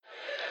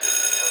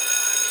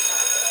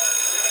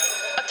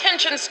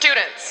Attention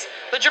students,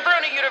 the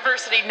Jabroni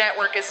University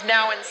Network is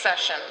now in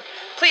session.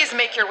 Please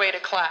make your way to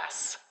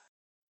class.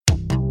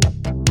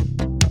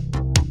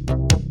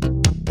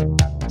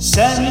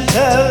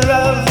 Center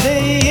of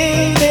the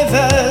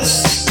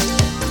universe.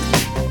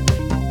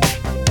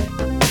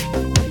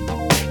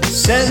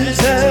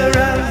 Center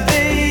of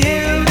the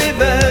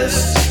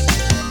universe.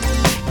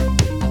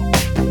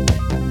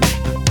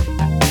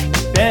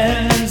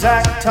 Ben and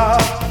Zach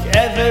talk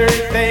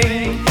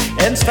everything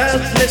and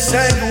stealthily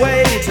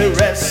segue to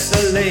wrestling.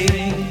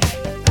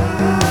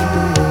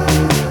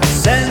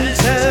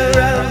 Center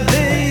of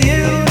the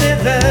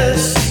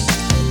universe.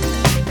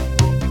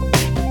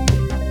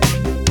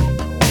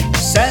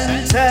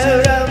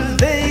 Center of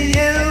the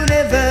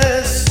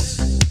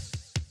universe.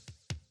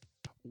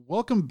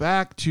 Welcome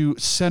back to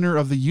Center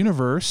of the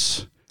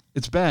Universe.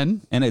 It's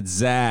Ben. And it's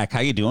Zach. How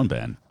you doing,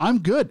 Ben? I'm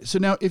good. So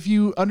now if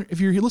you're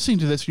listening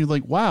to this and you're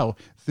like, wow,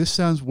 this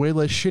sounds way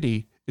less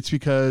shitty, it's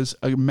because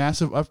a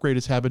massive upgrade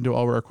has happened to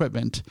all our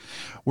equipment.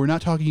 We're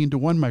not talking into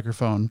one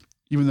microphone,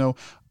 even though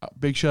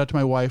big shout out to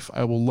my wife.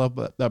 I will love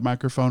that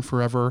microphone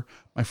forever.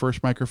 My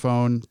first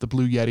microphone, the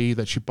Blue Yeti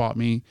that she bought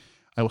me.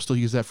 I will still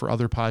use that for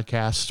other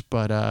podcasts.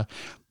 But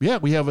yeah,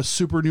 we have a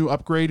super new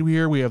upgrade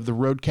here. We have the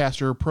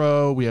Rodecaster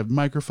Pro. We have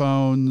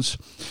microphones.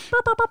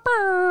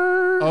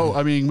 Oh,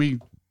 I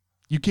mean,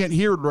 you can't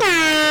hear it right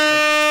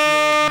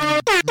now.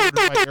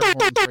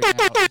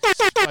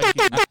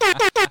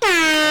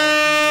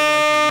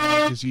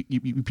 Because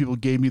people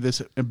gave me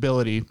this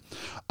ability.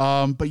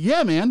 But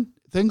yeah, man,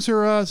 things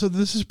are, so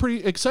this is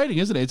pretty exciting,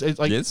 isn't it? It's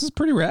like, this is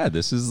pretty rad.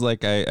 This is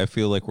like, I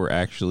feel like we're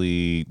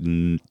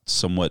actually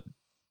somewhat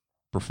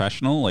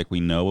professional. Like we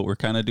know what we're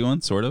kind of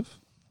doing, sort of.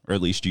 Or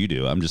at least you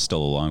do. I'm just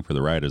still along for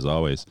the ride as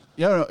always.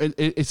 Yeah,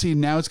 no, see,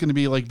 now it's going to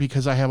be like,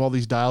 because I have all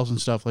these dials and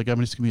stuff, like I'm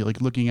just going to be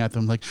like looking at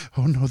them like,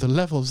 oh no, the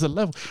level.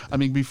 I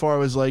mean, before I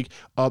was like,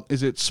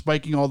 is it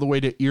spiking all the way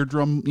to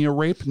eardrum,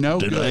 rape? No.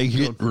 Did I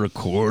hit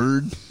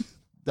record?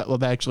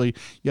 Actually,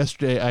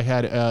 yesterday I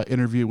had an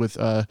interview with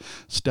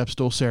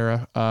Stepstool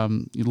Sarah,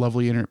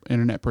 lovely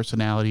internet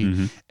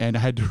personality, and I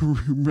had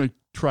to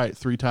try it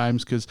 3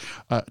 times because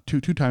two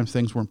times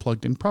things weren't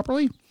plugged in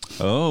properly.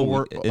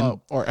 Oh,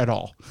 or at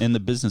all. In the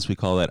business, we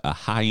call that a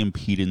high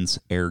impedance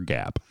air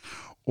gap,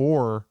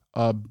 or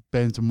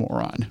Ben's a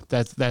moron.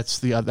 That's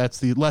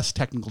the less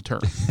technical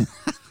term.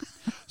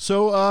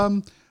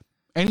 So,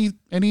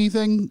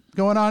 anything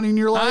going on in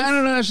your life? I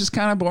don't know. It's just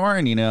kind of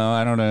boring,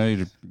 I don't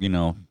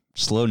know.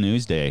 Slow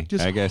news day,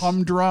 just I guess.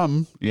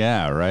 Humdrum.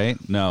 Yeah, right.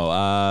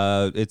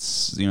 No,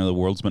 it's the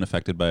world's been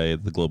affected by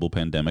the global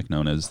pandemic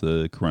known as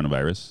the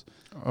coronavirus.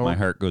 Oh, my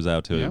heart goes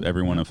out to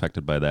everyone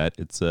affected by that.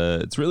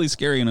 It's really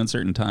scary in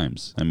uncertain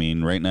times. I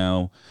mean, right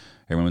now,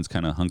 everyone's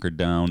kind of hunkered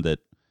down. That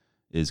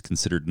is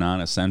considered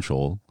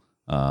non-essential.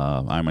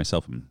 I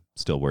myself am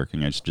still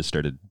working. I just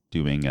started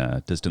doing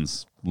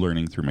distance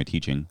learning through my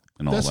teaching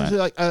and all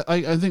that.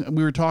 I think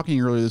we were talking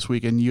earlier this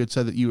week, and you had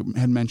said that you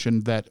had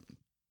mentioned that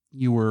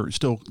you were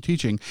still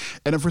teaching,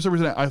 and for some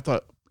reason I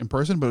thought in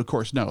person, but of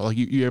course no. Like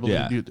you're able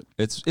to do it.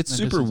 It's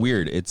super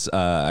weird. It's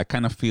I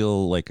kind of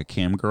feel like a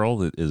cam girl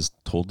that is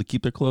told to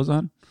keep their clothes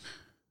on,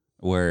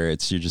 where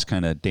you're just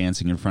kind of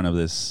dancing in front of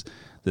this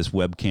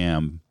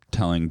webcam,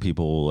 telling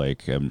people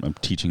like I'm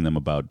teaching them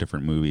about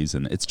different movies,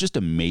 and it's just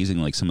amazing.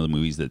 Like some of the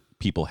movies that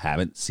people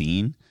haven't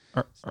seen.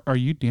 Are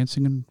you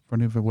dancing in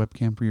front of a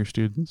webcam for your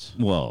students?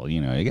 Well,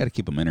 you got to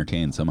keep them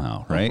entertained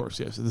somehow, right? Of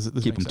course, yes. This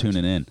keep them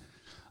tuning in.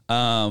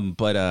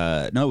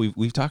 But no,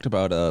 we've talked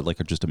about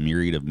just a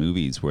myriad of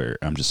movies where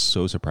I'm just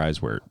so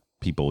surprised where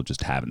people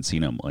just haven't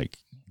seen them, like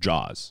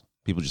Jaws.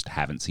 People just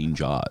haven't seen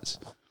Jaws.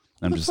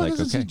 I'm just like,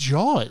 okay,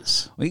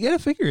 Jaws. Well, you got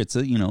to figure it's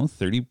a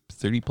 30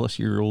 plus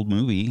year old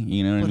movie.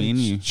 You know what I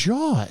mean?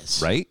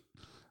 Jaws, right?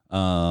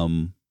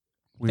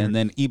 Weird. And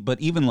then,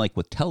 but even like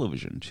with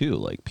television too,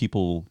 like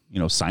people,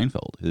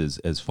 Seinfeld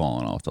has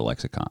fallen off the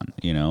lexicon,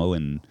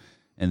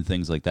 and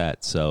things like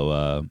that.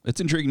 So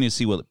it's intriguing to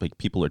see what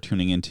people are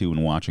tuning into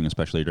and watching,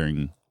 especially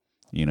during,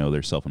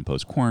 their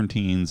self-imposed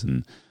quarantines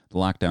and the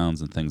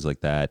lockdowns and things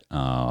like that.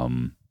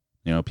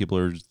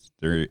 People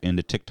they're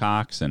into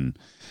TikToks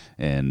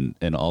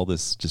and all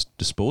this just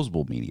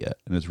disposable media,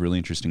 and it's really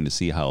interesting to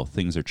see how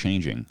things are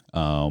changing.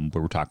 But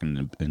we're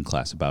talking in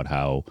class about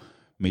how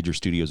major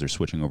studios are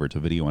switching over to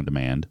video on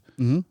demand.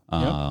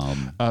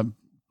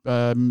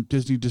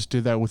 Disney just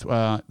did that with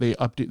they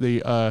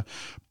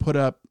put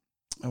up.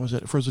 Was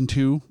it Frozen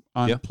 2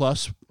 on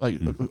Plus, a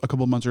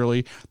couple of months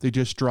early. They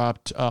just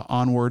dropped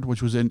Onward,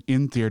 which was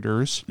in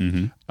theaters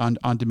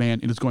on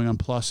demand, and it's going on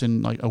Plus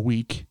in like a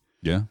week.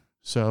 Yeah.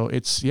 So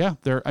it's, they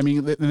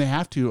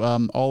have to.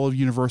 All of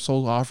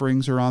Universal's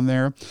offerings are on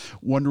there.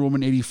 Wonder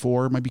Woman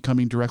 84 might be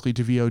coming directly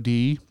to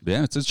VOD.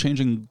 Yeah, it's a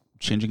changing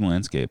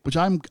landscape. Which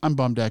I'm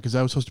bummed at, because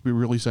that was supposed to be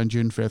released on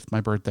June 5th,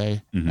 my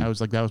birthday. I was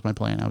like, that was my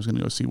plan. I was going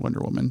to go see Wonder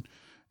Woman.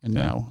 And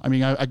now,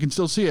 I can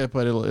still see it,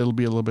 but it'll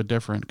be a little bit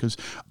different because,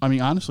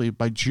 honestly,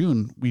 by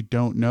June, we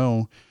don't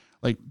know.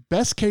 Like,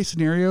 best case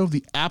scenario,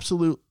 the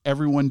absolute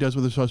everyone does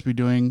what they're supposed to be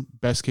doing.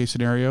 Best case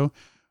scenario,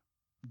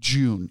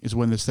 June is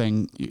when this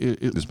thing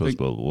It's supposed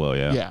to be, well,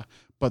 yeah. Yeah,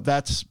 but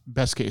that's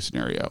best case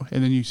scenario.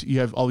 And then you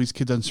have all these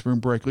kids on spring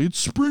break. Like, it's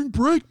spring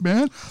break,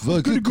 man.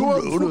 I'm gonna go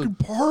out and fucking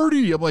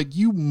party. I'm like,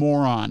 you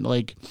moron.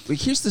 Like, But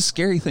here's the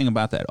scary thing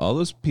about that. All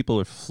those people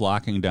are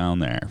flocking down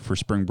there for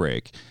spring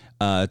break.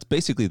 It's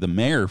basically the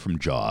mayor from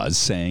Jaws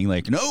saying,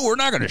 like, no, we're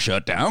not going to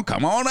shut down.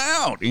 Come on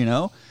out, you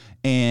know?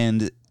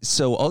 And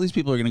so all these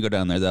people are going to go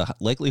down there. The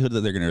likelihood that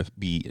they're going to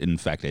be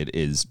infected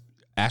is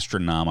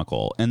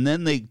astronomical. And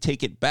then they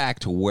take it back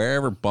to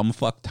wherever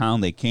bumfuck town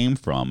they came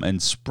from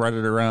and spread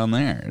it around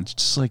there. It's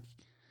just like,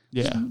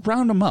 yeah, just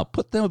round them up.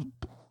 Put them,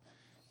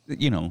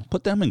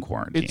 put them in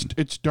quarantine.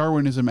 it's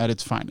Darwinism at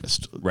its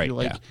finest. Right, You're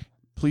like, yeah.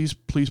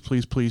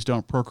 please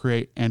don't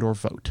procreate and or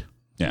vote.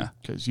 Yeah.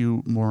 Because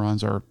you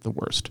morons are the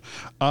worst.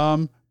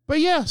 But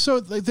yeah, so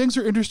things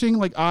are interesting.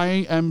 Like,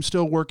 I am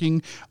still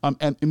working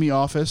in the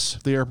office.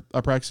 They are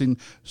practicing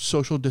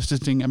social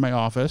distancing in my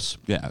office.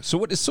 Yeah. So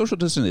what is social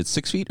distance? It's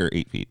 6 feet or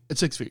 8 feet? It's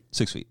 6 feet.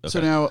 6 feet. Okay.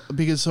 So now,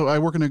 because I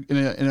work in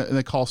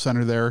a call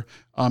center there.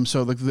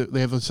 So like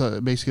they have this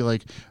basically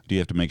like, Do you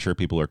have to make sure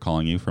people are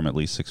calling you from at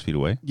least 6 feet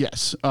away?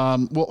 yes.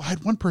 Well, I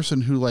had one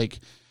person who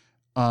like,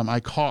 I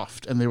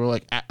coughed and they were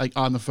like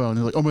on the phone.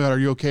 They're like, "Oh my God, are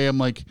you okay?" I'm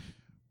like,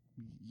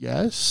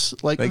 yes.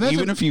 Like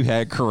even if you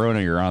had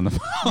corona, you're on the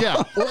phone.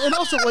 yeah. Well, and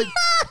also like,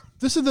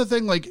 this is the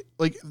thing,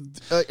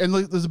 and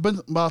like, there's been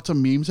lots of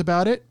memes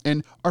about it.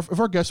 And if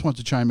our guest wants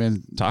to chime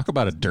in, Talk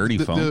about a dirty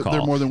phone call.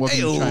 they're more than welcome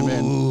to chime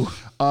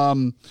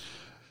in.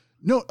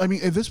 No, I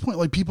mean, at this point,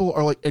 like, people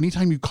are like,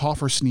 anytime you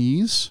cough or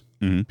sneeze,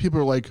 people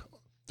are like,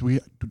 do we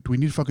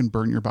need to fucking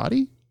burn your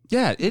body?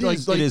 Yeah, it Like-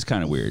 is. like- It is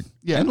kind of weird.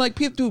 Yeah. And like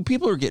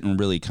people are getting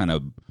really kind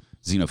of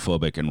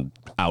xenophobic and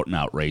out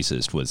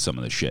racist with some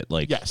of the shit.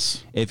 Like,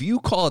 Yes. if you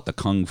call it the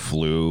Kung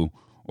flu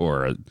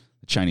or a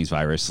Chinese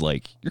virus,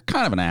 like, you're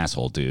kind of an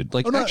asshole, dude.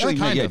 Like, Oh, no, actually,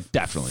 kind yeah, of.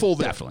 definitely, Full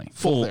there. definitely,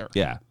 Full there.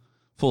 yeah,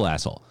 full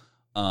asshole.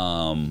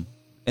 And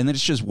then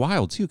it's just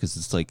wild too, because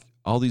it's like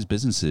all these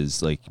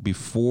businesses, like,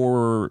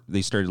 before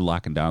they started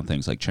locking down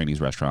things like Chinese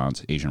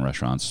restaurants, Asian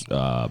restaurants,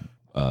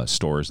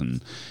 stores,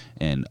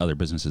 and other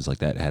businesses like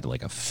that had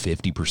like a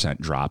 50%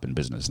 drop in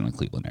business in the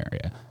Cleveland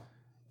area.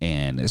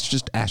 And it's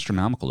just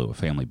astronomical to a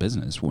family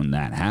business when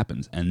that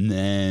happens. And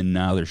then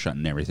now they're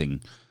shutting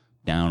everything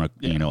down,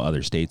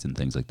 other states and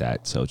things like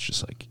that. So it's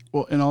just like,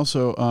 Well, and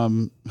also,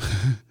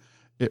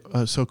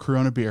 so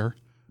Corona beer.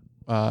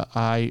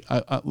 I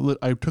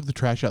took the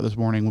trash out this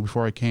morning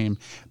before I came.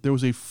 There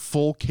was a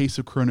full case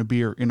of Corona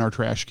beer in our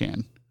trash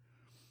can.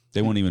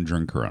 they won't even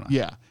drink Corona.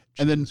 Yeah,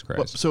 and then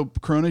Christ. so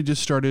Corona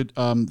just started.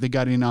 They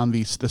got in on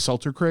the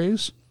seltzer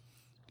craze.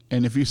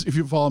 And if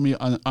you follow me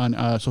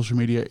on social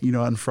media,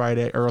 on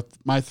Friday or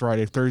my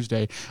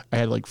Thursday, I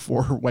had like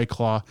 4 White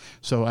Claw,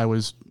 so I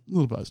was a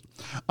little buzzed.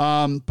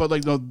 But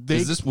like, no,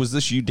 Was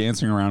this you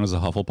dancing around as a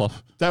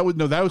Hufflepuff? that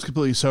was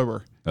completely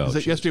sober. Oh, 'Cause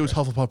Jesus yesterday was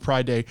Hufflepuff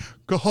Pride Day.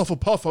 Go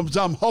Hufflepuff!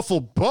 I'm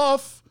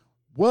Hufflepuff.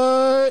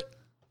 What?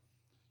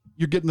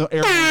 You're getting the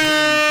air.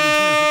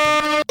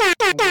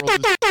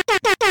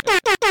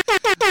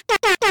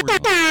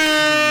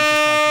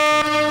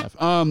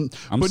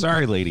 I'm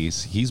sorry,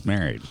 ladies. He's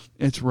married.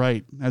 It's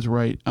right. That's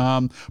right.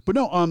 But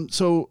no.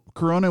 So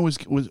Corona was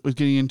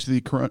getting into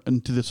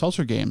the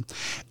seltzer game,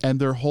 and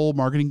their whole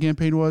marketing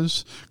campaign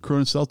was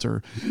Corona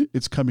Seltzer.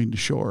 It's coming to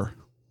shore.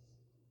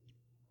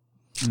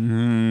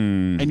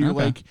 And you're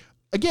like,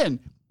 again,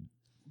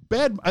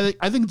 bad.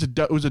 I think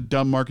it was a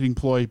dumb marketing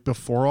ploy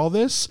before all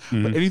this.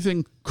 But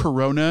anything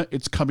Corona,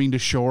 it's coming to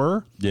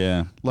shore.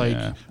 Yeah. Like,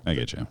 yeah, I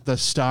get you. The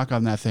stock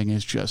on that thing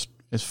is just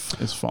is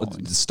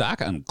falling. The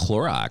stock on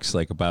Clorox,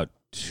 like, about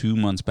 2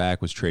 months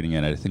back, was trading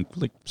at, I think,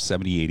 like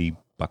 $70-$80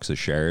 a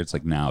share. It's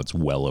like now it's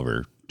well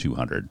over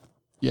 200.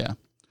 Yeah.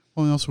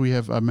 Well, and also we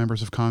have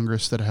members of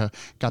Congress that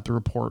got the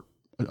report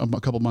a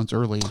couple months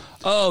early.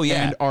 Oh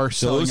yeah, And are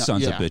selling those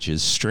sons yeah. of bitches.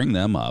 String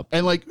them up.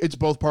 And like, it's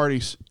both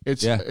parties.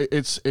 It's Yeah.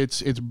 it's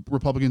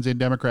Republicans and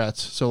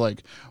Democrats. So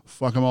like,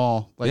 fuck them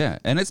all. Like, Yeah,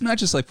 and it's not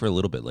just like for a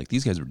little bit. Like,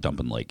 these guys are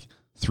dumping like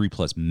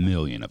 3+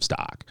 million of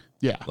stock.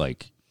 Yeah.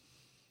 Like,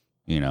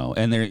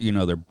 and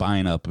they're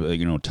buying up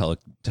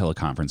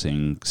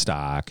teleconferencing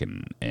stock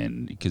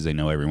and because they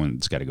know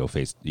everyone's got to go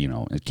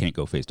it can't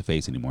go face to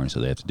face anymore, so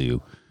they have to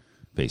do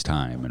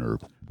FaceTime or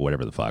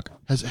whatever the fuck.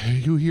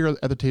 Who here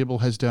at the table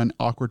has done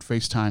awkward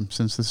FaceTime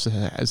since this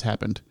has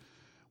happened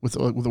with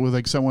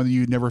like someone that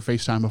you'd never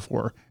FaceTime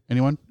before?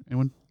 Anyone?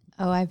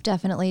 Oh, I've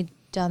definitely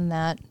done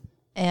that.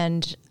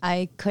 And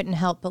I couldn't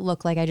help but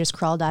look like I just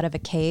crawled out of a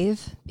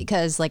cave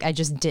because like I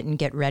just didn't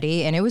get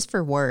ready and it was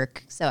for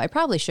work. So I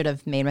probably should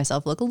have made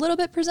myself look a little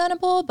bit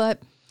presentable,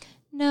 but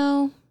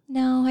no,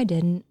 I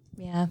didn't.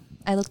 Yeah,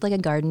 I looked like a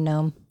garden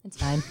gnome. It's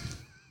fine.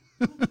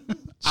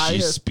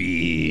 She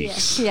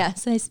speaks.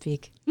 Yes, I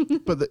speak.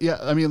 But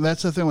I mean,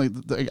 that's the thing.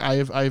 Like,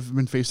 I've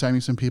been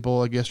FaceTiming some people.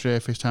 Like yesterday, I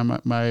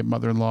FaceTimed my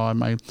mother-in-law, and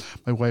my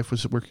wife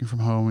was working from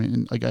home,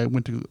 and like I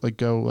went to like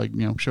go like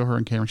show her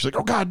on camera. She's like,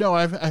 "Oh God, no,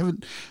 I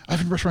haven't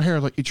brushed my hair."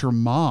 Like, it's your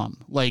mom.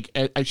 Like,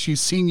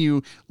 she's seen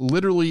you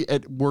literally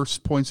at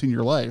worst points in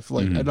your life.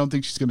 Like, I don't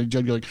think she's gonna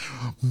judge you. Like,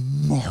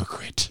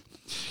 Margaret.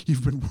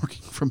 you've been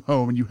working from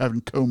home and you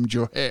haven't combed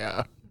your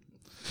hair.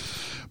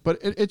 But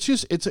it's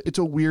just it's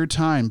a weird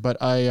time. But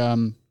I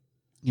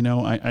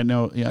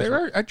know.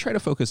 Yeah, I try to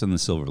focus on the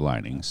silver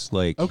linings.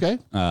 Like, okay,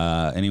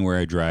 anywhere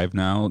I drive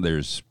now,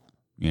 there's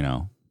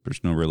no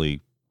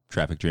really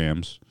traffic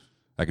jams.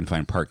 I can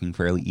find parking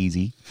fairly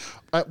easy.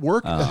 At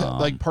work,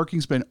 like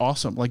parking's been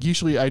awesome. Like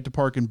usually I had to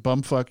park in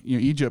bumfuck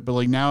Egypt, but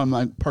like now I'm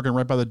like parking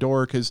right by the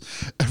door because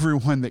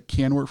everyone that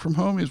can work from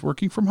home is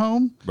working from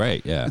home.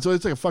 Right. Yeah. And so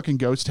it's like a fucking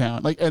ghost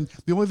town. Like, and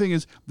the only thing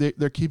is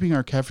they're keeping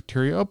our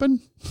cafeteria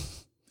open.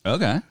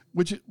 Okay.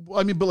 Which,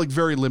 I mean, but like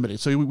very limited.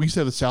 So we used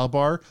to have the salad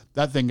bar.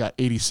 That thing got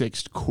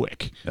 86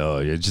 quick. Oh,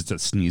 it's just a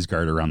sneeze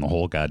guard around the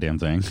whole goddamn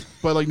thing.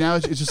 But like now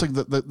it's just like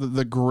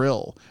the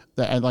grill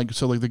that, and like,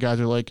 so like the guys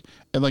are like,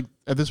 and like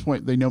at this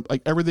point they know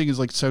like everything is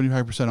like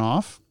 75%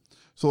 off.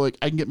 So like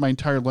I can get my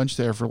entire lunch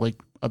there for like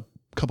a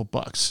couple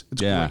bucks.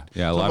 It's yeah. great.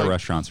 Yeah. A So, lot of like,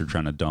 restaurants are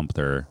trying to dump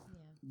their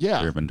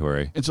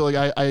inventory. And so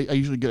like I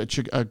usually get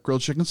a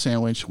grilled chicken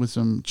sandwich with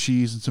some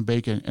cheese and some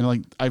bacon. And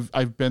like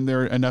I've been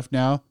there enough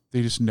now.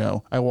 They just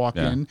know. I walk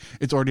in,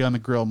 it's already on the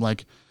grill. I'm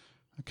like,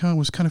 I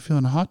was kind of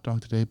feeling a hot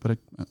dog today, but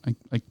I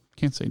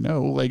can't say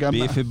no. Like I'm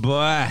Beefy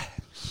boy.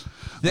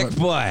 Thick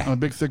boy. I'm a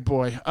big thick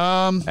boy.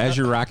 As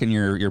you're rocking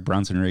your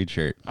Bronson Reed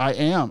shirt. I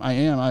am.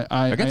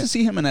 I got to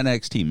see him in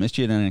NXT. Missed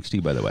you at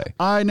NXT, by the way.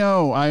 I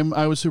know.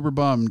 I was super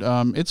bummed.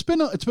 It's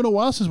been a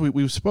while since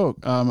we've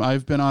spoke.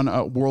 I've been on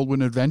a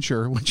whirlwind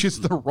adventure, which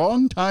is the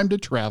wrong time to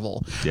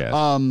travel. Yes.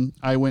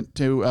 I went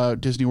to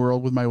Disney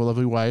World with my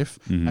lovely wife.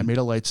 Mm-hmm. I made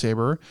a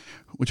lightsaber,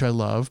 which I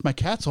love. My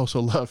cats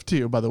also love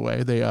too, by the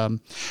way. They I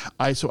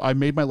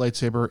made my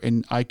lightsaber,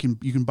 and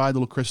you can buy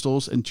little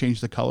crystals and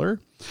change the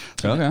color.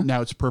 So okay.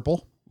 Now it's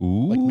purple.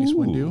 Ooh. Like Mace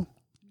Windu.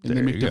 And There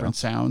they make you different go.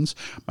 sounds.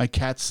 My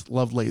cats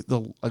love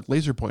the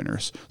laser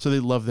pointers, so they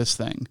love this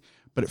thing.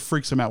 But it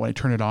freaks them out when I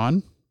turn it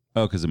on.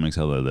 Oh, because it makes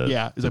hell of the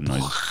It's like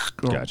noise. oh,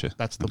 Gotcha.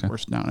 That's the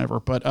worst noun ever.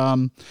 But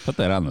Put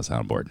that on the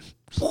soundboard.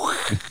 Well,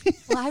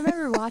 I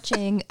remember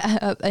watching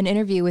an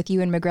interview with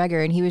Ewan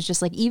McGregor, and he was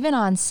just like, even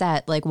on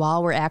set, like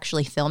while we're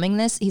actually filming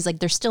this, he's like,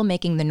 they're still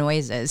making the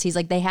noises. He's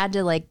like, they had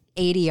to like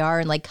ADR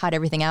and like cut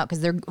everything out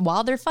because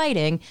while they're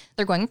fighting,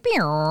 they're going.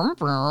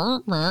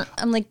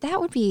 I'm like,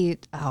 that would be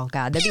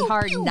that'd be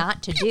hard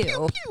not to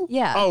do.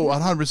 Yeah. Oh,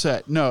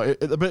 100%. No,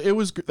 but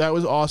that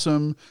was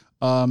awesome.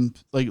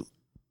 Galaxy's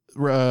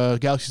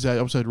Edge,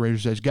 upside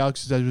Razor's Edge.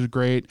 Galaxy's Edge was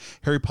great.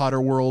 Harry Potter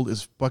World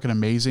is fucking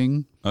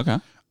amazing. Okay.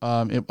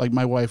 Like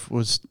my wife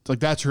was like,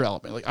 that's her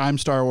element. Like I'm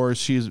Star Wars.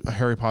 She's a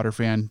Harry Potter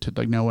fan to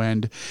like no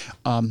end.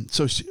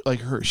 So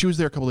she was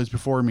there a couple days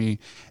before me,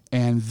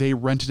 and they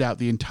rented out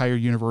the entire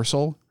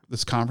Universal,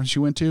 this conference she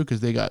went to, because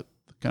they got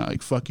kind of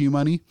like fuck you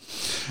money.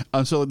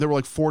 So there were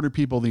like 400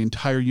 people, the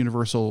entire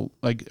Universal,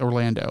 like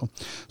Orlando.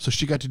 So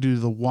she got to do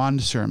the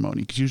wand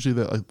ceremony, because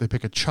usually they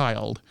pick a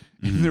child.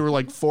 Mm-hmm. And there were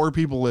like 4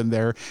 people in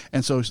there.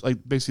 And so it's like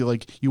basically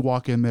like you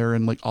walk in there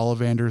and like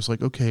Ollivander's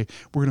like, okay,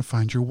 we're going to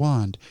find your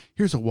wand.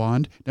 Here's a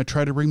wand. Now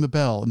try to ring the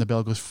bell. And the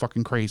bell goes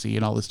fucking crazy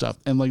and all this stuff.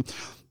 And like,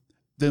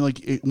 then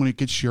like when it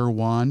gets your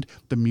wand,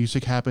 the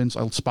music happens,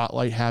 a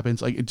spotlight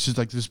happens. Like it's just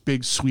like this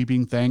big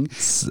sweeping thing.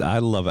 I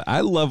love it. I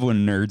love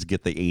when nerds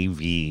get the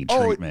AV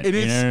treatment. It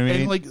is. You know what I mean?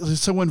 And like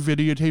someone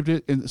videotaped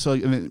it. And so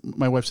like, and then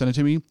my wife sent it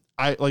to me.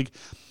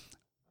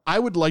 I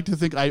would like to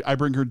think I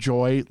bring her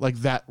joy like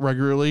that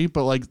regularly,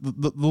 but like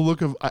the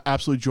look of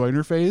absolute joy in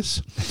her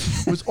face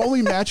was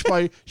only matched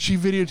by she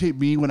videotaped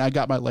me when I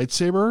got my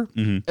lightsaber.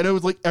 Mm-hmm. And it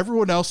was like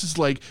everyone else is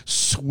like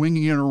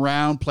swinging it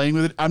around, playing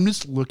with it. I'm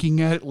just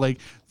looking at it like,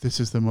 this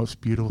is the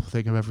most beautiful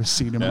thing I've ever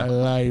seen in my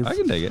life. I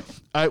can take it.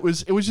 It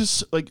was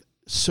just like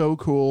so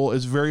cool.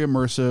 It's very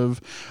immersive.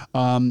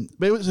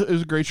 But it was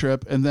a great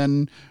trip. And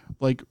then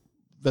like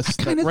I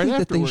kind of think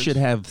that they should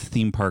have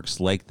theme parks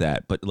like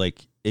that, but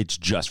like it's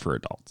just for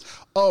adults.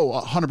 Oh,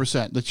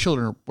 100%. The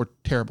children were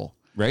terrible.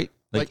 Right?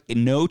 Like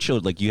no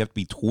children. Like you have to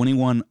be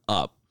 21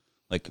 up,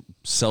 like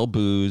sell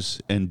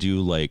booze and do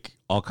like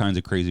all kinds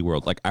of crazy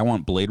world. Like I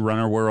want Blade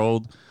Runner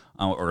World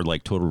or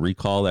like Total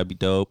Recall. That'd be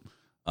dope.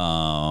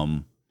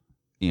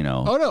 You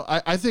know. Oh no,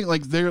 I think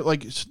like there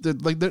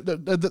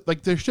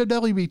should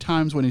definitely be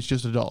times when it's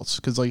just adults,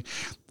 because like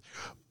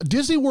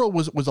Disney World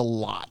was a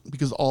lot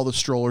because all the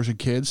strollers and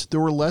kids. There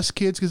were less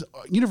kids because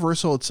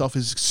Universal itself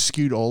is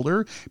skewed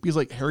older, because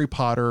like Harry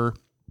Potter,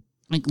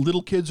 like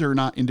little kids are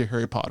not into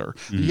Harry Potter.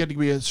 Mm-hmm. You had to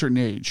be a certain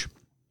age.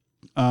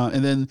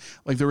 And then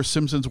like there was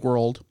Simpsons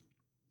World.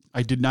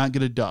 I did not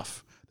get a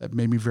Duff. That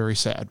made me very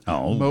sad.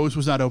 Oh. Moe's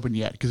was not open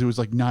yet because it was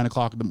like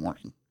 9:00 in the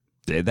morning.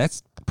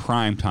 That's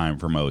prime time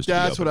for Moe's.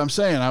 That's what I'm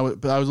saying. I was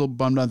a little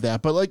bummed on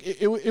that, but like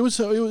it was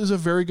a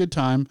very good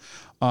time.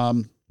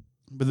 But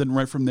then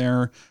right from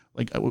there,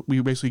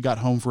 we basically got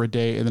home for a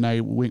day, and then I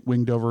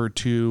winged over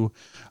to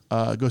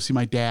go see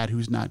my dad,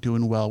 who's not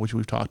doing well, which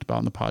we've talked about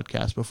on the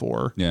podcast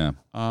before. Yeah.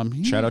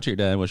 Shout out to your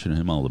dad. Wishing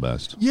him all the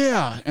best.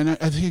 Yeah, and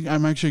I think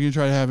I'm actually going to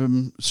try to have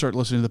him start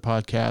listening to the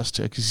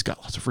podcast because he's got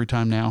lots of free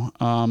time now.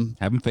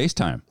 Have him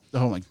FaceTime.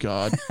 Oh my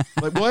God!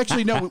 Well,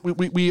 actually, no.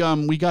 We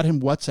got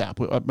him WhatsApp.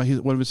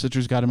 One of his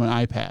sisters got him an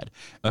iPad.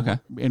 Okay.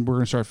 And we're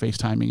gonna start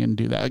FaceTiming and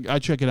do that. I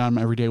check it on him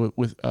every day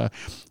with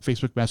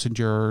Facebook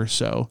Messenger.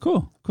 So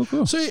Cool.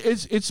 So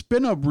it's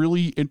been a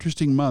really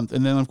interesting month.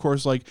 And then of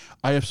course, like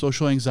I have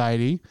social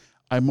anxiety.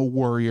 I'm a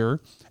warrior,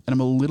 and I'm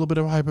a little bit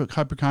of a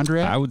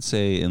hypochondriac. I would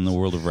say in the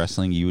world of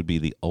wrestling, you would be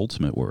the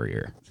ultimate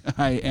warrior.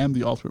 I am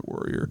the ultimate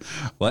warrior.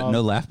 What?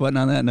 No laugh button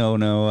on that? No.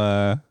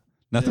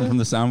 Nothing from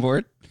the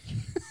soundboard.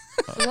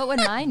 So what would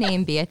my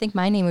name be? I think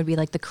my name would be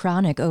like the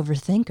chronic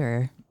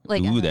overthinker.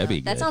 Like, Ooh, that'd be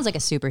that good. sounds like a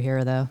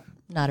superhero though,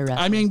 not a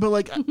wrestler. I mean, but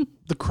like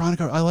the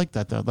chronic, I like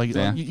that though. Like,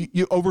 Yeah.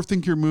 you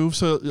overthink your moves.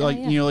 So like,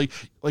 yeah. you know,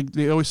 like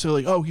they always say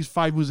like, oh, he's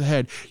 5 moves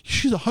ahead.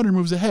 She's 100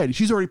 moves ahead.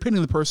 She's already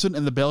pinning the person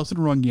and the bell isn't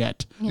rung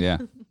yet. Yeah.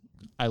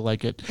 I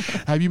like it.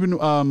 Have you been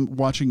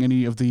watching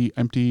any of the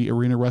empty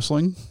arena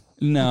wrestling?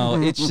 No,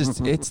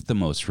 it's the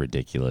most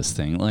ridiculous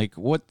thing. Like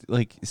what?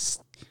 Like.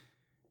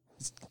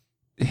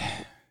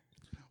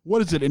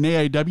 What is it? An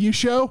AIW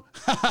show?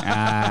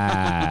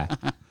 I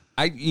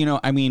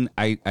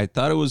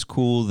thought it was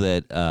cool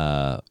that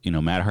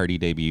Matt Hardy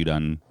debuted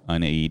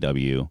on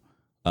AEW.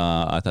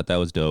 I thought that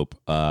was dope.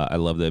 I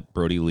love that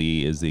Brody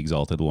Lee is the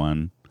Exalted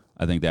One.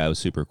 I think that was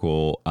super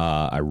cool.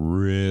 I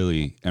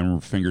really am,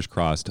 fingers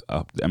crossed.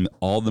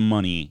 All the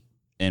money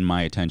and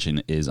my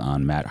attention is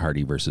on Matt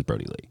Hardy versus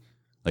Brody Lee.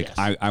 Like,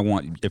 yes. I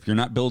want, if you're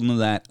not building to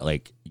that,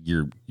 like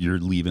you're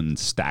leaving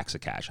stacks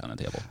of cash on the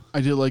table. I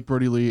did like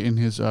Brody Lee in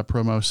his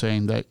promo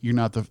saying that you're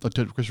not to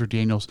Christopher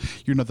Daniels,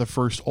 you're not the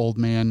first old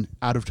man,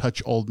 out of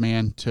touch old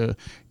man to,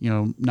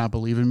 not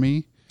believe in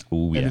me.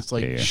 Ooh, and it's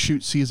like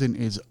shoot season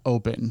is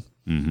open.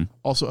 Mm-hmm.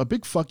 Also, a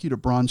big fuck you to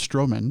Braun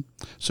Strowman.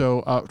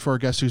 So for our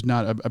guest who's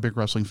not a big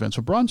wrestling fan,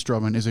 so Braun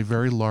Strowman is a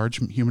very large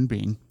human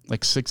being,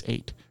 like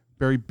 6'8",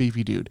 very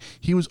beefy dude.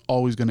 He was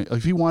always going to,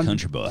 if he wanted,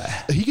 country boy.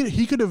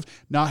 He could have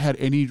not had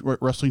any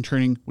wrestling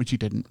training, which he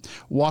didn't.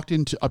 Walked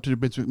up to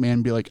Vince McMahon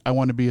and be like, I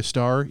want to be a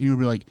star. He would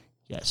be like,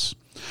 yes.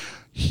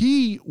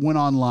 He went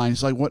online.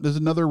 It's like, what? There's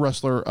another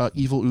wrestler,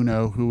 Evil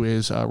Uno, who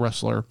is a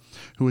wrestler,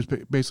 who is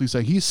basically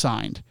saying he's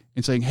signed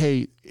and saying,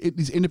 hey,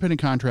 these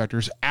independent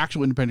contractors,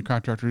 actual independent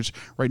contractors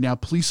right now,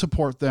 please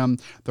support them.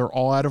 They're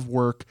all out of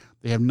work.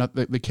 They have not.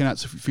 They cannot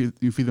feed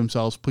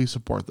themselves. Please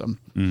support them.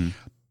 Mm.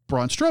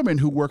 Braun Strowman,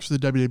 who works for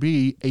the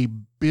WWE, a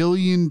 $1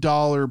 billion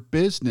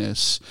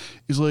business,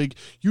 is like,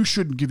 you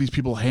shouldn't give these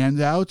people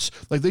handouts.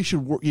 Like, they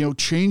should work,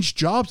 change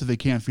jobs if they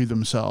can't feed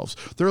themselves.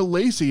 They're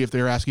lazy if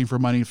they're asking for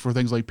money for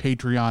things like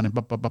Patreon and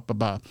blah, blah, blah, blah,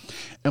 blah.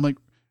 And like,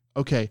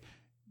 okay,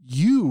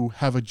 you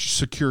have a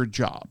secure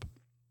job.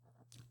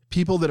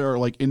 People that are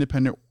like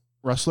independent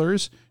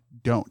wrestlers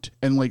don't.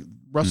 And like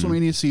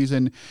WrestleMania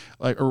season,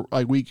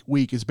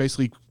 week is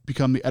basically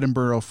become the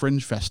Edinburgh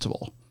Fringe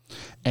Festival.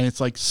 And it's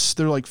like,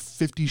 there are like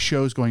 50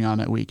 shows going on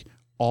that week,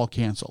 all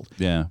canceled.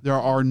 Yeah. There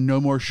are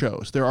no more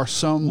shows. There are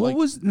some.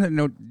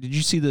 Did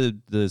you see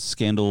the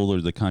scandal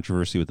or the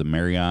controversy with the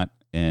Marriott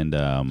and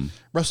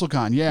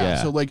WrestleCon?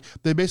 Yeah. So like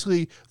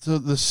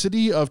the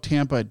city of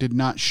Tampa did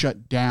not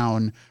shut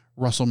down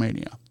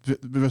WrestleMania.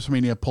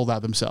 WrestleMania pulled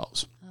out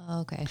themselves.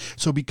 Okay.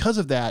 So because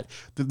of that,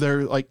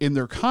 they're like in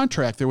their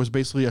contract, there was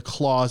basically a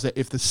clause that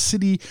if the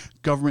city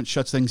government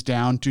shuts things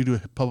down due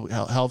to public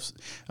health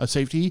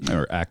safety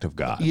or act of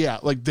God,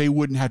 like they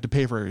wouldn't have to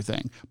pay for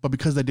everything. But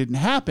because that didn't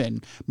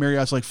happen,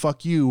 Marriott's like,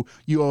 fuck you,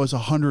 you owe us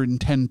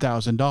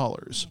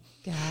 $110,000.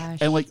 Gosh.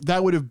 And like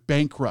that would have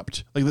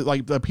bankrupt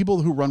like the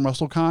people who run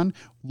WrestleCon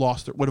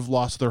would have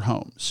lost their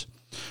homes.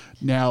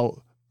 Now,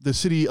 the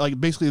city, like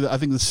basically, I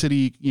think the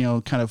city,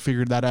 kind of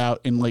figured that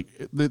out and like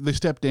they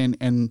stepped in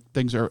and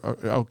things are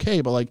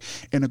okay. But like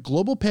in a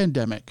global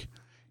pandemic,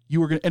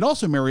 and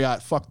also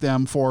Marriott fucked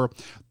them for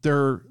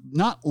they're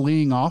not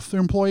laying off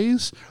their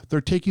employees. They're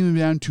taking them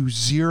down to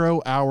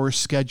 0-hour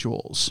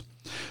schedules.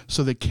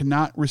 So they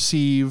cannot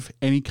receive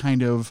any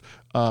kind of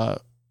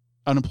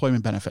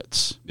unemployment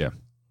benefits. Yeah.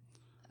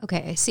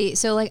 Okay. See,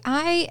 so like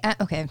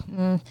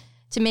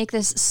to make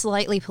this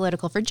slightly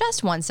political for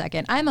just 1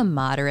 second, I'm a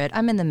moderate.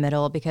 I'm in the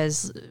middle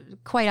because,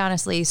 quite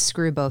honestly,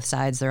 screw both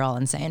sides. They're all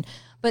insane.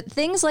 But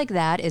things like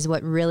that is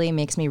what really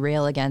makes me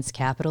rail against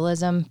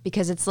capitalism,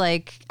 because it's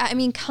like, I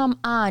mean, come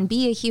on,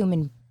 be a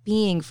human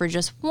being for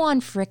just 1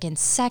 frickin'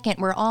 second.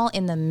 We're all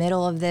in the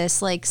middle of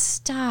this. Like,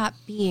 stop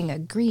being a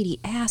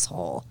greedy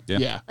asshole.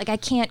 Yeah. Like, I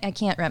can't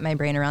wrap my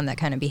brain around that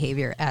kind of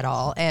behavior at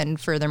all.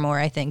 And furthermore,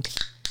 I think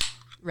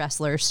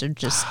wrestlers should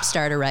just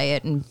start a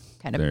riot and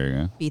kind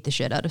of beat the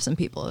shit out of some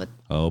people.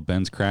 Oh,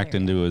 Ben's cracked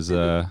into his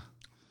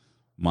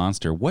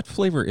Monster. What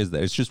flavor is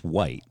that? It's just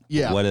white.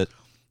 Yeah.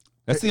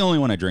 That's the only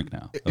one I drink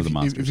now of the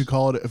Monsters. If you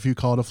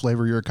call it a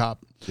flavor, you're a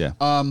cop. Yeah.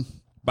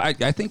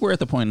 But I think we're at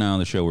the point now on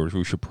the show where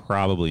we should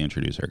probably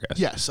introduce our guest.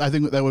 Yes, I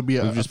think that would be.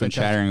 We've just been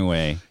chattering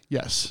away.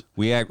 Yes.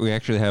 We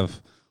actually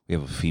have we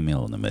have a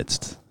female in the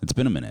midst. It's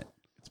been a minute.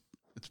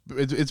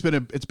 It's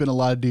been a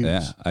lot of dudes.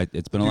 Yeah,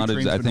 it's been a lot of.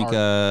 I think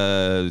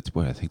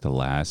I think the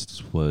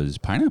last was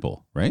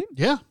Pineapple, right?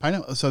 Yeah,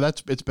 Pineapple. So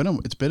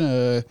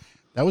that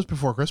was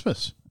before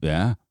Christmas.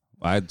 Yeah.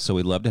 So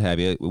we'd love to have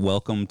you.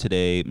 Welcome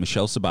today,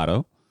 Michelle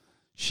Sabato.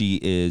 She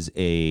is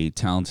a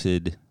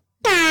talented.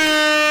 She's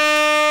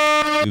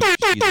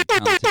a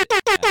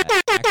talented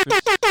actress.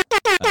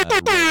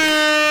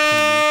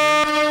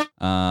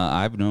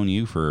 I've known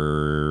you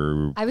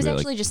for. I was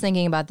actually just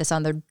thinking about this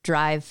on the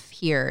drive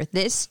here.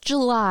 This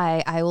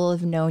July, I will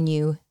have known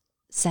you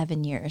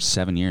 7 years.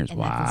 7 years. And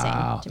that's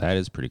Wow, insane. that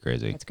is pretty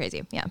crazy. That's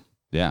crazy. Yeah.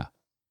 Yeah.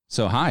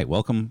 So hi,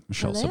 welcome,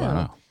 Michelle Hello.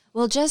 Sabato.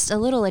 Well, just a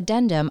little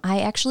addendum. I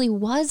actually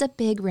was a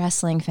big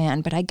wrestling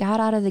fan, but I got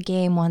out of the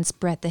game once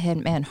Bret the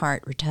Hitman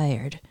Hart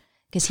retired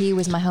because he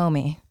was my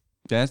homie.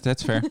 That's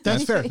fair.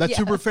 That's fair. That's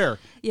super fair.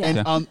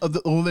 Yeah. And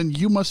well, then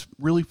you must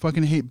really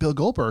fucking hate Bill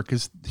Goldberg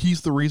because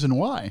he's the reason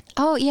why.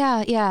 Oh,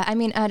 yeah, yeah. I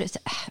mean,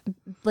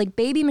 like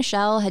Baby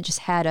Michelle had just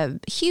had a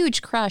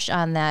huge crush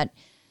on that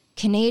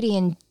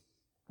Canadian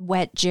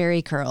wet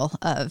Jerry curl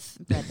of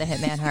Bret the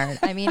Hitman Hart.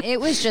 I mean, it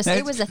was just,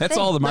 it was a That's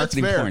thing. all the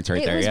marketing fair. points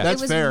right It there. was, Yeah.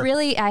 That's it was fair.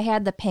 really, I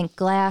had the pink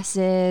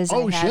glasses.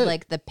 Oh, I had shit.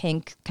 like the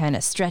pink kind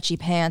of stretchy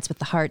pants with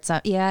the hearts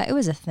on. Yeah, it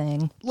was a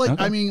thing. Like,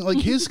 I mean, like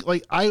his,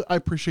 like, I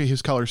appreciate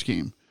his color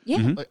scheme. Yeah.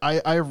 Mm-hmm. Like,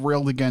 I have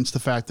railed against the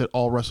fact that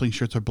all wrestling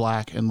shirts are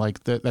black and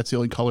like that's the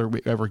only color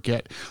we ever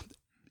get.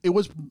 It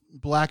was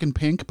black and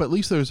pink, but at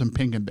least there was some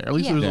pink in there. At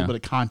least there was a Yeah. little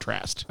bit of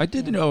contrast. I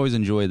did always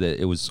enjoy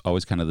that it was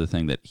always kind of the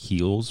thing that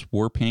heels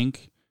were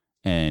pink,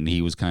 and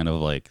he was kind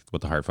of like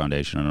with the Heart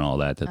Foundation and all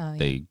that,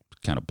 they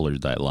kind of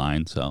blurred that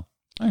line. So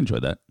I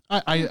enjoyed that.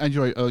 I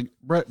enjoy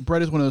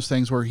Brett is one of those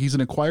things where he's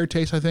an acquired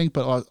taste, I think,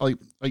 but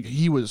like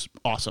he was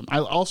awesome.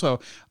 I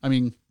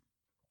mean,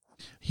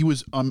 he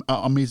was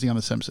amazing on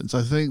The Simpsons.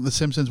 I think The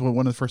Simpsons were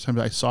one of the first times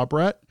I saw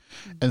Brett,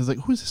 and it's like,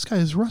 who's this guy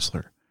as a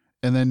wrestler?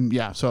 And then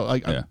so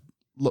like. Yeah.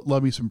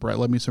 Love me some Brett.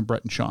 Love me some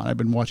Brett and Sean. I've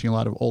been watching a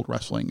lot of old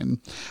wrestling, and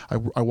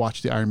I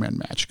watched the Iron Man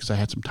match because I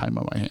had some time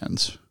on my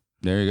hands.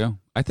 There you go.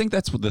 I think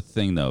that's what the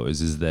thing though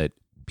is that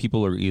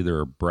people are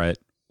either a Brett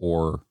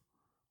or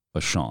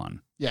a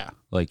Sean. Yeah,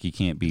 Like you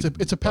can't be. it's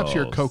a Pepsi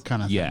or both. Coke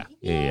kind of thing.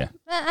 Yeah.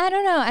 I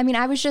don't know. I mean,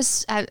 I was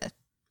just, I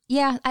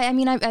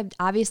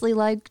obviously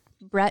liked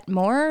Brett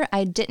more.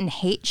 I didn't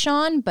hate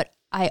Sean, but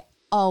I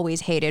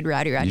always hated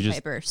Roddy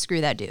Piper.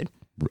 Screw that dude.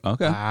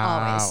 Okay.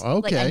 Always. Wow.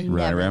 Like, I Okay.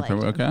 never Right, liked him.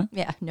 okay.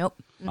 Yeah. Nope.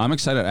 I'm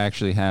excited to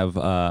actually have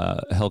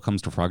Hell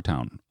Comes to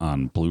Frogtown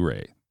on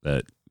Blu-ray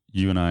that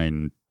you and I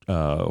and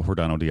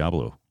Hordano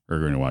Diablo are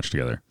going to watch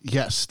together.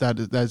 Yes, that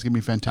is gonna be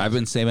fantastic. I've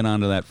been saving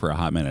on to that for a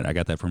hot minute. I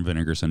got that from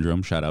Vinegar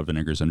Syndrome. Shout out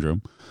Vinegar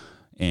Syndrome.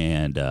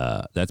 And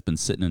that's been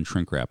sitting in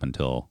shrink wrap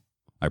until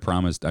I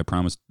promised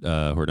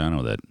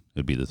Hordano that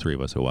it'd be the three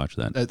of us who watch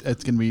that.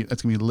 That's gonna be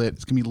lit.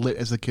 It's gonna be lit,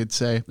 as the kids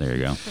say. There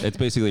you go. It's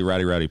basically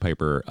Roddy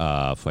Piper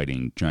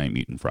fighting giant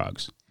mutant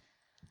frogs.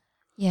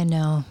 Yeah.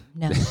 No.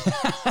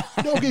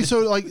 Okay,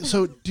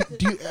 so do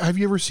you have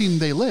you ever seen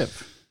They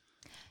Live?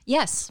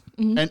 Yes.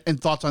 Mhm.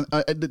 And thoughts on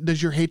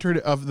does your hatred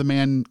of the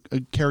man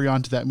carry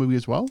on to that movie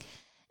as well?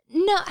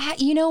 No,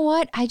 you know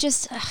what? I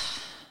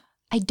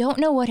don't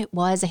know what it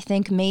was. I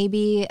think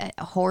maybe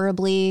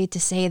horribly to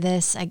say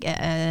this,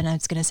 and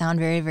it's going to sound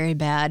very, very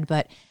bad,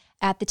 but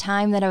at the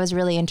time that I was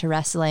really into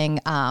wrestling,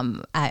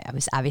 I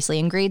was obviously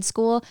in grade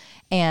school,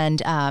 and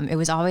it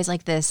was always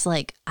like this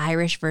like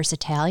Irish versus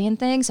Italian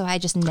thing. So I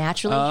just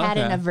naturally had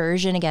an okay.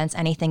 aversion against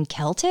anything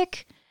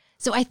Celtic.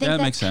 So I think That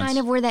that's makes sense. kind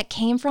of where that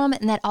came from.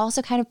 And that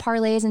also kind of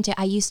parlays into,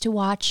 I used to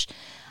watch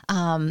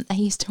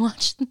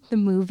the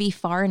movie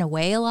Far and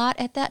Away a lot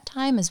at that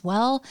time as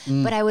well.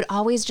 But I would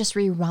always just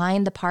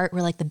rewind the part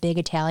where like the big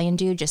Italian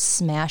dude just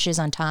smashes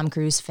on Tom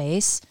Cruise's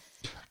face.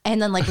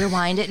 And then like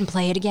rewind it and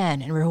play it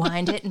again and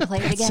rewind it and play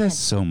it That again. says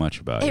so much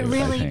about It you. I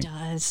really think.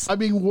 does. I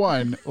mean,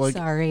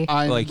 Sorry.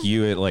 Like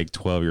you at like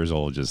 12 years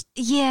old, just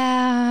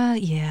Yeah.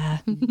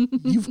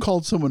 you've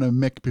called someone a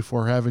Mick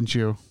before, haven't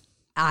you?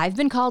 I've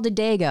been called a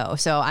Dago,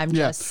 so I'm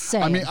just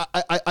saying. I mean,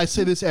 I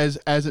say this as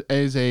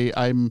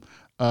I'm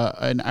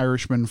an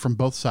Irishman from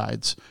both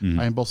sides.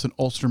 I am both an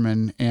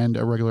Ulsterman and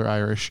a regular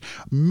Irish,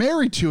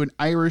 married to an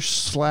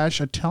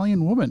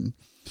Irish/Italian woman,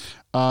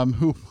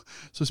 who.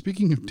 So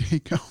speaking of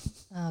Dago,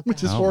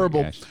 which is Oh my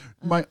horrible, gosh.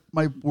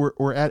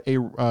 we're at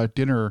a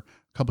dinner a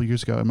couple of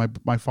years ago, and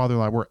my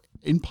father-in-law were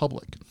in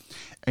public,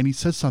 and he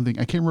says something.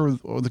 I can't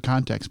remember the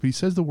context, but he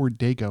says the word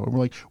Dago, and we're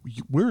like,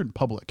 we're in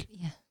public.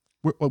 Yeah.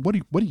 What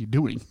are you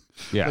doing?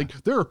 Yeah.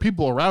 Like there are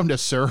people around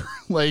us, sir.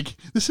 Like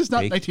this is not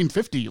They-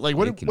 1950. Like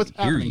they can what's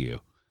hear happening? you.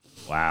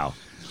 Wow.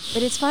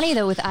 But it's funny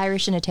though with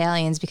Irish and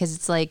Italians because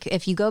it's like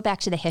if you go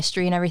back to the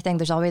history and everything,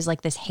 there's always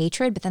like this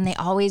hatred, but then they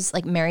always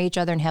like marry each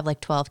other and have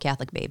like 12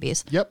 Catholic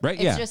babies. Yep. Right.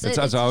 It's Yeah. just- it's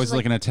it's always just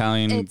like an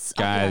Italian it's-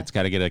 guy yeah. that's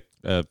got to get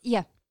a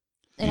Yeah.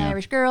 An Yeah.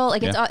 Irish girl.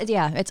 Like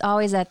Yeah. it's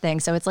always that thing.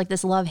 So it's like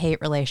this love-hate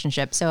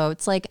relationship. So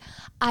it's like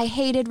I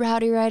hated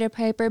Roddy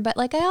Piper, but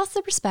like I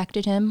also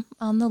respected him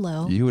on the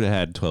low. You would have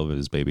had 12 of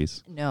his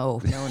babies.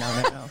 No.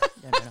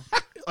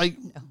 like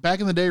back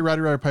in the day,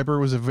 Roddy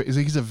Piper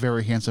he's a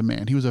very handsome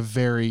man. He was a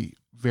very,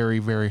 very,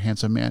 very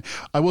handsome man.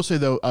 I will say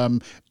though,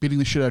 beating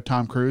the shit out of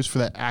Tom Cruise for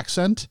that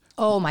accent.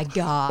 Oh my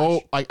gosh.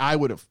 Oh, I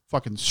would have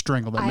fucking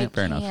strangled that man.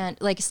 Fair enough.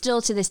 Can't, like,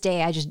 still to this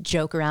day, I just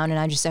joke around and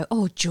I just say,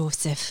 "Oh,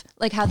 Joseph,"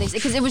 like how they say,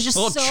 because it was just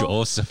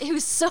Joseph. It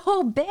was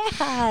so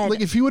bad. Like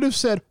if he would have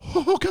said,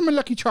 "Oh, come on,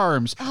 Lucky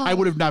Charms," I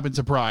would have not been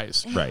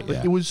surprised. Right. Like,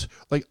 Yeah. It was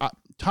like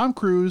Tom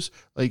Cruise.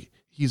 Like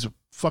he's a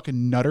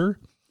fucking nutter.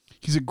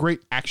 He's a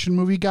great action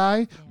movie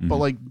guy, but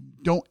like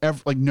don't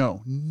ever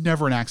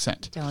never an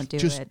accent. Don't do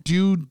Just it.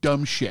 do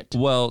dumb shit.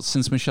 Well,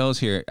 since Michelle's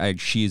here,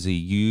 she's a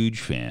huge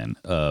fan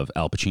of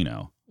Al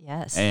Pacino.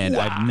 Yes. And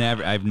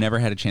I've never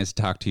had a chance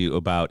to talk to you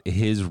about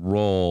his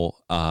role.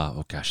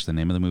 Oh gosh, the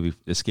name of the movie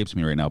escapes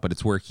me right now, but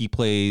it's where he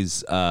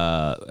plays with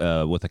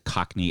a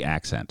Cockney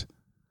accent.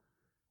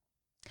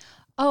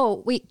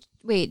 Oh, wait.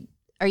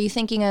 Are you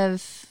thinking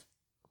of?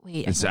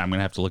 Wait. I'm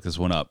gonna have to look this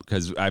one up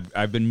because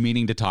I've been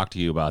meaning to talk to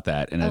you about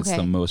that, and it's Okay.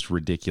 the most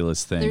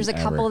ridiculous thing. There's a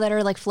couple that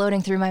are like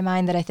floating through my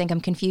mind that I think I'm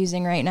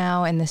confusing right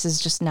now, and this is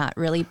just not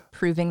really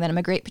proving that I'm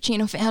a great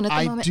Pacino fan at the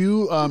I moment.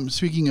 do.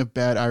 Speaking of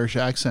bad Irish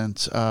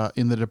accents,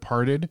 in The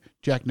Departed,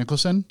 Jack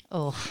Nicholson,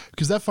 Oh,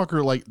 because that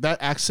fucker, like that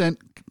accent,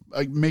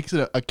 like makes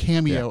it a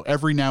cameo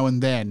every now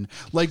and then,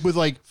 like with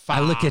like.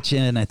 I look at you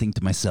and I think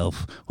to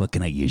myself, what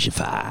can I use you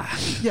for?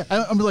 Yeah,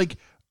 I'm like,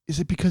 is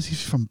it because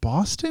he's from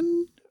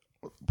Boston?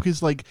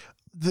 Because like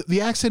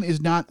the accent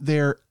is not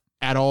there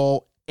at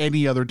all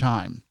any other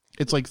time.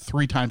 It's like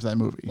 3 times that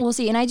movie. we'll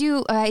see. And I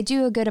do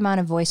a good amount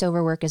of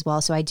voiceover work as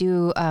well. So I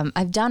do.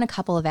 I've done a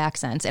couple of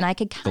accents, and I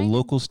could The kind of.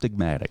 local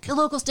stigmatic. The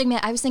local stigma.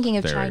 I was thinking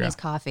of There we Chinese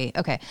go. coffee.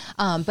 Okay,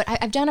 but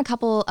I've done a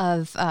couple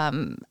of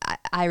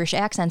Irish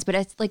accents. But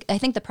it's like I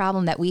think the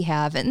problem that we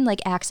have, and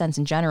like accents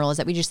in general, is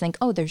that we just think,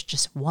 oh, there's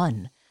just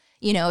one.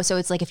 You know, so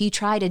it's like if you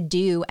try to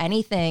do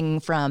anything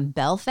from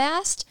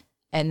Belfast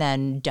and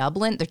then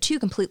Dublin, they're 2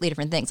 completely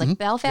different things. Like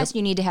Belfast,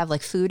 you need to have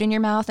like food in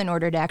your mouth in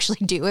order to actually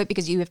do it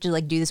because you have to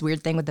like do this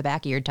weird thing with the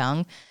back of your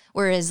tongue.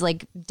 Whereas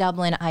like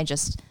Dublin, I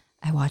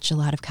watch a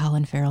lot of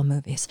Colin Farrell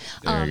movies.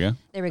 There you go.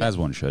 There we go. As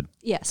one should.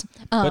 Yes.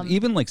 But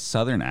even like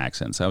Southern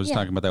accents, I was Yeah.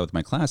 talking about that with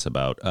my class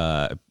about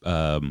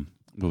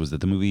what was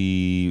it? The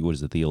movie, what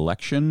is it? The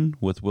Election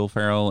with Will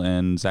Ferrell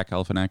and Zach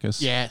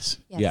Galifianakis. Yes.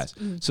 Yes.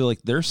 So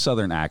like their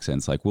Southern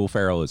accents, like Will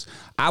Ferrell is,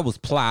 I was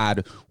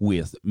plied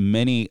with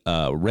many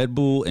Red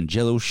Bull and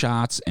Jello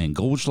shots and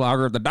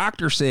Goldschlager. The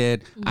doctor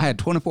said I had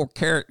 24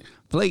 karat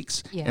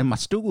flakes Yeah. in my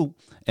stool.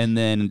 And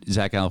then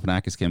Zach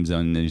Galifianakis comes in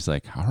and he's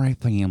like, all right,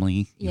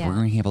 family, Yeah, we're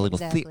going to have a little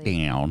sit exactly.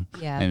 down.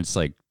 Yeah. And it's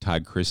like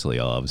Todd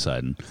Chrisley all of a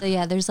sudden. So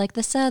yeah, there's like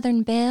the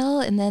Southern Belle,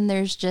 and then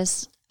there's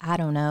just I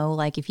don't know,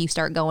 like if you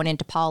start going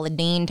into Paula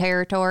Deen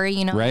territory,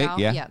 you know, Right, how-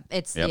 yeah.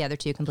 it's Yep. they're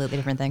 2 completely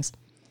different things.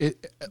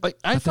 It like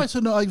I find so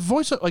no, like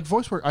voice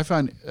work I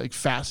find like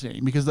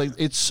fascinating because like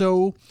it's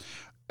so.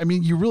 I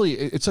mean,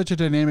 it's such a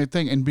dynamic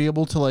thing, and be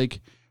able to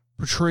like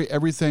portray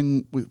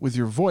everything with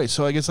your voice.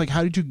 So I guess like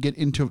how did you get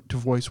into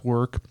voice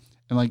work?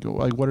 And like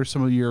what are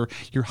some of your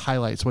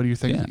highlights? What do you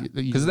think? Yeah,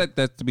 because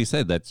that to be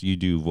said, that's you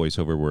do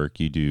voiceover work,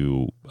 you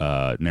do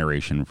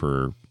narration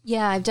for.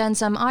 Yeah, I've done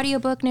some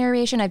audiobook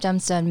narration. I've done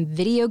some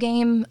video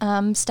game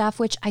stuff,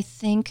 which I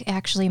think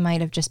actually might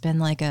have just been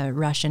like a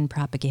Russian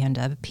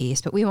propaganda piece,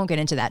 but we won't get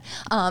into that.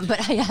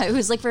 But yeah, it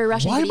was like for a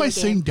Russian Why am video I game.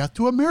 saying "Death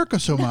to America"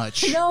 so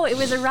much? No, it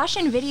was a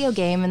Russian video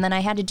game, and then I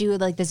had to do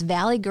like this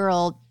Valley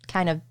Girl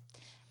kind of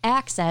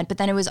accent, but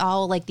then it was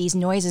all like these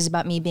noises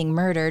about me being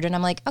murdered, and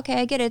I'm like, okay,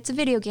 I get it, it's a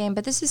video game,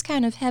 but this is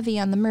kind of heavy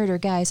on the murder,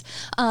 guys.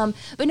 But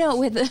no,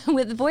 with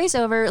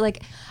voiceover,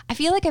 like I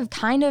feel like I've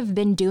kind of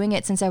been doing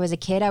it since I was a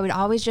kid. I would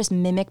always just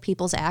mimic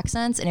people's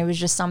accents, and it was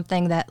just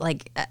something that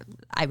like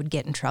I would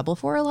get in trouble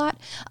for a lot.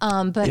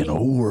 But In a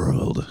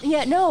world.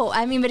 yeah, no,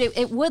 I mean, but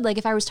it would, like,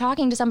 if I was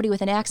talking to somebody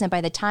with an accent,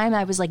 by the time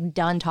I was, like,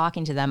 done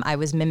talking to them, I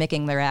was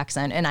mimicking their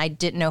accent, and I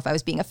didn't know if I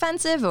was being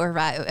offensive or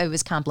if it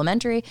was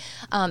complimentary.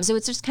 So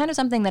it's just kind of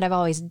something that I've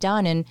always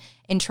done, and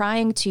in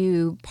trying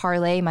to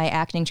parlay my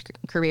acting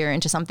career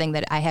into something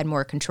that I had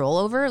more control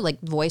over,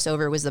 like,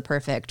 voiceover was the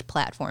perfect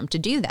platform to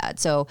do that.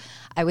 So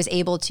I was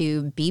able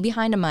to be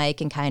behind a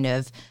mic and kind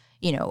of,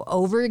 you know,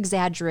 over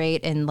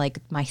exaggerate in like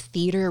my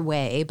theater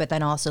way, but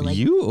then also like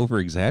You over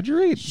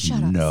exaggerate?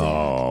 Shut up,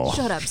 No. Zach.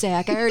 Shut up,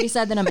 Zach. I already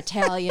said that I'm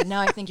Italian. Now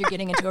I think you're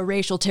getting into a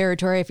racial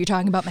territory if you're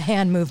talking about my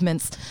hand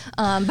movements.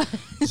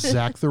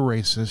 Zach the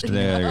racist.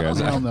 There you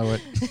go. I don't know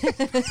it.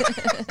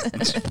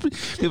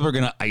 People are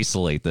going to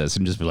isolate this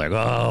and just be like,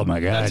 oh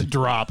my That's a God.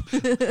 drop. Zach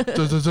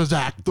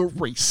the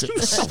racist.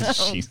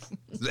 Jeez.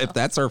 If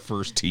that's our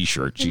first t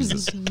shirt,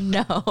 Jesus.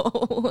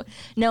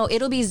 No,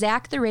 it'll be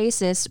Zach the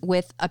racist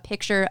with a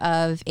picture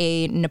of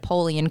a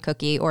Napoleon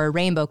cookie or a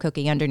rainbow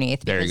cookie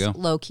underneath. There you because go.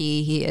 Low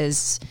key, he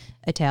is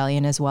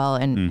Italian as well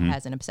and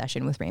has an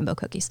obsession with rainbow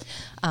cookies.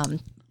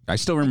 I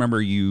still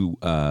remember you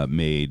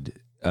made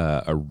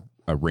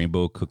a a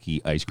rainbow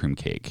cookie ice cream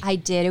cake. I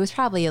did. It was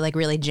probably like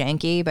really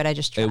janky, but I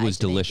just tried. It was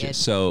to make delicious.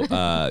 it. So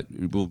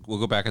we'll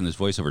go back on this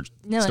voiceover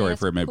story that's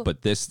for a minute, cool.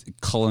 but this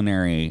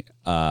culinary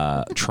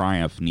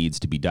triumph needs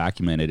to be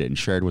documented and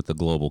shared with the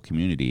global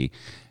community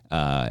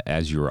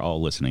as you were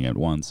all listening at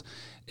once.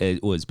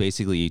 It was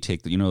basically you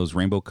take those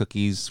rainbow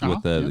cookies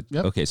with the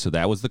yep. okay, so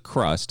that was the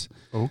crust.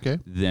 Okay.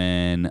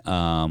 Then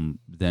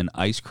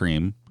ice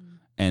cream,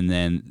 and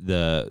then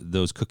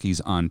those cookies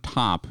on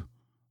top,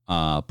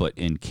 but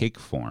in cake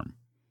form.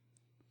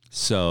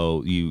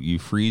 So you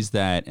freeze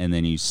that, and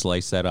then you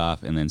slice that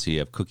off, and then so you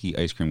have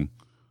ice cream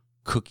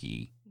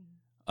cookie.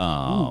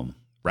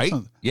 Right?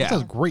 That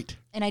sounds great.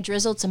 And I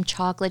drizzled some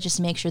chocolate just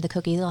to make sure the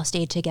cookies all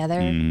stayed together.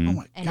 Oh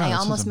my And God, I that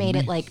almost sounds made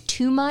it amazing. like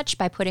too much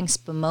by putting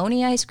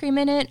Spumoni ice cream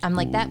in it. I'm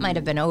like, that might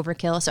have been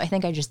overkill. So I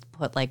think I just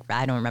put like,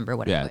 I don't remember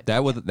what I Yeah, put.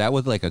 that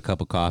was like a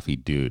cup of coffee,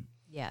 dude.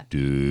 Yeah.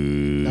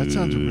 Dude. That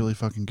sounds really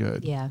fucking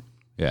good. Yeah.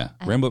 Yeah.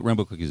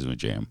 Rainbow cookies is a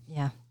jam.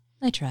 Yeah.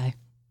 I try.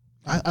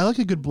 I like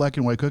a good black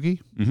and white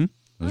cookie. Mm-hmm.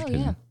 Oh,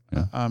 yeah.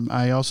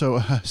 I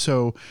also,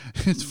 so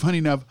it's funny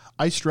enough,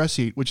 I stress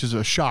eat, which is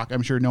a shock.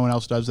 I'm sure no one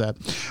else does that.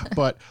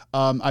 But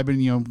I've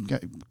been,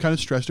 kind of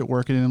stressed at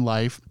work and in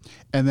life.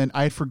 And then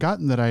I had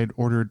forgotten that I had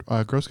ordered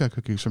Girl Scout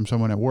cookies from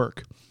someone at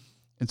work.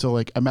 And so,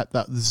 like, I'm at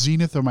the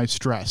zenith of my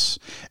stress.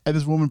 And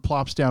this woman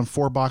plops down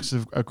 4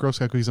 boxes of Girl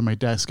Scout cookies on my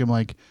desk. I'm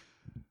like,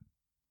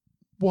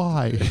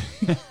 why?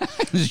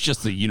 It's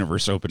just the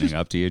universe opening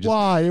up to you. Just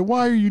Why?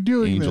 Why are you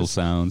doing angel this?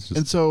 sounds. Just,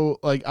 And so,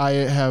 like, I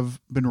have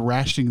been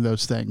rationing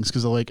those things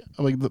because,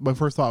 my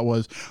first thought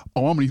was,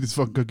 oh, I'm gonna eat these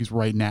fucking cookies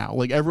right now.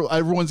 Like,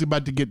 everyone's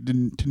about to get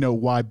to know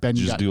why Ben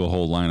just got. do a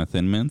whole line of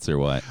Thin Mints or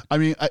what? I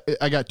mean,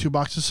 I got 2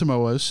 boxes of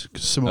Samoas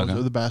because Samoas Okay.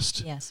 are the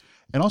best. Yes.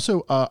 And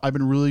also, I've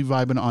been really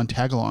vibing on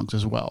tagalongs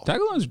as well.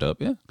 Tagalongs are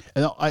dope, yeah.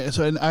 And I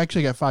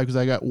actually got 5 because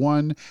I got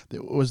one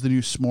that was the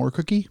new s'more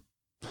cookie.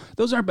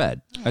 Those aren't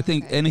bad. I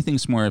think anything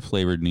s'more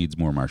flavored needs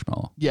more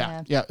marshmallow.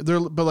 Yeah.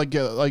 But like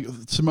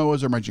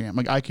Samoas are my jam.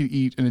 Like, I could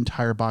eat an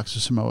entire box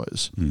of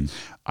Samoas.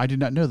 I did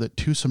not know that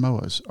 2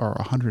 Samoas are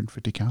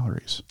 150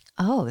 calories.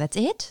 Oh, that's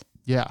it?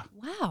 Yeah.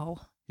 Wow.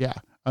 Yeah.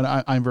 And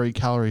I'm very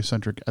calorie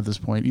centric at this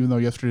point, even though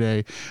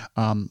yesterday,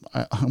 when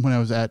I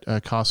was at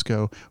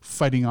Costco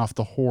fighting off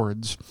the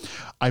hordes,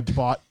 I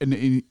bought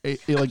a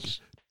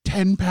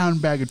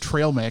 10-pound bag of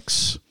trail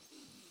mix,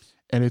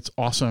 and it's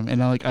awesome.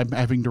 And I'm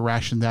having to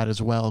ration that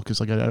as well because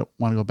I don't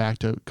want to go back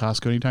to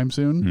Costco anytime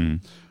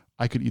soon.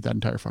 I could eat that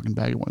entire fucking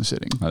bag in one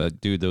sitting.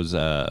 Dude, those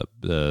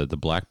the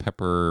black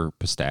pepper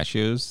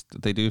pistachios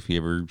that they do, if you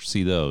ever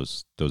see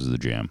those are the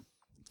jam.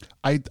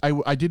 I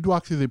did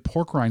walk through the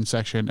pork rind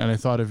section, and I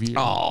thought of you.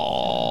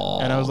 Oh,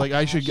 And I was like,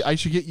 I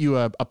should get you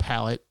a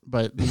pallet,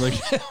 but like,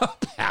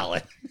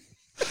 palate.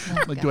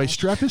 do I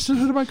strap this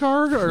into my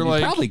car or You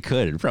like? probably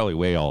could. It'd probably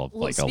weigh all of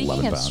Well, like speaking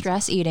 11 of pounds.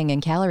 stress eating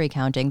and calorie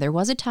counting, there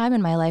was a time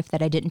in my life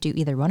that I didn't do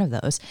either one of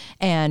those.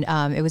 And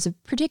it was a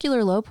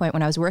particular low point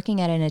when I was working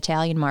at an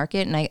Italian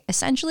market, and I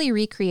essentially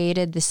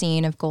recreated the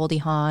scene of Goldie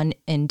Hawn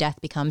in Death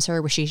Becomes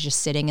Her, where she's just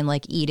sitting and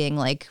like eating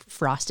like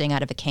frosting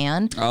out of a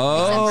can.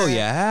 Oh, Except for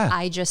yeah.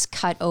 I just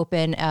cut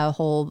open a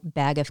whole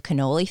bag of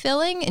cannoli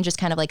filling and just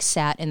kind of like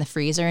sat in the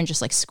freezer and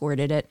just like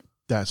squirted it.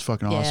 That's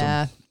fucking awesome.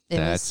 Yeah. It was,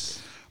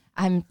 That's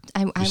I'm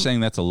you're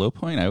saying that's a low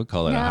point? I would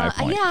call that a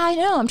high point. Yeah, I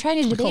know. I'm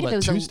trying to debate call if it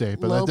was that Tuesday, a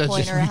but low that's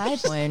point just or a me. high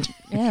point.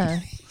 Yeah.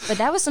 But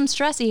that was some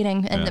stress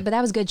eating, but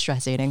that was good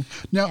stress eating.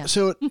 Now, Yeah.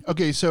 so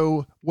okay,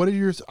 so what are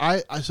your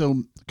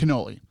so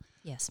cannoli?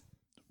 Yes.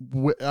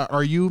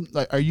 Are you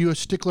a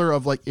stickler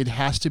of like it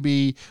has to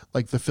be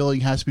like the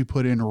filling has to be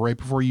put in right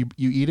before you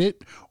eat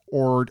it,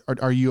 or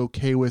are you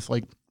okay with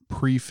like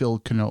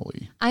pre-filled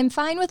cannoli? I'm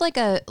fine with like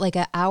a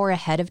hour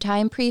ahead of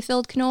time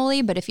pre-filled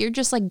cannoli, but if you're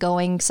just like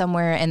going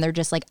somewhere and they're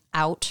just like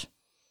out,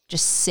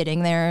 just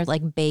sitting there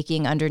like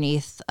baking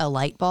underneath a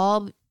light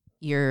bulb,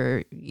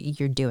 you're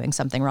doing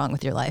something wrong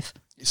with your life.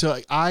 So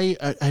I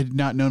had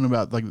not known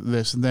about like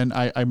this, and then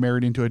I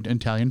married into an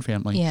Italian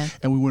family, Yeah.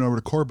 and we went over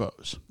to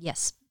Corbo's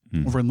Yes.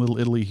 over in Little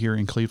Italy here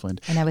in Cleveland.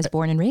 And I was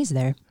born and raised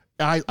there.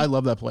 I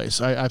love that place.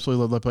 I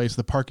absolutely love that place.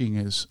 The parking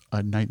is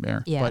a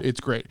nightmare, Yeah. but it's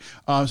great.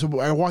 So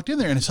I walked in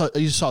there and I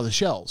just saw the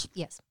shells.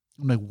 Yes.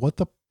 I'm like, what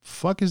the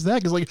fuck is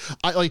that? Because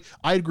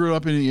I grew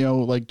up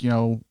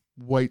in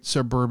white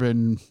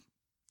suburban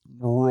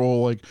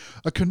rural, like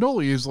a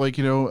cannoli is like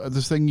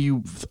this thing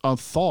you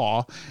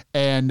thaw,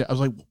 and I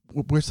was like,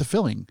 where's the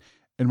filling?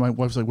 And my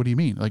wife's like, what do you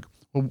mean? Like,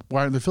 well,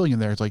 why aren't they filling in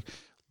there? It's like,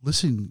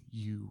 listen,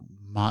 you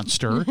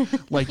monster,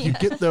 like you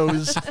get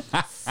those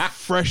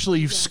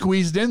freshly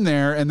squeezed in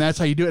there, and that's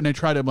how you do it. And I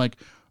tried it. I'm like,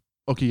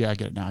 okay, yeah, I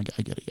get it now. I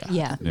get it.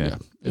 Yeah. Yeah.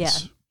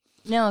 It's,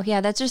 No,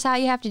 yeah, that's just how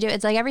you have to do it.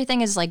 It's like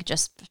everything is like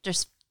just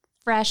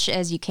fresh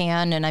as you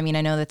can. And I mean,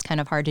 I know that's kind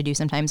of hard to do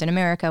sometimes in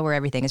America where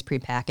everything is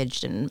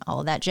prepackaged and all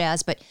of that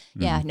jazz. But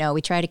yeah, no,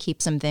 we try to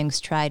keep some things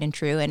tried and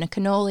true. And a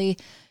cannoli,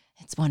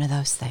 it's one of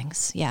those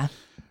things. Yeah.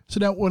 So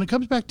now, when it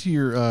comes back to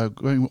your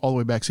going all the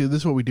way back, see,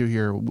 this is what we do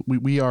here.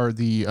 We are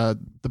the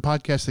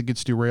podcast that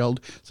gets derailed,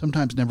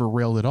 sometimes never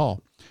railed at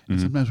all, and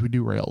sometimes we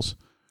do rails.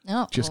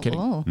 Oh, Just kidding.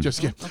 oh.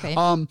 Just kidding. Okay.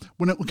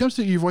 When it comes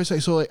to your voice,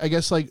 so like, I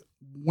guess like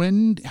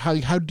how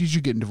did you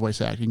get into voice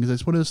acting? Because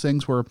it's one of those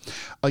things where,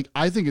 like,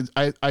 I think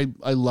I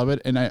love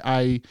it, and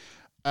I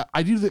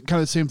do the kind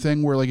of the same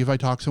thing where, like, if I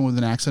talk to someone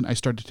with an accent, I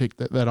start to take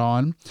that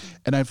on,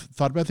 and I've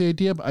thought about the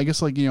idea, but I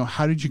guess, like,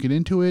 how did you get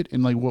into it,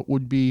 and like what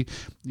would be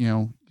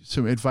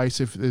some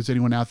advice if there's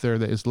anyone out there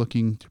that is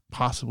looking to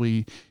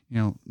possibly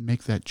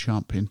make that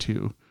jump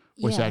into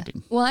voice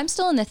acting? Well, I'm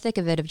still in the thick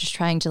of it, of just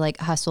trying to like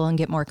hustle and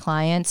get more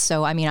clients.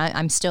 So, I mean,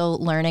 I'm still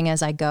learning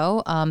as I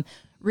go.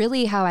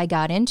 Really how I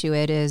got into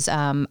it is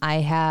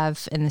I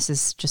have, and this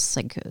is just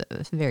like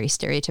a very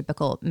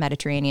stereotypical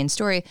Mediterranean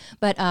story,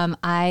 but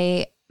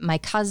my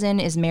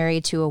cousin is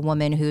married to a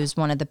woman who's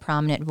one of the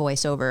prominent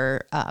voiceover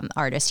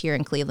artists here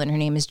in Cleveland. Her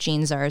name is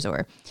Jean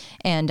Zarzor,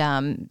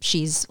 and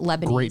she's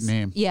Lebanese. Great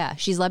name. Yeah,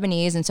 she's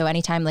Lebanese, and so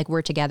anytime like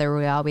we're together,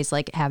 we always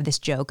like have this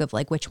joke of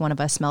like which one of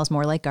us smells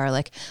more like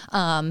garlic.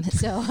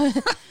 So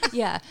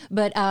yeah,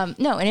 but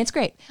no, and it's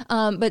great.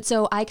 But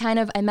so I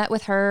met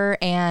with her,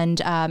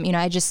 and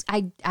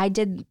I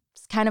did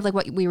kind of like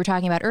what we were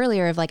talking about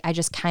earlier of like, I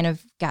just kind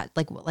of got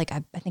like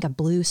I think a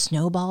blue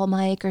snowball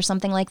mic or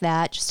something like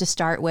that just to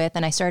start with.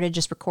 And I started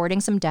just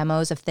recording some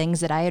demos of things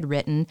that I had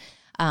written.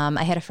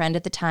 I had a friend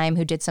at the time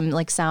who did some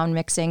like sound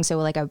mixing. So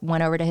like I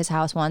went over to his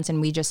house once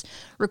and we just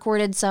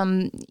recorded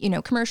some,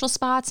 commercial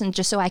spots, and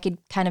just so I could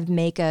kind of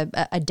make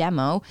a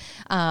demo.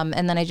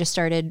 And then I just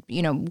started,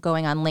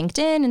 going on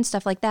LinkedIn and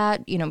stuff like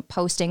that,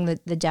 posting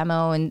the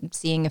demo and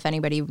seeing if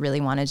anybody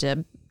really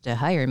wanted to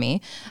hire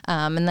me.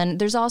 And then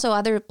there's also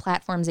other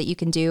platforms that you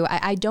can do.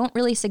 I don't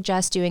really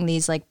suggest doing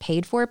these like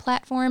paid for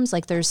platforms.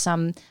 Like there's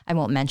some, I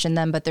won't mention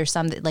them, but there's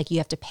some that like you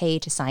have to pay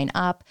to sign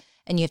up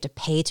and you have to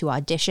pay to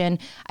audition.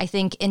 I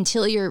think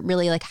until you're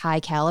really like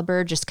high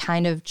caliber, just try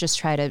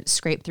to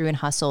scrape through and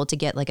hustle to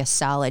get like a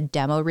solid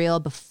demo reel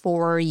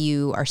before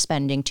you are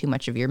spending too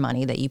much of your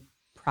money that you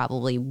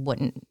probably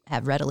wouldn't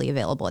have readily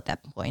available at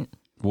that point.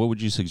 What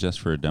would you suggest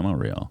for a demo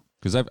reel?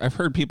 Because I've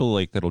heard people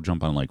like that'll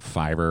jump on like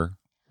Fiverr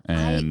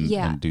and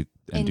do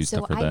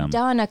stuff for them. I've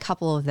done a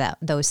couple of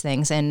those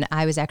things, and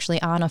I was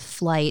actually on a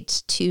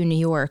flight to New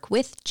York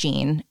with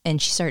Jean,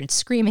 and she started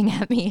screaming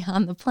at me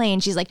on the plane.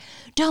 She's like,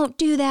 "Don't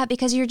do that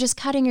because you're just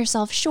cutting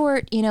yourself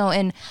short,"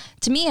 And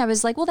to me, I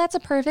was like, "Well, that's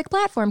a perfect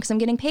platform because I'm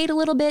getting paid a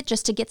little bit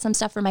just to get some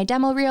stuff for my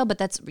demo reel."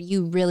 But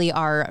you really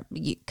are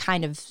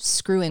kind of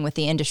screwing with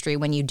the industry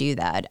when you do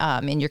that,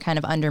 and you're kind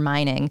of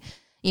undermining,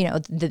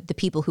 the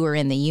people who are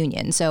in the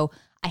union. So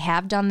I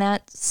have done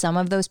that. Some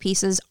of those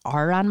pieces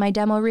are on my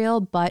demo reel,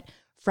 but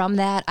from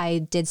that, I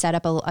did set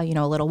up a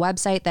little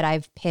website that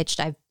I've pitched.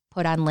 I've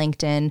put on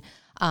LinkedIn.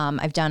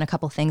 I've done a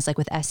couple things like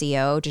with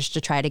SEO just to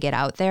try to get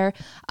out there.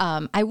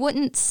 I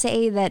wouldn't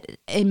say that,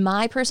 in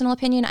my personal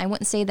opinion, I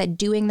wouldn't say that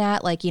doing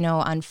that like,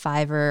 on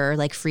Fiverr or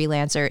like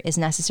Freelancer is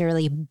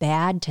necessarily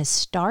bad to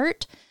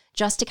start,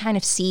 just to kind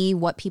of see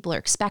what people are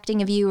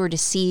expecting of you, or to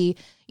see,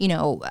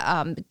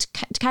 to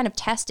kind of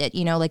test it,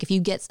 like if you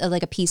get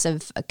like a piece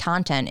of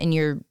content and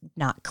you're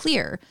not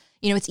clear,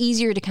 it's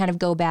easier to kind of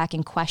go back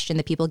and question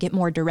the people, get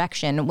more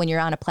direction when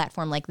you're on a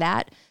platform like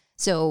that.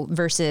 So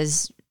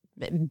versus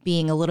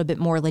being a little bit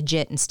more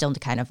legit and still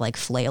kind of like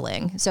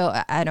flailing. So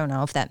I don't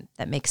know if that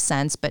makes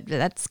sense, but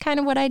that's kind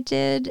of what I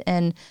did.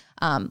 And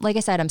like I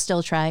said, I'm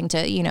still trying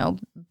to,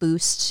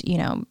 boost,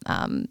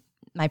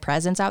 my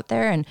presence out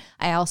there. And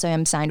I also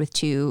am signed with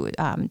 2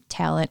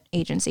 talent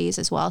agencies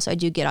as well. So I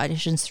do get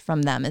auditions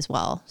from them as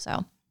well.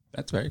 So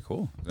that's very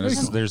cool.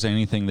 There's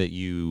anything that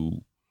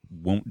you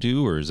won't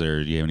do, or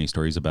do you have any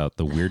stories about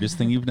the weirdest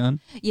thing you've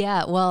done?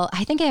 Yeah, well,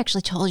 I think I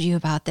actually told you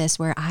about this,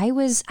 where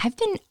I've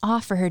been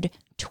offered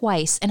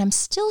twice, and I'm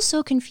still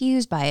so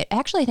confused by it.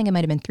 Actually, I think it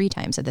might have been 3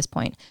 times at this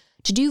point,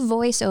 to do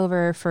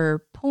voiceover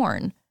for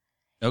porn.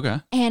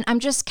 Okay. And I'm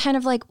just kind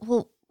of like,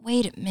 well,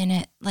 wait a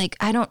minute. Like,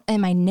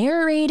 am I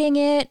narrating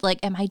it? Like,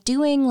 am I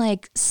doing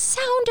like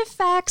sound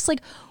effects?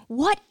 Like,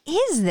 what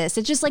is this?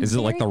 It's just like, is it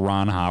like the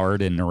Ron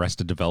Howard in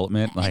Arrested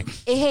Development? Like,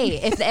 hey,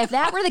 if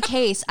that were the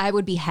case, I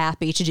would be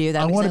happy to do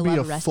that. I want to be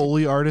a Arrested.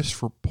 Foley artist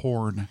for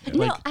porn.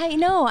 No, I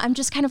know. I'm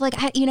just kind of like,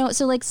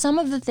 so like some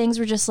of the things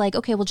were just like,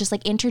 okay, well, just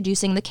like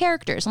introducing the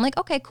characters. I'm like,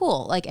 okay,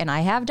 cool. Like, and I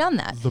have done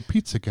that. The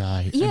pizza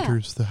guy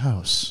enters the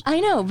house.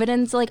 I know, but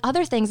then it's like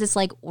other things, it's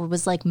like,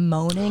 was like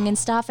moaning and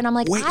stuff. And I'm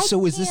like, wait,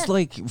 so is this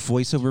like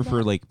voiceover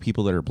for like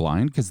people that are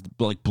blind? Because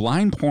like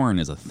blind porn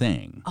is a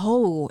thing.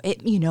 Oh,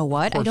 you know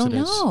what? I don't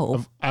know.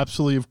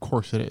 Absolutely, of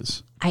course it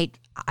is.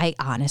 I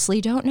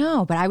honestly don't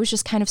know, but I was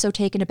just kind of so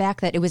taken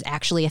aback that it was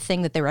actually a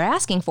thing that they were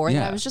asking for.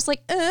 That I was just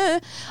like,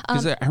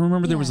 Because I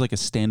remember there was like a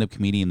stand-up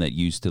comedian that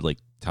used to like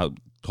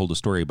told a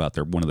story about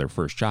one of their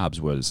first jobs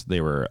was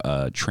they were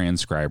a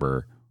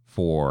transcriber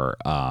for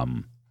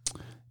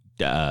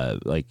deaf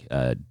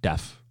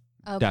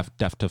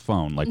to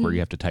phone, like where you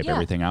have to type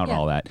everything out and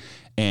all that,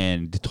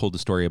 and told the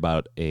story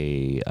about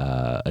a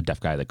deaf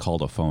guy that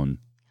called a phone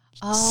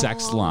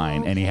sex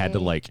line, and he had to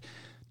like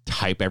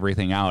type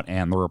everything out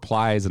and the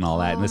replies and all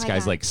that, and this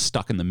guy's like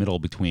stuck in the middle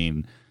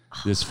between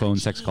this phone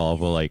sex call.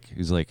 But like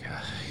he's like,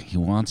 he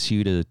wants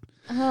you to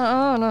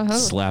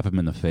slap him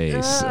in the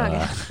face.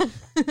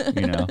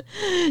 You know,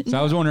 so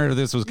I was wondering if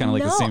this was kind of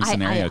like the same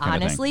scenario. I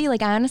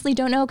honestly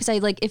don't know, because I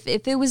like if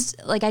it was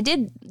like I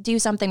did do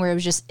something where it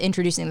was just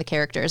introducing the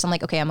characters. I'm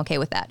like, okay, I'm okay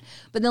with that.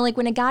 But then like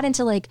when it got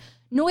into like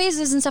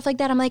noises and stuff like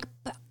that, I'm like,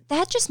 but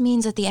that just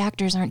means that the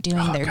actors aren't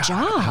doing their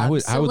job. I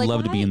would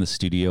love to be in the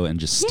studio and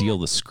just steal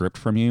the script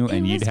from you,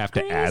 and you'd have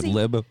to ad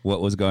lib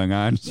what was going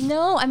on.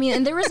 No, I mean,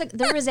 and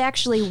there was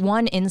actually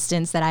one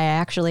instance that I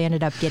actually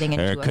ended up getting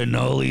into.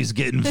 Cannoli's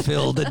getting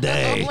filled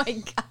today. Oh my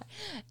God.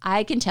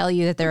 I can tell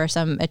you that there are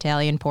some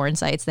Italian porn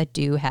sites that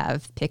do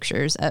have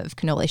pictures of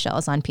cannoli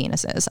shells on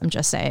penises. I'm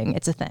just saying,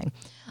 it's a thing.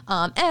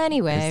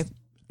 Anyway.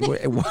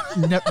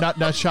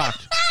 Not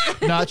shocked.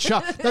 Not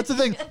shocked. That's the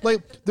thing.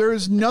 Like, there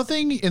is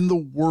nothing in the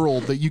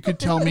world that you could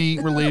tell me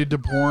related to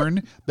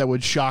porn that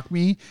would shock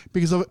me,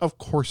 because of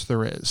course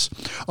there is.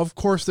 Of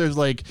course there's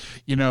cannoli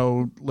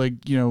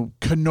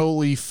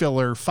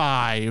filler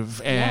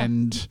 5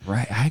 and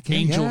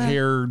angel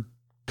hair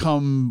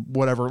come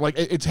whatever. Like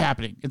it's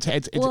happening. It's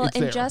and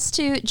there. just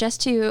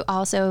to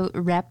also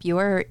rep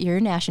your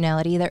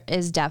nationality, there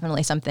is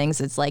definitely some things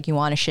it's like you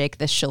want to shake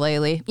this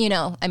shillelagh. You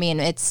know, I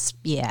mean, it's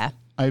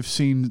I've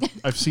seen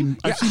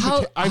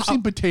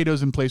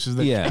potatoes in places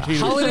that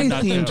holiday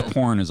themed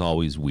porn is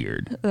always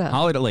weird.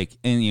 Holiday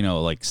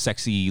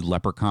sexy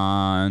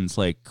leprechauns,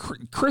 like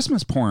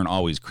Christmas porn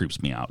always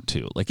creeps me out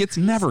too. Like it's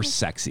never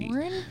sexy.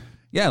 Porn?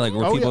 Yeah, like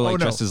where people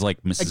dressed as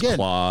like Mrs.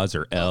 Claus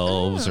or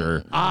elves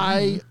or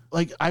I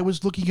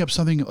was looking up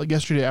something like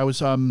yesterday. I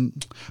was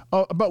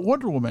about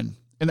Wonder Woman.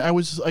 And I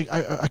was like,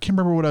 I can't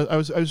remember what I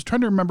was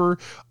trying to remember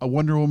a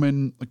Wonder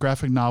Woman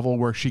graphic novel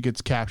where she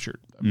gets captured,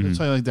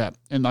 something like that.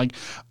 And like,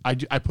 I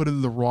put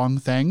in the wrong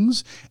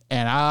things,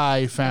 and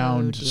I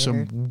found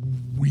some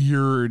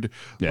weird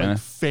like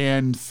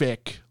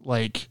fanfic,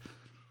 like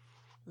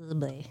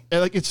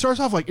it starts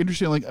off like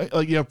interesting,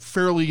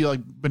 fairly like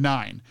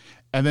benign,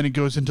 and then it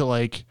goes into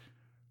like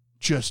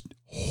just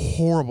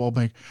horrible. I'm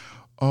like,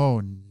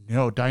 oh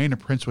no, Diana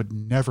Prince would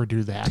never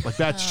do that. Like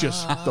that's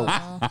just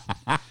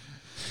the.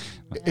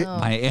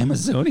 My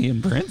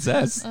Amazonian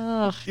princess.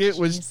 It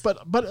was,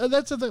 but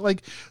that's the thing.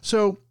 Like,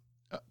 so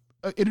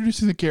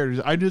introducing the characters,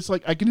 I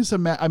can just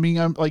imagine. I mean,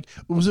 I'm like,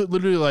 was it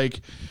literally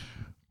like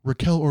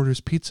Raquel orders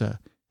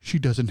pizza? She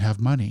doesn't have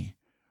money,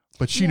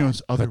 but she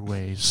knows other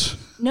ways.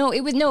 No,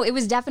 it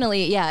was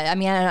definitely, I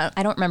mean,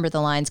 I don't remember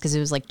the lines because it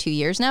was like 2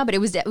 years now, but it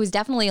was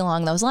definitely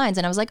along those lines.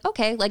 And I was like,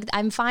 okay, like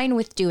I'm fine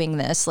with doing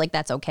this. Like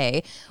that's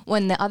okay.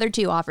 When the other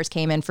two offers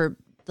came in for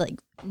like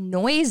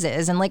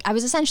noises and like I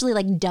was essentially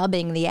like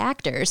dubbing the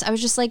actors, I was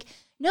just like,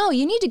 no,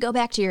 you need to go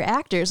back to your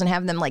actors and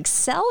have them like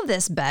sell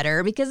this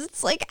better, because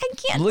it's like I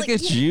can't look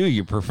at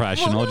you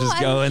professional.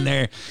 Just go in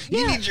there.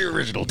 You need your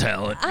original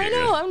talent. I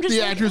know. I'm just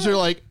the actors are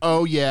like,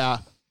 oh yeah.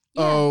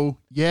 Oh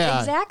yeah,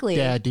 exactly,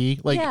 Daddy.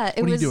 Like, what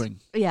are you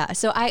doing? Yeah,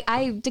 so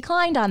I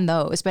declined on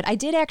those, but I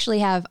did actually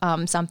have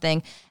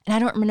something, and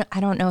I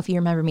don't know if you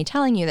remember me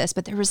telling you this,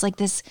 but there was like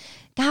this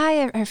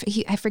guy,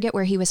 I forget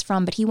where he was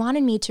from, but he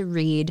wanted me to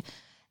read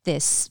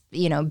this,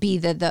 be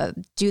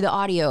do the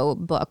audio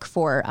book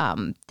for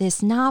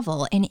this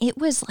novel, and it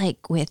was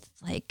like with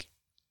like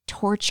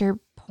torture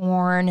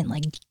porn and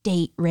like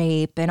date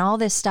rape and all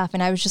this stuff,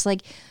 and I was just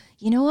like,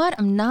 you know what?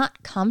 I'm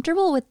not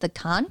comfortable with the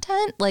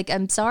content. Like,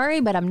 I'm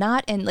sorry, but I'm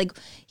not. And like,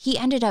 he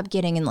ended up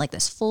getting in like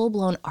this full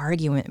blown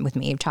argument with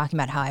me, talking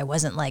about how I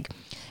wasn't like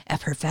a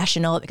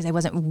professional because I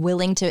wasn't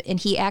willing to. And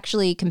he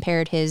actually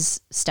compared his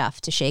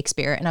stuff to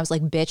Shakespeare. And I was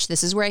like, bitch,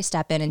 this is where I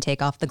step in and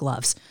take off the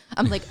gloves.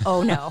 I'm like,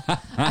 oh no.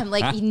 I'm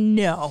like,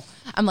 no.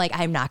 I'm like,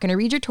 I'm not going to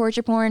read your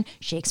torture porn.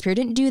 Shakespeare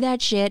didn't do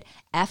that shit.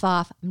 F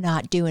off. I'm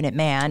not doing it,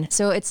 man.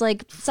 So it's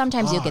like,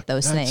 sometimes you'll get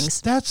those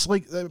things. That's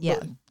like,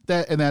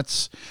 that, and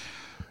that's,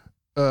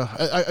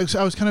 I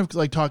was kind of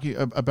like talking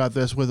about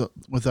this with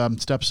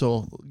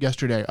Stepsil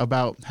yesterday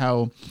about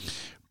how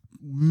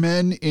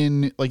men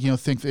in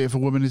think that if a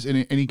woman is in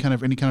any kind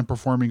of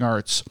performing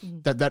arts,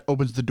 that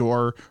opens the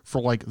door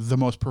for like the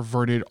most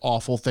perverted,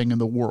 awful thing in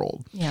the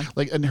world. Yeah.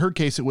 Like in her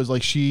case, it was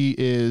like she's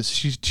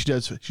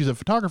a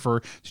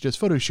photographer. She does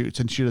photo shoots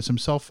and she does some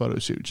self photo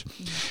shoots,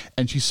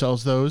 and she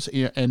sells those.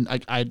 And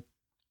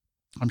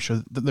I'm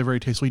sure that they're very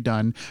tastefully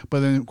done,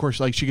 but then of course,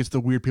 like she gets the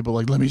weird people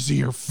like, let me see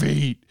your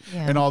feet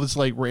and all this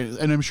like,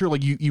 and I'm sure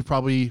like you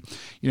probably,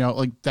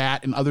 like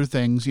that and other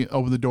things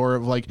open the door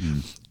of like,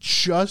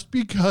 just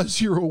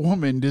because you're a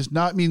woman does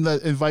not mean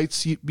that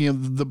invites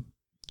the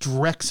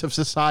dregs of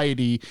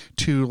society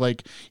to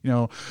like,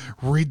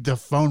 read the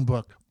phone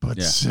book,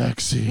 but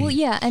sexy. Well,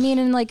 yeah. I mean,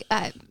 and like,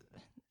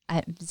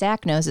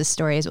 Zach knows his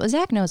stories. Well,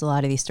 Zach knows a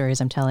lot of these stories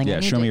I'm telling.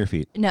 Yeah, show me your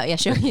feet. No, yeah,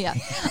 show me. Yeah,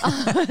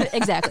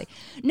 exactly.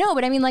 No,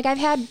 but I mean, like I've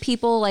had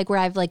people like where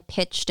I've like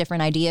pitched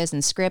different ideas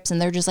and scripts,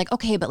 and they're just like,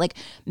 okay, but like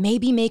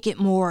maybe make it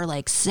more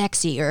like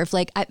sexy, or if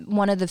like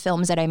one of the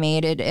films that I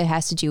made, it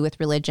has to do with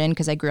religion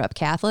because I grew up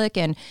Catholic,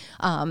 and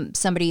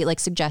somebody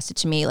like suggested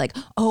to me like,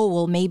 oh,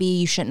 well maybe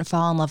you shouldn't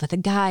fall in love with a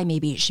guy,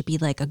 maybe it should be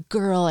like a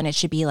girl, and it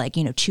should be like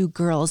two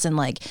girls, and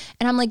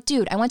I'm like,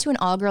 dude, I went to an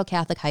all-girl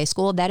Catholic high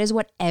school. That is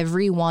what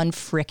everyone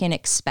frickin' American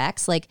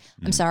expects. Like,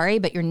 I'm sorry,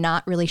 but you're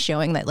not really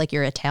showing that like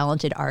you're a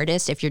talented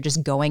artist if you're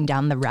just going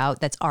down the route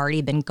that's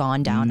already been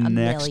gone down a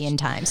million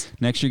times.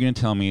 Next, you're going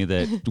to tell me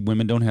that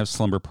women don't have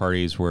slumber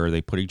parties where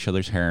they put each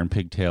other's hair in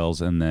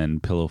pigtails and then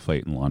pillow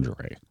fight in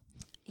lingerie.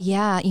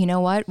 Yeah, you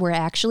know what we're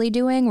actually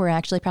doing? We're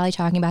actually probably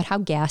talking about how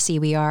gassy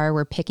we are.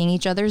 We're picking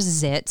each other's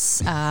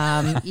zits.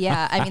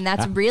 Yeah, I mean,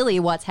 that's really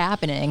what's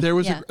happening. There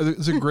was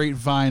a great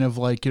vine of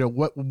like,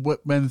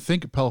 what men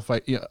think a pillow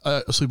fight,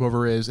 a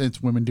sleepover is, and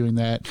it's women doing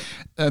that.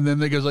 And then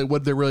they goes like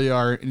what they really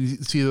are, and you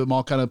see them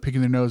all kind of picking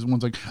their nose, and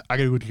one's like, I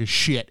gotta go take a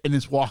shit, and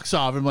just walks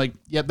off. I'm like,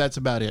 yep, that's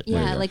about it.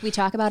 Yeah, like we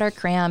talk about our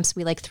cramps.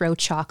 We like throw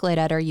chocolate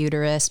at our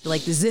uterus. But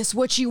like, is this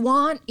what you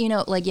want?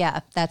 Like, yeah,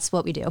 that's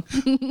what we do.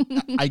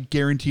 I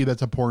guarantee you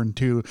that's a porn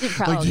too.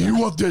 Probably. Like, do you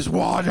want this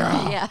water?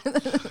 Yeah.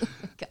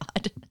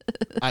 God.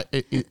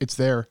 It's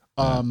there.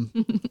 I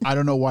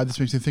don't know why this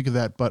makes me think of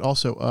that, but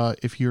also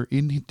if you're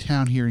in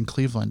town here in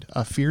Cleveland,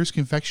 Fears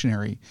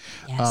Confectionery,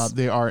 Yes.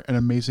 they are an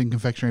amazing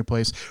confectionery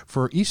place.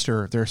 For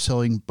Easter, they're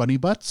selling bunny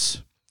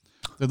butts.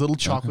 They're little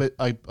chocolate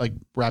like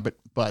rabbit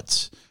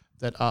butts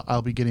that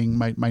I'll be getting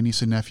my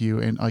niece and nephew,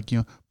 and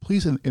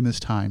please in this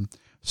time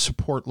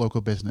support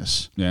local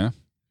business. Yeah.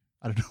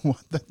 I don't know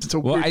what that's.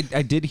 Well, weird.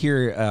 I did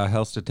hear a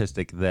health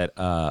statistic that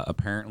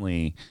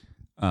apparently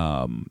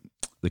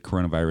the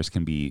coronavirus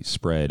can be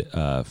spread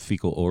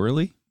fecal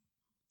orally.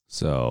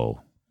 So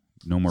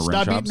no more rim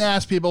Stop shops. eating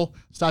ass, people.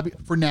 Stop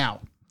for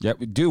now. Yep,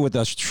 we do with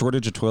the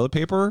shortage of toilet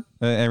paper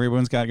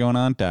everyone's got going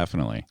on.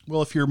 Definitely.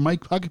 Well, if you're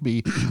Mike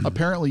Huckabee,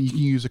 apparently you can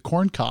use a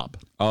corn cob.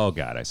 Oh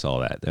God, I saw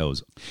that. That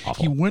was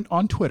awful. He went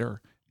on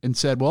Twitter and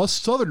said, well, us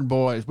Southern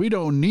boys, we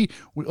don't need,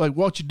 like,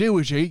 what you do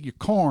is you eat your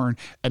corn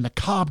and the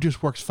cob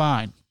just works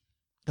fine.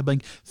 I'm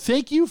like,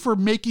 thank you for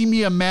making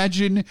me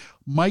imagine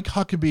Mike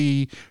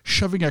Huckabee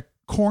shoving a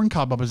corn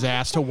cob up his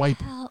ass to wipe.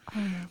 Oh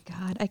my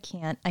God, I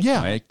can't. I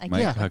Yeah. can't. I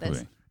Mike can't with this.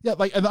 Huckabee. Yeah,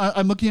 like, and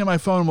I'm looking at my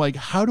phone, I'm like,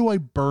 how do I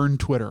burn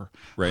Twitter?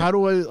 Right. How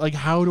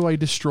do I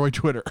destroy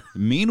Twitter?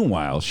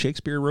 Meanwhile,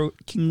 Shakespeare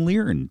wrote King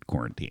Lear in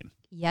quarantine.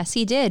 Yes,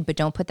 he did, but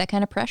don't put that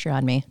kind of pressure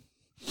on me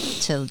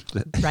to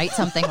write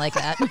something like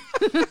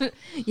that.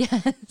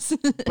 Yes.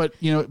 But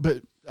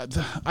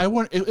I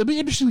want it'll be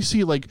interesting to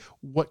see like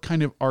what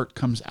kind of art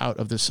comes out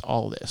of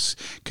all this,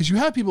 because you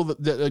have people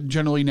that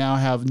generally now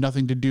have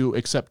nothing to do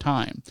except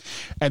time,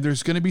 and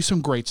there's going to be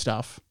some great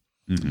stuff.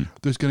 Mm-hmm.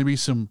 There's going to be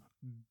some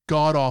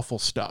god awful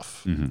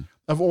stuff. Mm-hmm.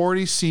 I've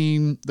already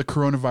seen the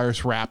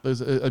coronavirus rap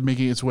is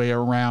making its way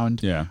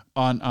around. Yeah.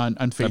 on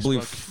Facebook. I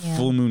believe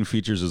Full Moon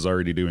Features is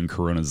already doing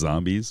Corona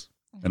Zombies.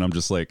 And I'm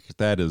just like,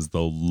 that is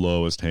the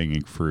lowest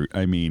hanging fruit.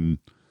 I mean,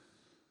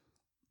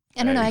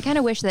 I don't know. I kind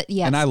of wish that,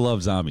 yes. and I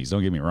love zombies.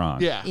 Don't get me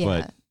wrong.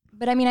 Yeah.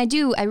 But I mean,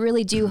 I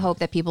really do hope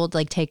that people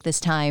like take this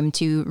time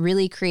to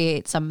really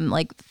create some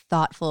like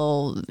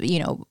thoughtful,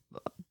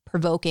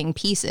 provoking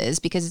pieces,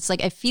 because it's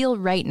like, I feel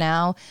right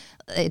now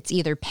it's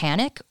either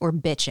panic or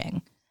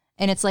bitching.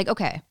 And it's like,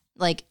 okay,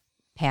 like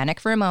panic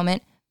for a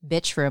moment,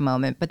 bitch for a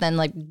moment, but then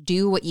like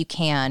do what you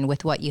can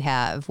with what you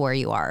have where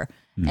you are.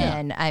 Yeah.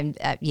 And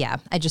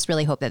I just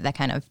really hope that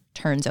kind of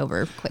turns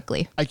over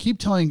quickly. I keep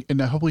telling,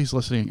 and hopefully he's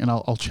listening, and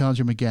I'll challenge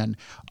him again.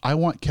 I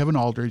want Kevin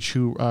Aldridge,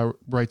 who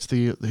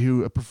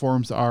who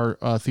performs our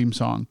theme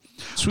song,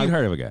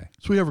 Sweetheart of a guy.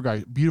 Sweetheart of a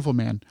guy, beautiful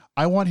man.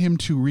 I want him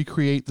to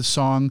recreate the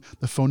song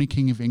 "The Phony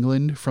King of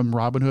England" from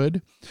Robin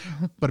Hood,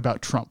 but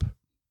about Trump.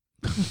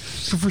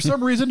 So for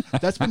some reason,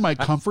 that's been my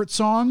comfort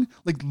song.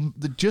 Like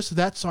just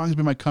that song has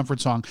been my comfort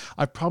song.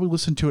 I've probably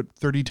listened to it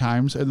 30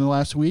 times in the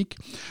last week.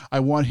 I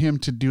want him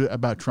to do it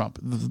about Trump,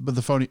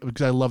 the phony,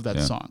 because I love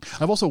that song.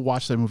 I've also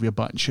watched that movie a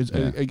bunch.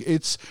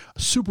 It's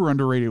super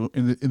underrated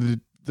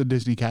in the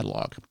Disney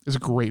catalog. It's a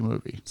great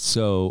movie.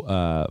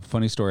 So,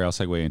 funny story. I'll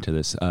segue into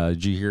this.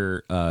 Did you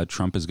hear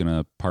Trump is going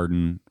to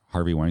pardon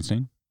Harvey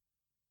Weinstein?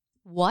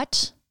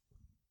 What?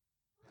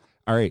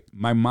 All right,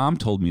 my mom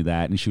told me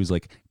that, and she was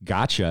like,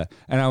 "Gotcha,"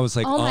 and I was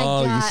like, Oh my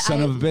 "Oh, you God,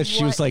 son of a bitch!"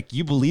 She was like,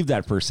 "You believed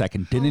that for a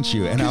second, didn't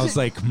you?" And I was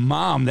like,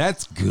 "Mom,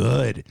 that's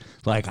good.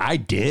 Like I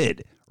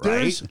did,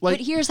 right?"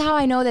 But here's how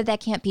I know that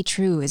can't be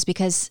true is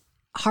because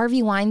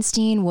Harvey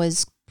Weinstein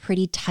was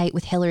pretty tight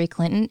with Hillary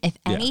Clinton. If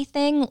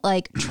anything,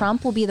 like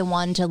Trump will be the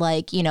one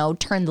to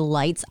turn the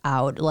lights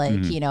out,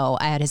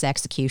 at his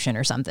execution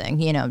or something,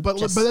 But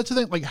that's the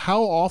thing, like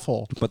how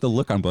awful. But the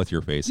look on both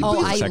your faces. Oh,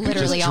 for a I second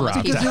literally just almost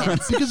dropped. puked my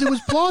pants. Because it was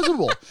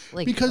plausible.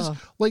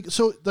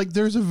 Like,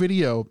 There's a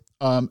video.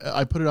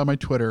 I put it on my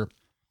Twitter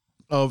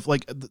of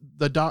like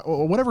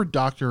whatever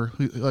doctor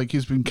who like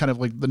he's been kind of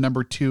like the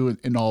number 2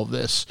 in all of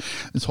this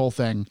whole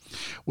thing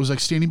was like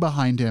standing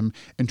behind him,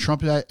 and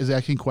Trump is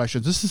asking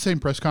questions. This is the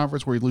same press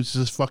conference where he loses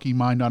his fucking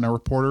mind on a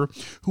reporter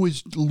who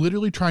is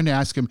literally trying to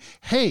ask him,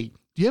 "Hey,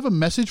 do you have a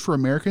message for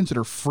Americans that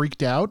are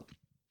freaked out?"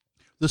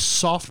 The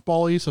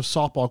softballiest of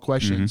softball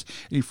questions,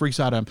 and he freaks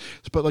out at him.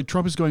 But like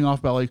Trump is going off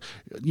about like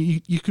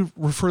you could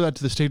refer that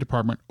to the State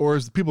Department, or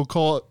as people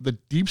call it, the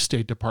Deep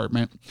State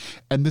Department.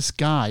 And this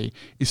guy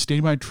is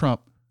standing by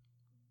Trump,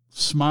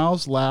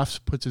 smiles, laughs,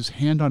 puts his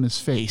hand on his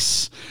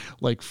face,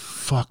 like,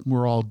 fuck,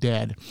 we're all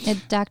dead.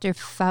 And Dr.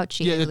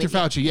 Fauci. Yeah, Dr.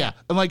 Fauci, yeah.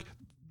 And like,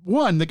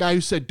 one, the guy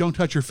who said, don't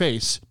touch your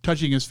face,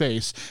 touching his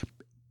face,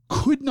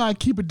 could not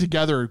keep it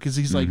together because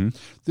he's like,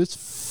 this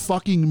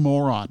fucking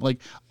moron. Like,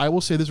 I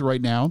will say this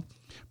right now.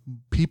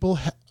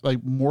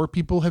 More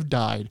people have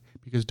died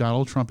because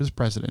Donald Trump is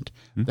president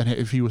than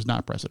if he was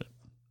not president.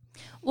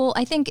 Well,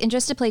 I think, and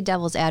just to play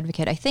devil's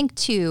advocate, I think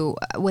too,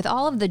 with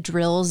all of the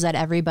drills that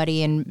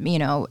everybody and,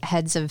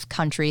 heads of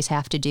countries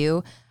have to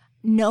do,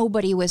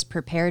 nobody was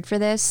prepared for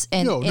this.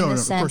 And in the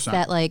sense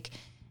that, like,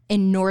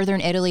 in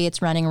northern Italy,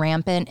 it's running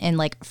rampant, and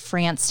like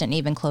France didn't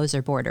even close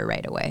their border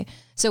right away.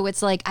 So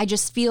it's like, I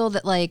just feel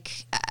that,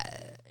 like,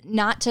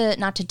 not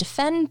to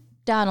defend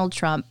Donald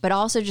Trump, but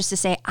also just to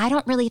say, I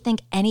don't really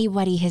think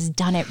anybody has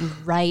done it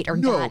right or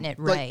gotten it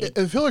right. Like,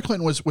 if Hillary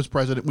Clinton was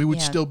president, we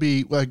would still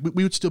be like,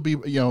 we would still be,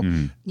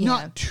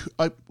 not too,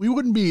 we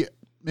wouldn't be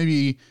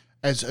maybe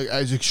as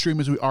extreme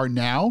as we are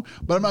now,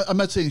 but I'm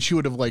not saying she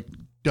would have like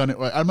done it.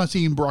 I'm not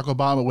saying Barack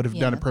Obama would have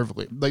done it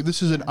perfectly. Like,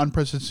 this is an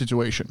unprecedented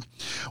situation.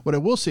 What I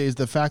will say is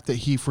the fact that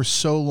he, for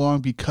so long,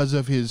 because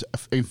of his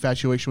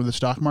infatuation with the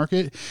stock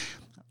market,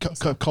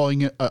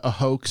 calling it a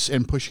hoax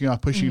and pushing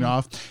it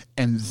off,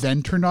 and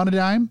then turned on a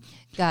dime.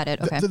 Got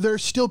it. Okay.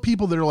 There's still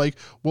people that are like,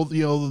 well,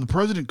 the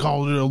president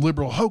called it a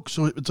liberal hoax.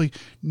 So it's like,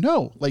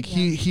 no, like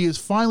he has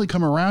finally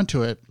come around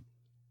to it.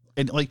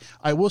 And like,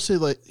 I will say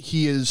that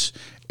he is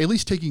at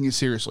least taking it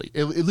seriously,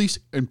 at least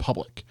in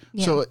public.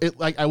 Yeah. So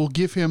I will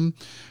give him,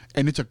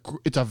 and it's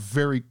a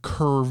very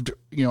curved,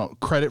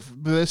 credit for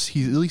this.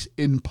 He's at least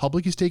in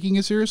public, he's taking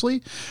it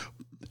seriously.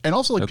 And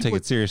also, like, he'll take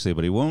it seriously,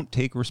 but he won't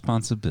take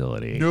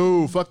responsibility.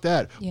 No, fuck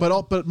that.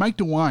 Yeah. But Mike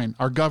DeWine,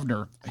 our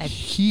governor,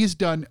 he has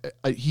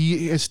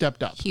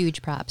stepped up.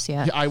 Huge props,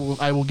 yeah. I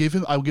will give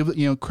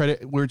him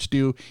credit where it's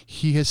due.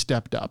 He has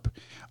stepped up.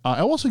 I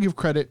also give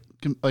credit,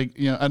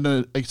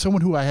 and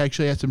someone who I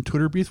actually had some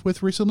Twitter beef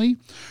with recently,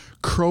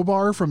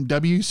 Crowbar from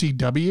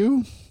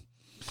WCW.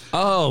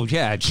 Oh,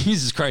 yeah.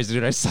 Jesus Christ,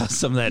 dude. I saw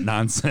some of that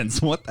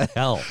nonsense. What the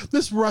hell?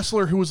 This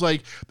wrestler who was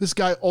like,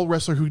 old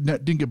wrestler who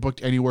didn't get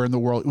booked anywhere in the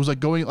world. It was like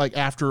going like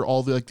after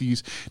all the, like,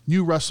 these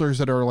new wrestlers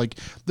that are like,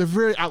 they're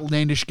very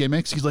outlandish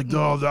gimmicks. He's like,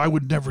 no, I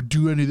would never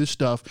do any of this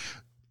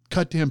stuff.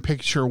 Cut to him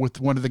picture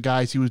with one of the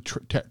guys he was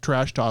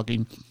trash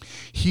talking.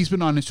 He's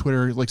been on his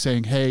Twitter like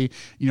saying, hey,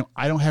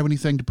 I don't have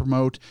anything to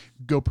promote.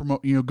 Go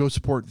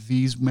support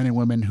these men and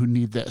women who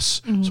need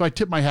this. Mm-hmm. So I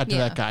tip my hat to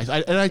that guy.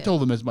 I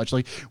told him as much.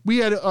 Like, we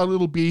had a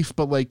little beef,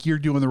 but like, you're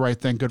doing the right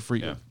thing. Good for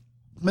you. Yeah.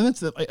 And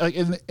that's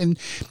and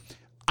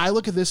I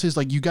look at this as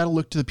like, you got to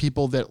look to the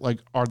people that like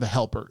are the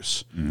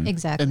helpers. Mm-hmm.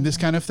 Exactly. And this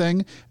kind of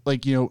thing,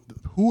 like,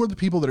 who are the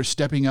people that are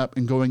stepping up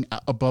and going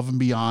above and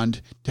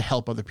beyond to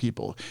help other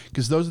people?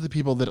 Because those are the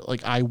people that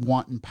like I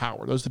want in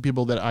power. Those are the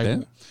people that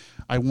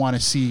I want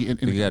to see in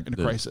a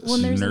crisis. Well,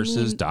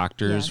 nurses,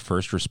 doctors,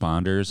 first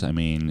responders. I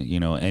mean,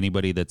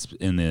 anybody that's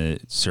in the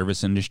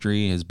service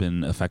industry has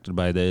been affected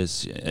by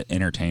this.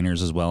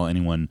 Entertainers as well.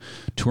 Anyone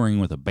touring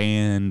with a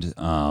band.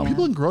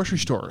 People in grocery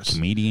stores.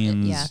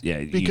 Comedians.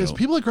 Yeah. Because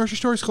people at grocery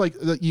stores, like,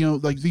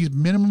 like these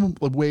minimum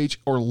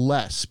wage or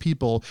less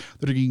people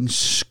that are getting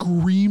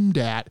screamed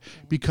at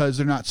because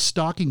they're not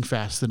stocking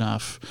fast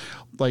enough.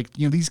 Like,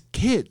 these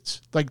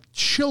kids, like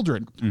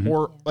children,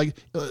 or like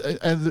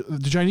the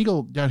Giant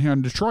Eagle down here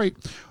in Detroit,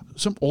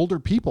 some older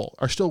people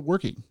are still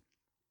working,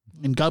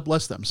 and God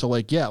bless them. So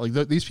like,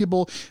 these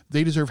people,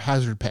 they deserve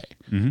hazard pay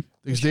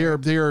because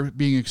they are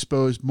being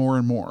exposed more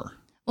and more.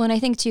 Well, and I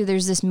think too,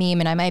 there's this meme,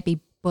 and I might be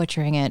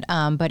butchering it,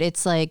 but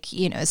it's like,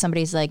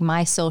 somebody's like,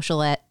 my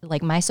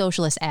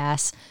socialist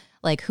ass,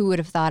 like, who would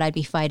have thought I'd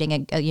be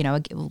fighting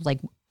like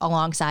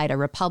alongside a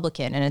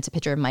Republican, and it's a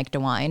picture of Mike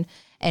DeWine.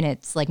 And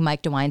it's like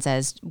Mike DeWine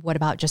says, what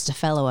about just a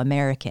fellow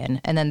American?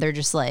 And then they're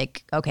just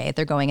like, okay,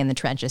 they're going in the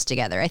trenches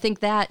together. I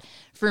think that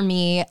for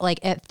me,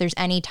 like, if there's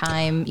any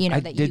time, I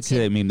think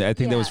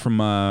that was from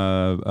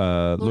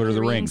Lord of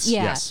the Rings.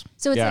 Yeah. Yes.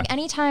 So it's like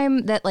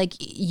anytime that like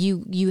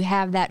you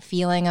have that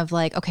feeling of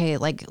like, okay,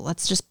 like,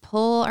 let's just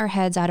pull our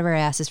heads out of our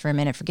asses for a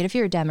minute. Forget if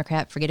you're a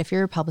Democrat, forget if you're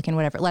a Republican,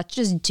 whatever. Let's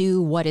just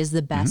do what is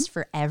the best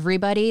for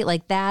everybody.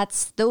 Like,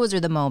 those are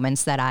the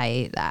moments that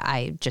I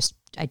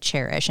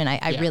cherish, and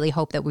I really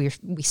hope that we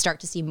start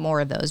to see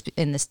more of those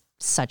in this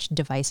such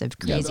divisive,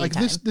 crazy like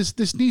time.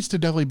 This needs to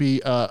definitely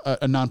be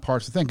a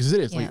nonpartisan thing, because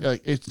it is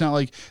like it's not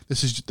like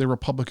this is the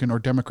Republican or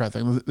Democrat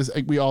thing.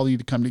 We all need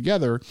to come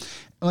together. And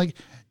like,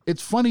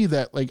 it's funny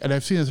that like, and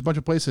I've seen this a bunch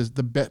of places.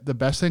 The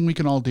best thing we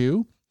can all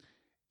do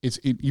is,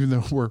 even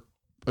though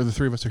the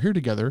three of us are here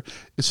together,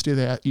 is stay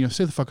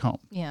the fuck home.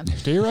 Yeah.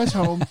 Stay your ass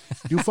home.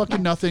 Do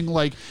fucking nothing.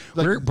 Like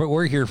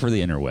we're here for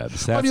the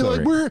interwebs. That's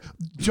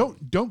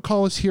don't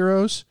call us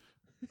heroes.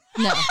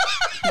 No.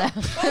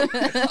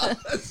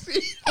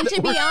 And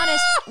to be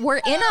honest,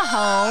 we're in a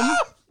home.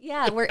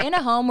 Yeah, we're in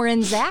a home. We're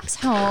in Zach's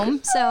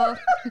home. So,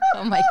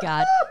 oh my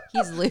God,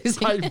 he's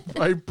losing.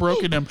 I've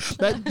broken him.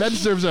 That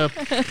deserves a.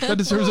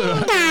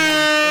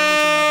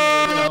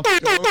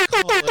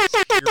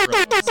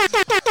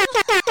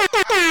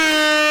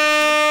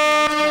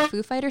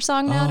 Foo Fighter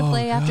song now to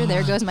play after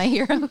There Goes My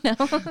Hero. No.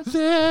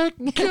 There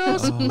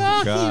goes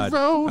my God.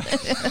 hero.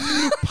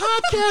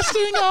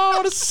 Podcasting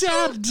on a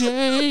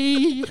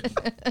Saturday.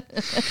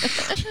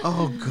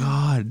 Oh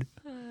God.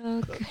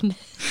 Oh,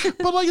 goodness.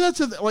 But like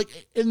that's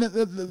like, and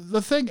the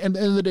thing, and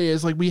the end of the day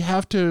is like we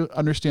have to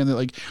understand that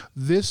like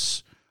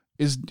it's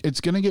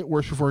gonna get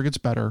worse before it gets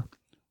better.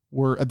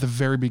 We're at the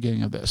very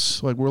beginning of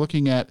this. Like we're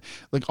looking at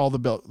like all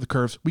the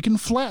curves. We can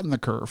flatten the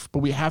curve, but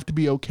we have to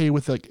be okay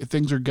with like if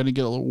things are gonna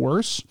get a little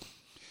worse.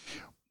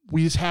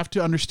 We just have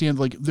to understand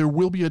like there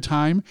will be a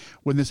time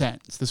when this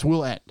ends. This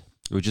will end.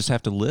 We just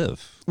have to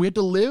live. We have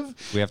to live.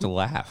 We have to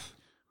laugh.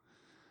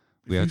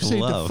 We have You to say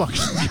love. the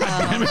fuck.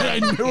 Damn it, I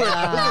knew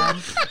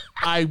it.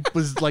 I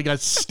was like a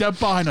step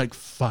behind, like,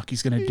 fuck,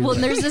 he's going to do Well,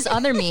 it. there's this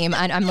other meme.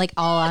 I'm like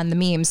all on the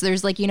memes.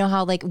 There's like, you know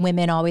how like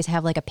women always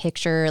have like a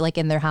picture like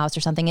in their house or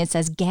something. It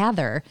says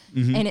gather.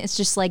 And it's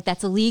just like,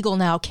 that's illegal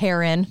now,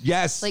 Karen.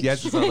 Yes, Like-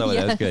 yes, I saw that one.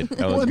 That was good. That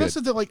Well, was and good. that's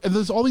the thing, like, and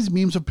there's all these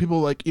memes of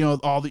people like, you know,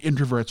 all the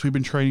introverts. We've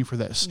been training for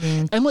this,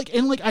 and like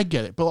I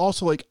get it, but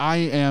also like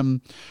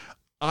I'm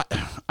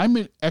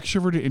an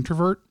extroverted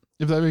introvert.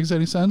 If that makes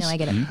any sense. No, I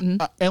get it.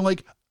 Mhm. And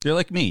like, You're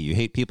like me. You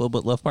hate people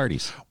but love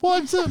parties. well,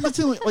 that's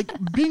like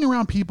being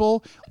around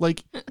people.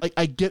 Like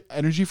I get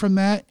energy from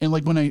that, and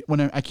like when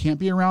I can't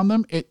be around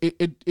them,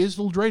 it is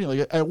a little draining.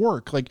 Like at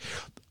work, like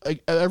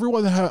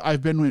everyone that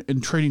I've been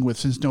in training with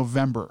since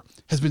November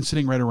has been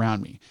sitting right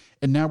around me,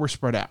 and now we're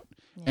spread out.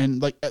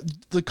 And like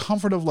the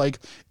comfort of like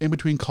in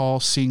between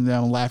calls, seeing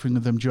them, laughing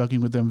with them,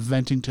 joking with them,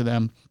 venting to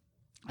them,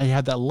 I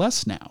had that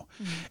less now,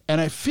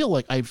 and I feel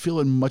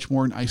in much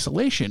more in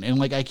isolation, and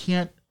like I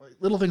can't.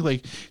 Little things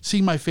like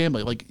seeing my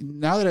family. Like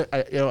now that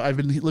I've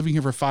been living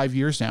here for 5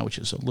 years now, which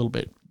is a little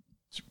bit.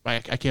 I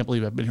can't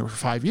believe I've been here for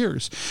 5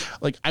 years.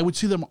 Like I would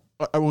see them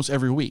almost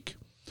every week.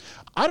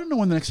 I don't know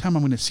when the next time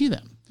I'm going to see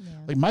them. Yeah.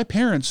 Like my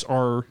parents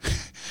are.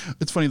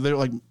 It's funny. They're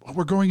like,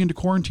 we're going into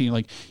quarantine.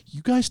 Like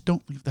you guys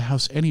don't leave the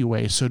house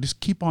anyway, so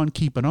just keep on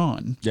keeping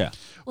on. Yeah.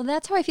 Well,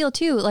 that's how I feel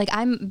too. Like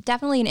I'm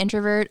definitely an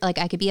introvert. Like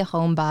I could be a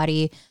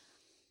homebody.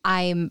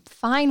 I'm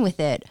fine with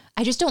it.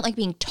 I just don't like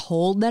being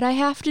told that I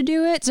have to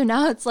do it. So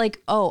now it's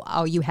like,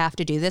 oh, you have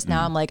to do this.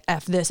 Now I'm like,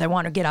 F this, I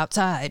want to get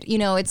outside. You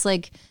know, it's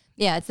like,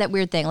 yeah, it's that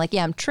weird thing. Like,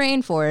 yeah, I'm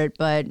trained for it,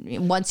 but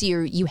once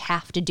you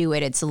have to do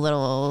it, it's a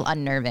little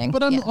unnerving.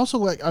 But I'm also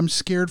like, I'm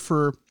scared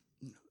for,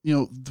 you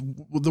know,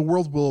 the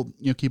world will,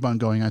 you know, keep on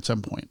going at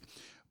some point.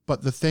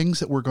 But the things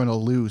that we're going to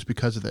lose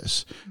because of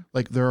this,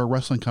 like there are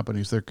wrestling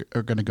companies that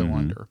are going to go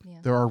under. Yeah.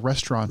 There are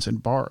restaurants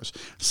and bars.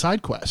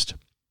 SideQuest.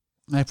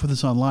 And I put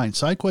this online.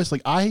 SideQuest,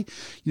 like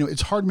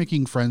it's hard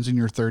making friends in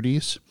your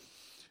 30s.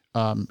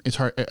 It's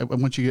hard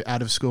once you get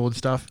out of school and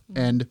stuff.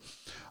 And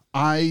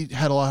I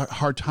had a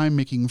hard time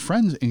making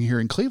friends here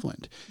in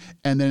Cleveland.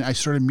 And then I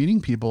started meeting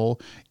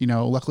people, you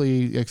know,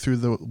 luckily like, through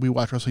the We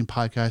Watch Wrestling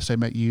podcast, I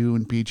met you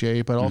and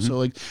BJ, but also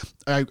like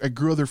I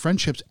grew other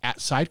friendships at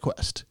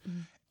SideQuest.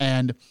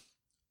 And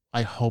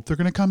I hope they're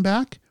going to come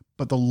back.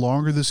 But the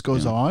longer this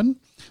goes on,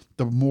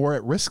 the more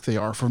at risk they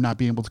are for not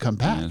being able to come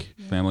back.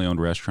 Yeah. Family-owned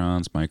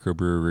restaurants,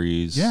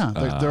 microbreweries. Yeah,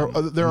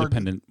 there are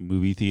independent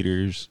movie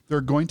theaters. There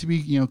are going to be,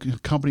 you know,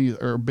 companies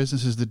or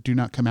businesses that do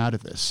not come out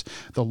of this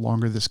the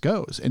longer this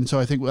goes. And so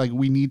I think like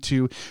we need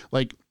to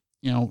like,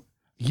 you know,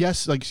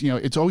 yes, like, you know,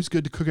 it's always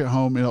good to cook at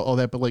home and all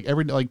that, but like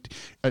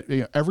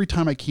every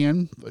time I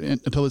can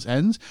until this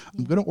ends,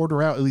 I'm going to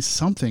order out at least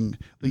something,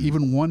 like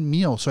even one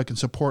meal so I can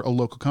support a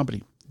local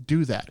company.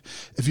 Do that.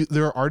 If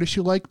there are artists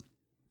you like,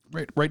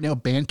 right now,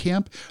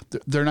 Bandcamp,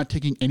 they're not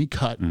taking any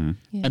cut, and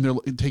they're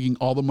taking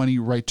all the money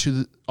right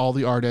to all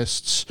the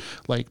artists.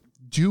 Like,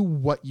 do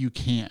what you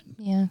can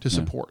to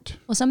support.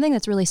 Well, something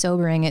that's really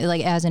sobering,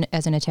 like as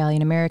an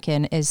Italian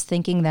American, is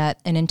thinking that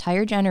an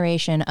entire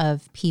generation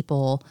of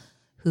people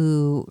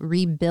who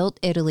rebuilt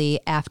Italy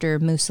after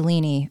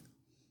Mussolini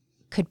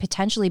could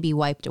potentially be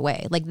wiped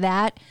away. Like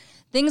that.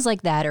 Things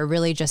like that are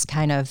really just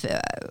kind of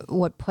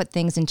what put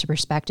things into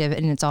perspective,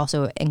 and it's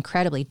also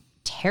incredibly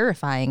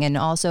terrifying. And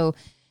also,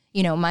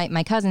 you know,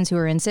 my cousins who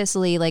are in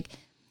Sicily, like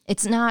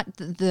it's not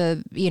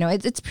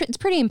it's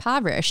pretty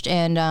impoverished,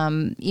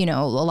 and you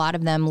know, a lot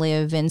of them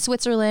live in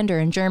Switzerland or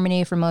in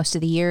Germany for most of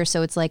the year.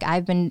 So it's like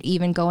I've been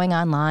even going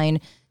online,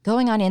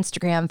 going on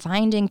Instagram,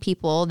 finding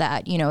people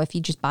that, you know, if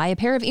you just buy a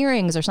pair of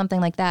earrings or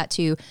something like that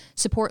to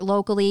support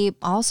locally,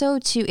 also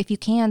to, if you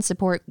can,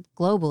 support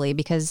globally,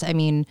 because I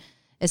mean,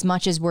 as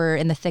much as we're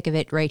in the thick of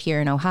it right here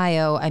in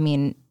Ohio, I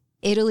mean,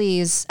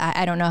 Italy's,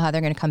 I don't know how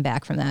they're going to come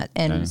back from that.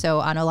 And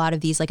so on a lot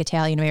of these like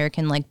Italian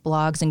American like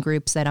blogs and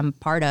groups that I'm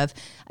part of,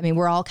 I mean,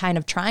 we're all kind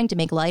of trying to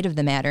make light of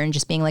the matter and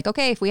just being like,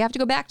 okay, if we have to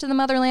go back to the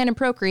motherland and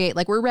procreate,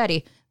 like we're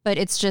ready. But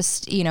it's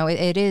just, you know,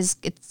 it's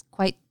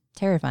quite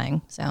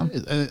terrifying. So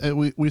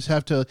we just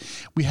have to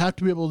be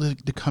able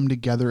to come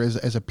together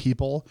as a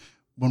people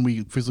when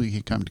we physically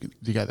can come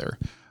together,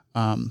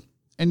 and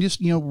just,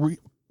 you know,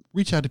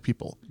 reach out to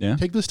people. Yeah.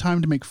 Take this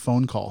time to make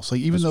phone calls.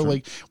 Like even though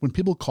like when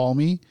people call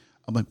me,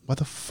 I'm like, what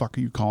the fuck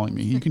are you calling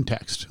me? You can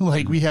text.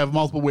 Like, we have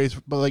multiple ways,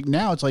 but like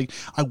now it's like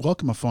I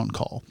welcome a phone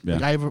call. Yeah.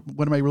 Like, I have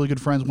one of my really good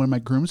friends, one of my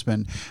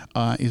groomsmen,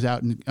 is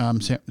out in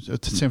San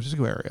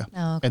Francisco area,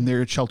 Oh, okay. and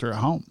they're at shelter at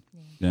home.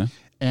 Yeah.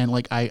 And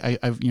like I've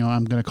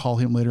I'm going to call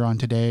him later on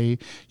today.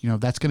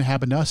 That's going to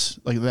happen to us.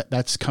 Like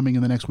that's coming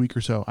in the next week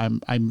or so.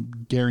 I'm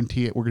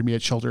guarantee it. We're going to be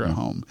at shelter at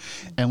home,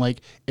 and like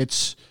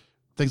it's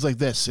things like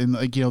this. And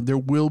like there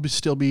will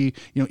still be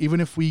even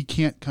if we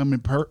can't come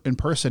in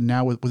person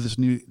now with this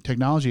new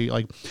technology.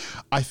 Like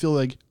I feel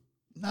like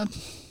not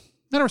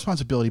a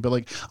responsibility, but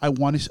like I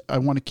want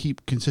to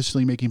keep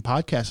consistently making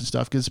podcasts and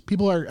stuff because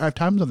people have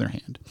times on their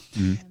hand.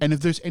 Mm-hmm. And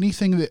if there's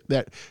anything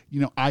that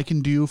I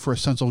can do for a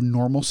sense of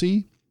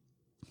normalcy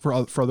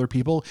for other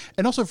people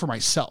and also for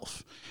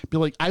myself, be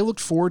like, I looked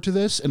forward to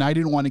this and I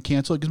didn't want to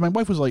cancel it because my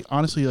wife was like,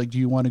 honestly, like, do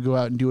you want to go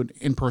out and do an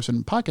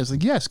in-person podcast?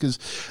 Like, yes, because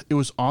it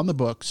was on the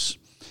books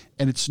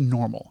and it's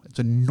normal. It's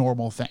a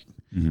normal thing.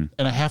 Mm-hmm.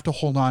 And I have to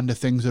hold on to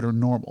things that are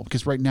normal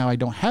because right now I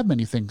don't have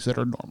many things that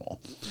are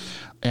normal.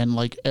 And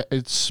like,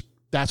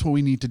 that's what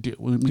we need to do.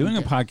 Doing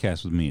a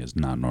podcast with me is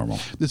not normal.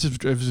 This is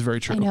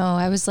very true. I know.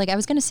 I was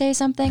going to say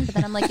something, but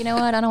then I'm like, you know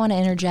what? I don't want to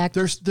interject.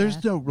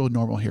 There's no real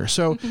normal here.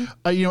 So,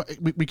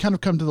 we kind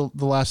of come to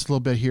the last little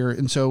bit here.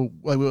 And so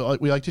what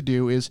we like to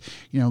do is,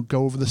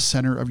 go over the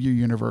center of your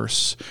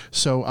universe.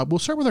 So we'll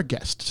start with our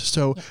guest.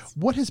 So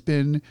what has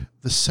been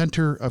the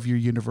center of your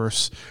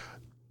universe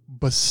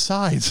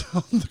besides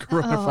the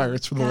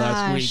coronavirus for the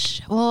last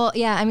week? Well,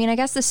 yeah, I mean, I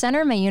guess the center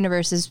of my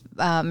universe has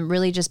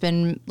really just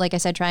been, like I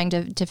said, trying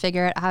to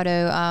figure out how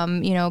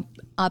to,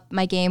 up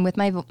my game with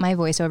my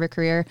voiceover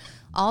career.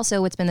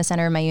 Also, what's been the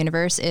center of my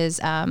universe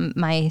is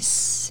my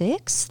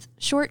 6th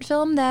short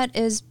film that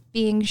is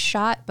being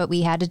shot, but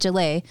we had to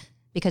delay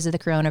because of the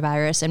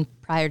coronavirus.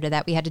 And prior to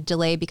that, we had to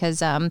delay because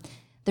there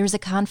was a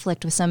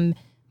conflict with some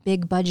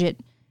big budget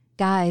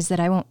guys that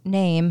I won't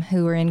name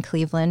who were in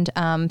Cleveland.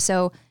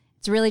 So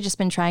it's really just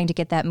been trying to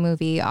get that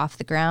movie off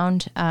the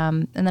ground.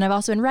 And then I've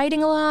also been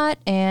writing a lot,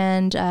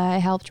 and I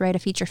helped write a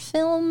feature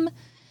film.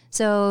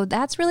 So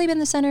that's really been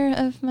the center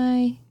of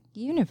my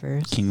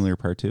universe. King Lear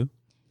Part 2?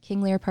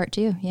 King Lear Part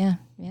 2, yeah.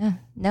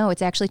 No,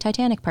 it's actually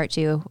Titanic Part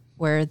 2,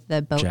 where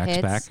the boat Jack's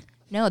hits. back?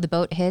 No, the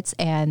boat hits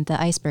and the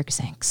iceberg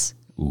sinks.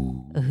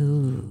 Ooh.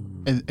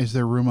 And is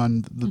there room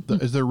on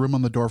is there room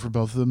on the door for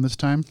both of them this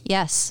time?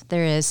 Yes,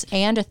 there is.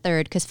 And a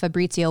third, because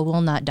Fabrizio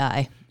will not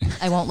die.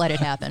 I won't let it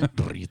happen.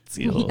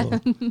 Fabrizio.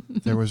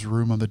 There was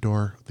room on the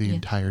door the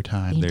entire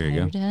time. There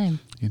you go. Time.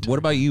 What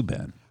about you,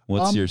 Ben?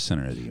 What's your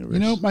center of the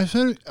universe? My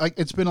center,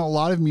 it's been a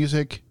lot of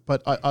music,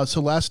 but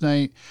so last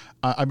night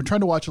I've been trying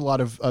to watch a lot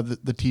of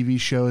the TV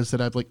shows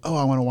that I've like,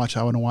 I want to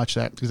watch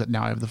that because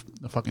now I have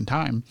the fucking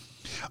time.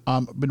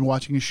 I've been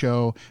watching a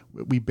show.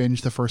 We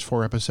binged the first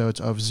 4 episodes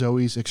of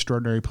Zoe's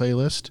Extraordinary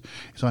Playlist.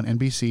 It's on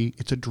NBC.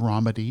 It's a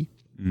dramedy.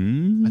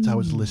 That's how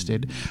it's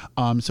listed.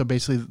 So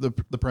basically,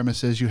 the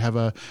premise is you have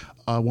a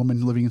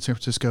woman living in San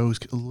Francisco who's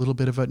a little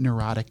bit of a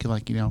neurotic,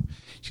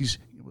 she's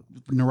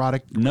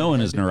neurotic. No one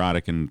is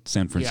neurotic in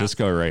San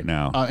Francisco right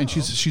now. And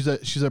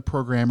she's a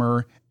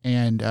programmer,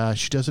 and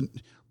she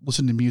doesn't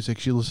listen to music.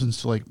 She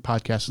listens to like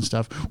podcasts and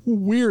stuff.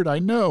 Weird, I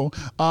know.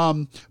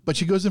 But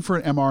she goes in for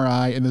an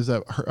MRI, and there's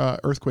a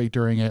earthquake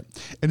during it.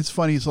 And it's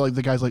funny. So like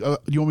the guy's like, "Oh,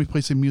 you want me to play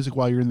some music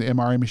while you're in the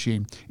MRI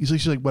machine?"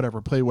 She's like,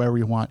 "Whatever, play whatever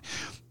you want."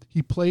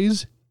 He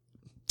plays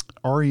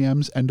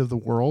REM's "End of the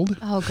World."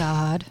 Oh,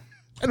 God.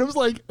 And it was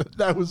like,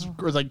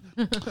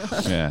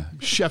 yeah,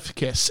 chef's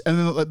kiss. And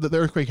then the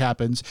earthquake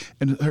happens,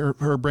 and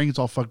her brain is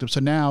all fucked up. So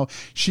now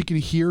she can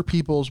hear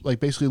people's, like,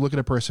 basically look at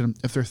a person.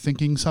 If they're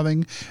thinking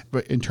something,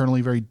 but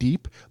internally very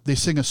deep, they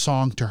sing a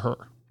song to her.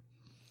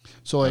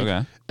 So like,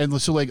 okay. And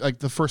so like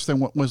the first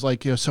thing was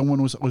like,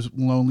 someone was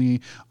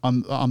lonely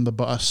on the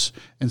bus.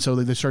 And so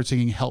they started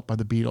singing "Help" by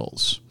the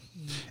Beatles.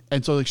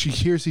 And so like she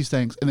hears these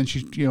things, and then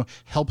she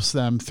helps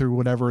them through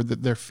whatever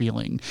that they're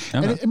feeling.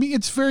 Okay. And I mean,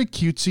 it's very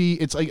cutesy.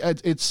 It's like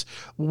it's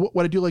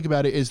what I do like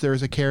about it is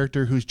there's a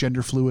character who's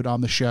gender fluid on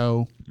the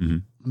show. Mm-hmm.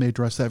 And they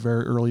address that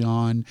very early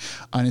on,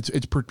 and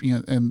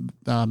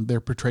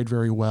they're portrayed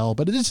very well.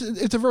 But it's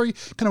a very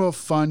kind of a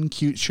fun,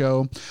 cute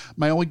show.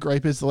 My only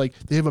gripe is like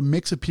they have a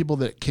mix of people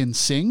that can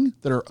sing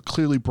that are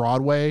clearly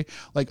Broadway.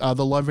 Like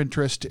the love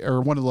interest, or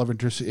one of the love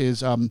interests is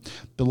the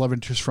love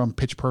interest from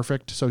Pitch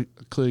Perfect, so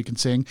clearly can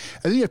sing.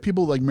 And then you have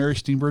people like Mary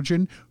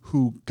Steenburgen,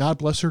 who, God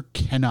bless her,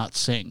 cannot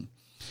sing.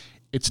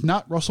 It's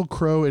not Russell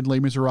Crowe and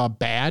Les Miserables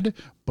bad,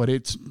 but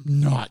it's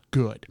not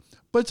good.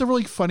 But it's a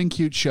really fun and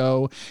cute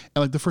show.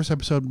 And like the first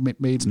episode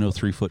made... It's no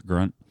 3-foot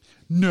grunt.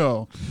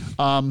 No.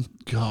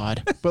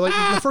 God. But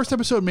like the first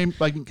episode made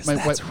like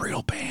that's a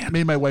real band.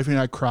 Made my wife and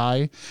I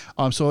cry.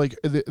 So like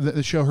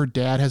the show, her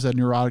dad has a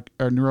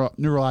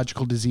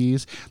neurological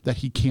disease that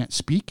he can't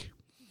speak.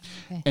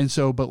 Okay. And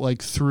so, but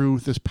like through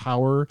this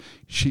power,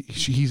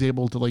 he's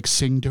able to like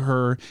sing to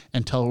her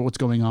and tell her what's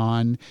going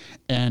on.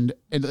 And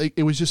like,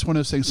 it was just one of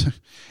those things.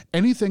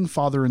 Anything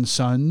father and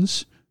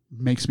sons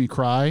makes me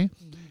cry.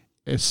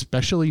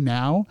 Especially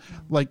now,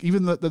 like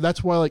even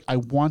that's why like I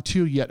want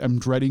to, yet I'm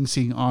dreading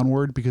seeing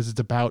Onward because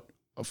it's about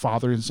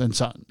fathers and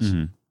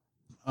sons.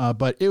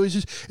 But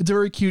it's a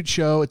very cute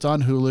show. It's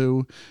on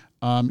Hulu.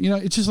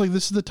 It's just like,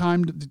 this is the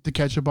time to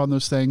catch up on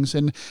those things.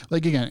 And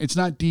like, again, it's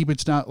not deep.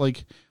 It's not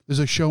like, there's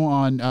a show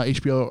on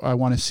HBO I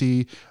want to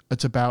see.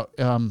 It's about,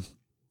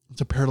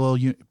 it's a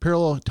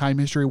parallel time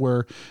history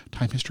where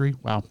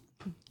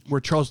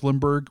Charles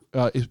Lindbergh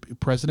is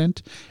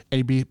president,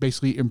 and he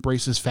basically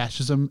embraces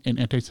fascism and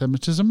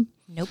anti-Semitism.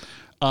 Nope.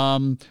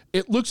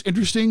 It looks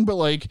interesting, but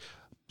like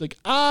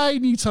I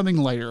need something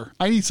lighter.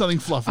 I need something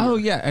fluffier. Oh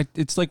yeah,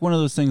 it's like one of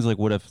those things. Like,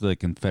 what if the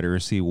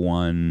Confederacy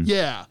won?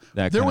 Yeah,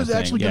 that there kind was of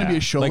thing. actually going to be a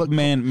show, like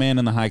Man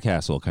in the High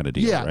Castle kind of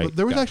deal. Yeah, right? but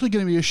there was actually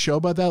going to be a show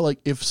about that, like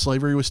if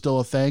slavery was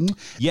still a thing.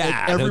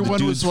 Yeah, and everyone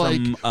the was dudes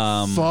like,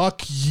 from,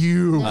 "Fuck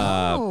you."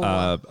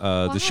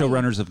 the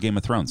showrunners of Game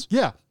of Thrones.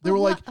 Yeah, they were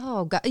like,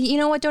 oh God, you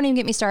know what? Don't even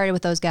get me started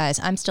with those guys.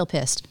 I'm still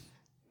pissed.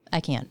 I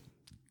can't.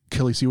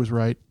 Khaleesi was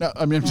right. No,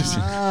 I mean, I'm just.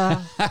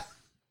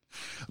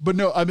 But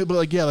no, I mean, but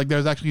like, yeah, like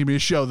there's actually gonna be a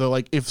show though,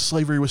 like if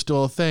slavery was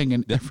still a thing,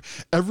 and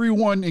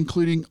everyone,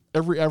 including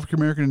every African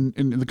American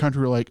in the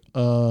country, were like,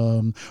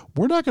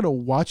 we're not gonna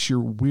watch your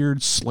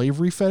weird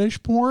slavery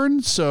fetish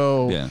porn.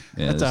 So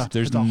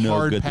there's no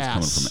hard good pass.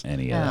 That's coming from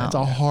any of that. It's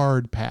a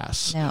hard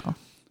pass. No.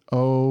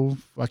 Oh,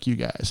 fuck you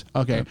guys.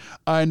 Okay,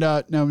 and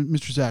now,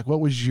 Mr. Zach,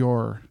 what was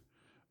your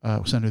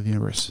Center of the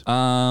Universe?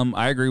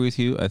 I agree with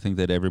you. I think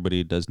that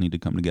everybody does need to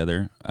come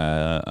together.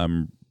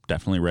 I'm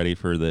definitely ready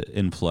for the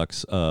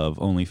influx of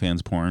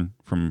OnlyFans porn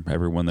from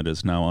everyone that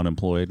is now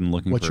unemployed and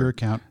looking What's for your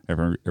account?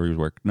 Every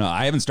work. No,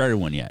 I haven't started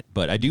one yet,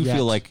 but I do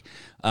feel like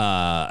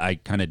I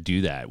kind of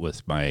do that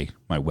with my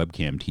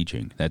webcam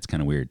teaching. That's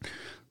kind of weird,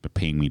 but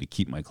paying me to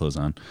keep my clothes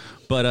on.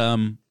 But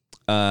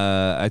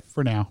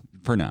for now,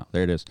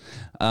 there it is.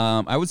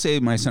 I would say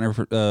my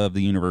center of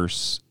the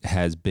universe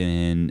has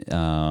been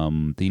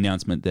the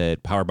announcement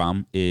that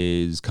Powerbomb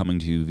is coming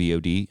to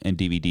VOD and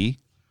DVD.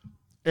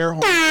 Air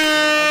horn.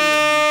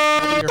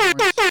 It's gonna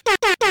be,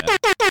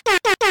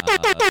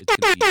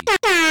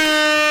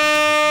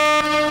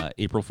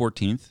 April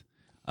 14th.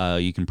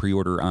 You can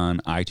pre-order on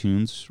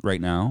iTunes right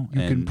now.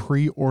 You can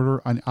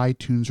pre-order on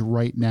iTunes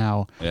right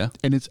now. Yeah.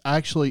 And it's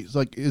actually, is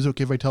it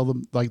okay if I tell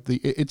them, like,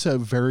 it's a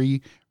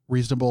very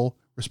reasonable,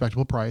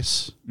 respectable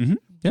price. Mm-hmm.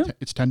 Yeah.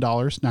 It's $10,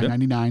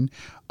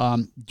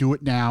 $9.99. Do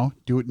it now.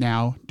 Do it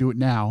now. Do it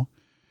now.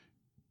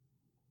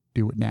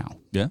 Do it now.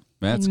 Yeah.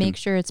 And make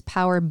sure it's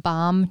Power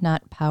Bomb,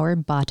 not Power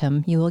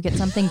Bottom. You will get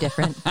something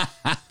different.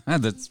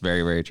 That's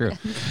very, very true.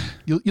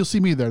 You'll see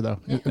me there,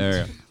 though.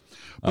 There.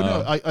 But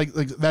no, I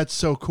like that's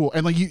so cool,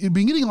 and like you've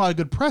been getting a lot of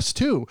good press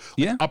too.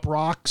 Yeah, Up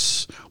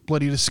Rocks,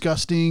 Bloody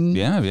Disgusting.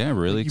 Yeah,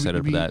 really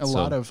excited for that. A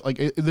lot of like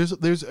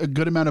there's a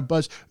good amount of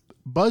buzz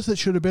that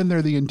should have been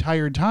there the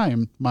entire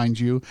time, mind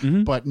you.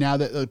 Mm-hmm. But now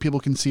that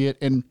people can see it,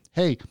 and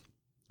hey,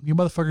 you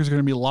motherfuckers are going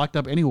to be locked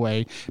up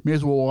anyway. May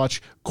as well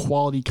watch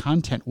quality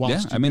content.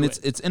 I mean,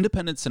 it's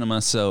independent cinema,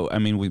 so I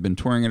mean, we've been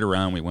touring it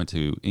around. We went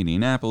to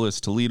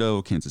Indianapolis,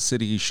 Toledo, Kansas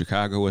City,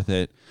 Chicago with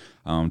it.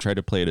 Tried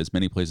to play it as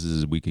many places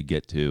as we could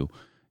get to.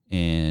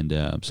 And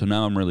so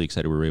now I'm really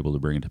excited we were able to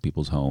bring it to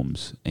people's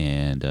homes.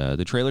 And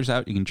the trailer's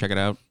out. You can check it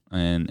out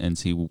and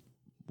see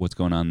what's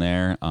going on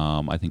there.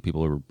 I think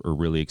people are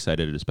really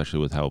excited, especially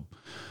with how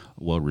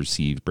well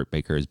received Britt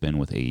Baker has been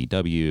with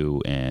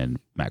AEW and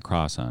Matt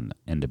Cross on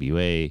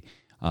NWA.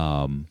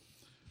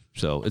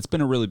 So it's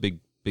been a really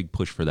big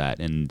push for that.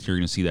 And you're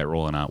going to see that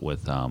rolling out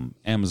with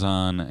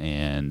Amazon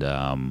and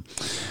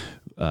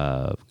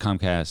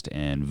Comcast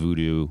and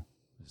Vudu.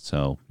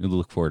 So you'll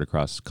look forward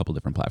across a couple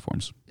different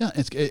platforms. Yeah,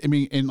 I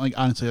mean, and like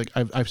honestly, like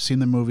I've seen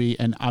the movie,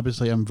 and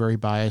obviously I'm very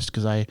biased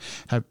because I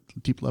have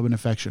deep love and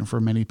affection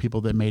for many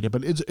people that made it.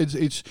 But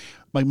it's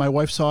like my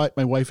wife saw it.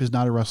 My wife is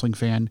not a wrestling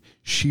fan.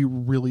 She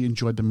really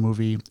enjoyed the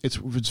movie. It's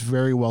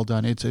very well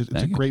done. It's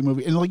a great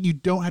movie, and like you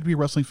don't have to be a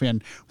wrestling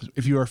fan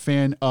if you are a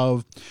fan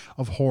of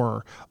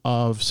horror,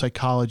 of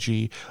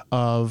psychology,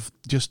 of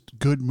just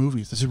good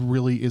movies. This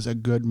really is a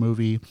good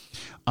movie.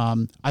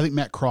 I think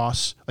Matt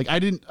Cross, like I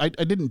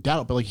didn't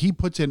doubt, but like he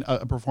puts in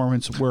a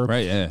performance where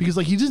because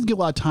like he doesn't get a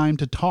lot of time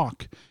to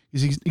talk.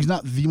 He's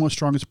not the most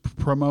strongest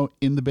promo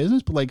in the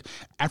business, but like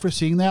after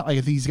seeing that, like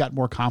I think he's got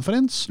more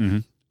confidence.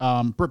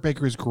 Mm-hmm. Britt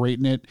Baker is great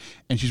in it,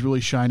 and she's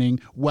really shining.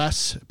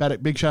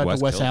 Big shout out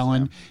to Wes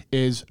Allen,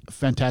 is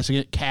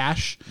fantastic.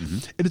 Cash,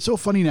 and it's so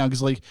funny now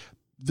because like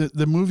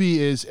the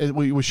movie it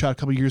was shot a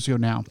couple years ago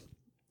now.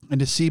 And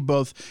to see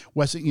both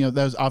Wes, that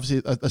was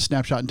obviously a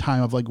snapshot in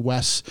time of like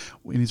Wes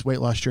in his weight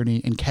loss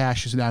journey, and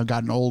Cash has now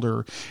gotten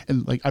older,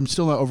 and like I'm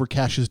still not over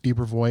Cash's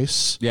deeper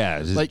voice. Yeah,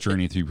 his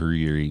journey through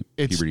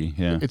puberty.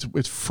 Yeah, it's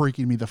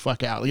freaking me the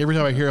fuck out. Like every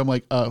time I hear, I'm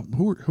like,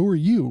 who are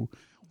you?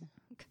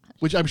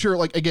 Which I'm sure,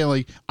 like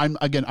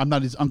I'm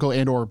not his uncle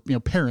and or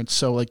parents,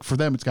 so like for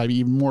them it's got to be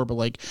even more. But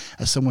like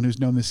as someone who's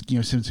known this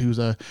since he was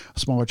a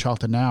smaller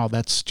child to now,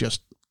 that's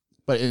just.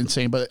 But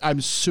insane. But I'm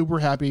super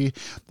happy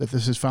that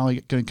this is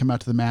finally going to come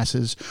out to the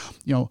masses.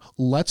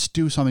 Let's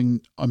do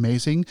something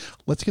amazing.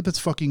 Let's get this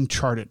fucking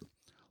charted.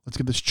 Let's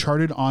get this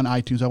charted on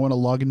iTunes. I want to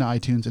log into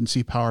iTunes and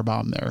see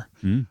Powerbomb there.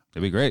 That'd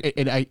be great.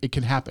 It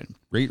can happen.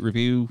 Rate,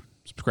 review,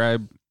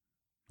 subscribe.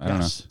 I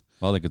don't Yes. know.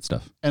 All that good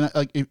stuff. And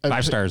like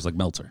 5 stars like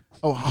Meltzer.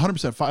 Oh,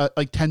 100%.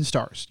 Like 10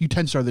 stars. You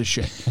 10 star this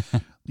shit.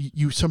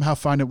 You somehow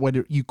find a way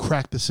to, you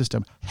crack the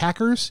system.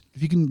 Hackers,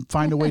 if you can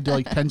find a way to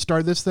like 10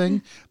 star this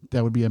thing,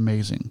 that would be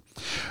amazing.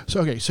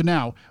 So, okay. So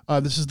now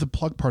this is the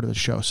plug part of the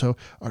show. So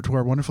to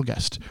our wonderful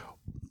guest,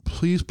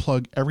 please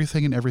plug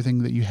everything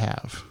that you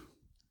have.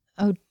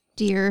 Oh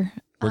dear.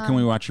 Where can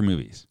we watch your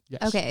movies?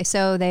 Yes. Okay,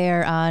 so they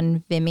are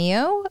on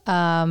Vimeo,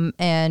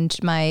 and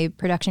my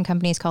production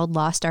company is called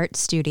Lost Art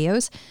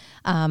Studios.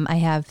 I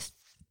have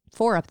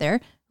 4 up there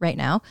right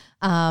now,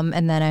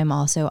 and then I'm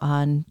also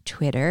on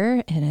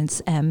Twitter, and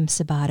it's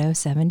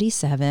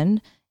msabato77.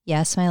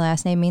 Yes, my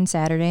last name means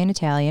Saturday in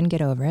Italian.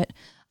 Get over it.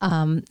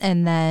 And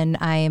then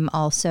I'm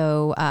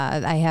also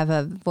I have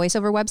a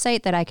voiceover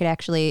website that I could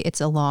actually.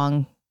 It's a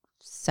long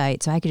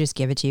site, so I could just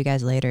give it to you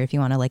guys later if you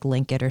want to like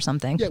link it or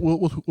something. Yeah,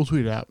 we'll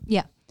tweet it out.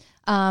 Yeah.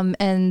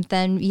 And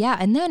then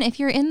if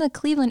you're in the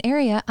Cleveland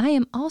area, I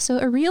am also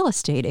a real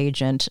estate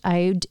agent.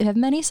 I have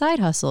many side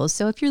hustles.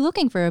 So if you're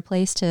looking for a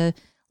place to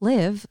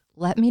live,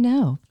 let me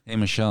know. Hey,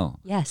 Michelle.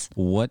 Yes.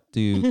 What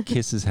do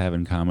kisses have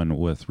in common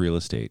with real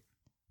estate?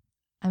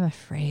 I'm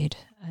afraid.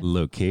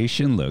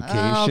 Location.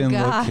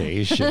 God.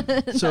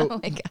 So Oh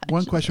my gosh.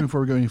 one question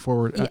before we go any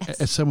forward, Yes.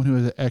 as someone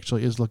who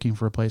actually is looking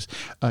for a place,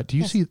 do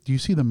you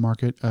see the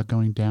market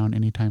going down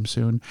anytime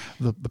soon?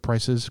 The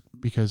prices,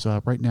 because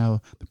right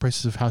now the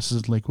prices of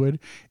houses in Lakewood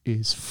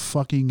is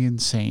fucking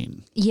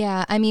insane.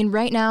 Yeah, I mean,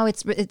 right now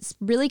it's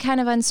really kind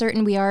of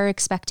uncertain. We are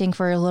expecting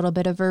for a little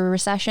bit of a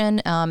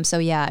recession. So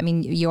yeah, I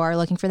mean, you are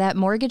looking for that.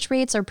 Mortgage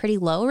rates are pretty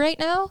low right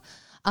now.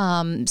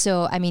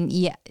 So I mean,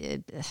 yeah,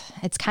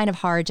 it's kind of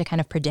hard to kind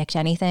of predict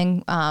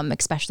anything,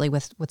 especially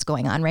with what's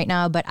going on right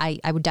now. But I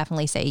would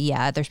definitely say,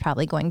 yeah, there's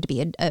probably going to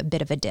be a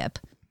bit of a dip.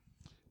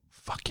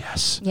 Fuck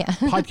yes. Yeah.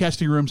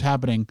 Podcasting rooms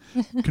happening.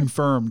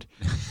 Confirmed.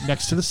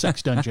 Next to the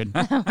sex dungeon.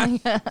 Oh my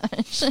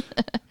gosh.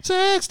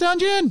 Sex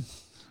dungeon.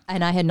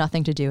 And I had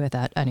nothing to do with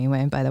that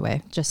anyway, by the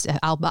way. Just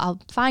I'll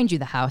find you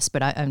the house,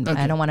 but I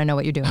don't want to know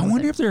what you're doing. I with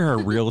wonder it. if there are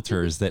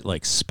realtors that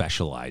like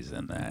specialize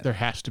in that. There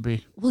has to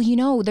be. Well, you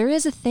know, there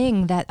is a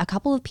thing that a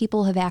couple of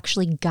people have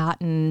actually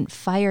gotten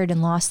fired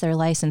and lost their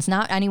license.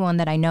 Not anyone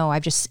that I know.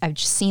 I've just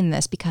seen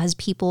this because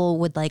people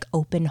would like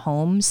open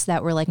homes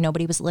that were like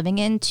nobody was living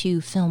in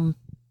to film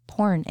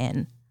porn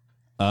in.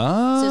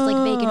 Oh. So it's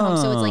like vacant homes.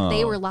 So it's like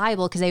they were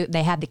liable because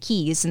they had the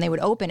keys and they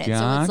would open it.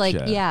 So it's like,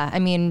 Gotcha. yeah, I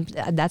mean,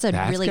 that's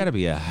That's got to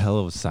be a hell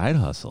of a side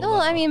hustle.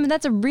 Well, I mean,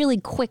 that's a really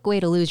quick way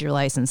to lose your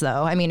license,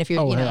 though. I mean, if you're,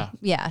 Oh, you know, yeah.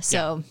 yeah.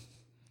 So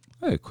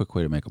A quick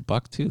way to make a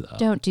buck too, though.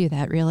 don't do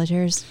that,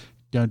 realtors.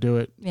 Don't do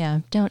it. Yeah,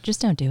 don't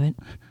do it.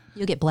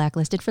 You'll get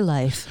blacklisted for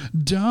life.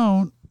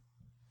 Don't.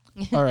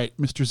 All right,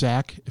 Mr.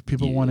 Zach, if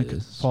people want to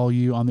Yes. follow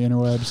you on the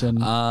interwebs and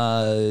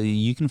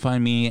You can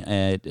find me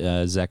at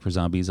Zach for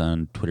Zombies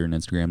on Twitter and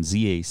Instagram.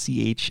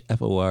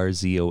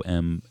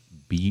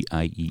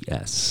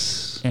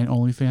 ZachForZombies. and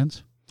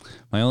OnlyFans.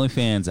 My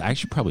OnlyFans. I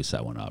should probably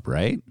set one up,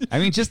 right? I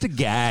mean, just a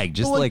gag,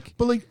 just but like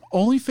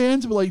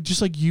OnlyFans, but like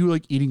just like you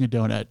like eating a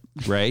donut.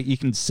 right. You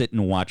can sit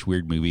and watch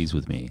weird movies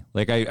with me.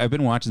 Like I've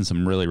been watching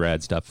some really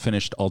rad stuff.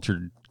 Finished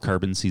Altered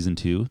Carbon season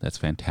 2. That's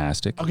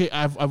fantastic. Okay,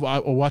 I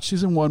watched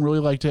season 1, really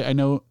liked it. I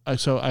know,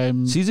 so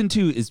I'm Season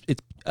 2 is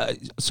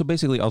so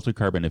basically Altered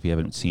Carbon. If you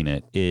haven't seen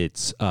it,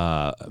 it's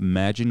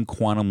imagine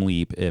Quantum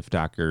Leap if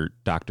Dr.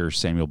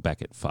 Samuel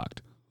Beckett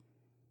fucked.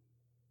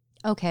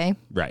 Okay.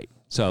 Right.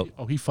 So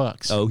he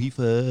fucks. he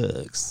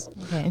fucks.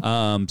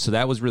 Okay. So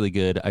that was really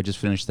good. I just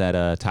finished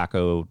that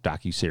Taco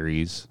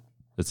docuseries.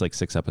 It's like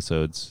 6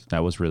 episodes.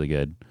 That was really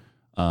good.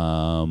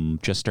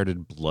 Just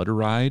started Blood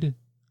Ride,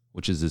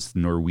 which is this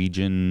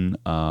Norwegian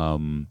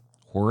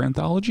horror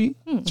anthology.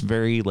 It's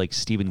very like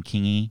Stephen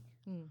King-y,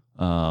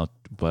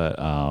 but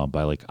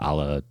by like a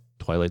la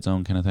Twilight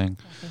Zone kind of thing.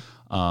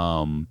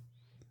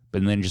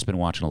 But then just been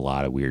watching a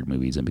lot of weird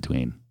movies in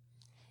between.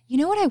 You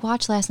know what I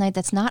watched last night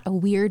that's not a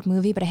weird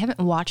movie, but I haven't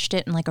watched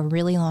it in like a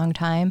really long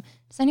time?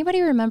 Does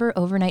anybody remember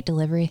Overnight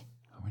Delivery?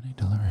 Overnight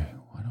Delivery.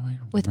 Why do I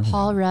With remember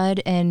Paul that?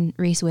 Rudd and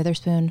Reese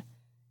Witherspoon?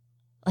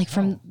 Like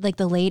from like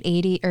the late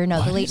 80s, or no,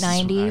 What the late is this?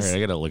 90s. All right, I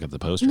gotta look at the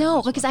poster. No, on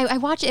this because one. I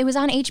watched it was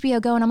on HBO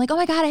Go and I'm like, oh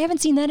my God, I haven't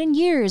seen that in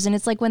years. And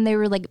it's like when they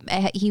were like,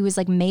 he was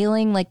like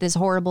mailing like this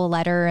horrible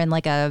letter and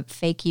like a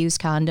fake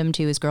used condom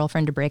to his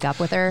girlfriend to break up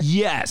with her.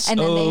 Yes. And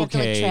then they have to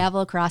like okay.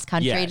 travel across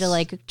country Yes. to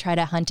like try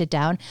to hunt it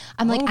down.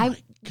 I'm like, my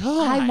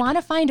God. I want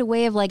to find a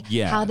way of like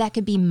Yeah. how that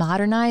could be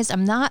modernized.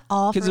 I'm not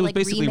all for Because it was like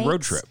basically remakes.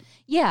 Road Trip.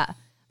 Yeah.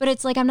 But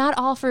it's like, I'm not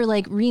all for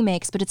like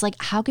remakes, but it's like,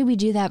 how could we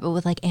do that? But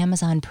with like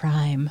Amazon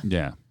Prime,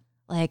 Yeah.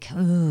 like,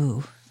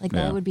 ooh, like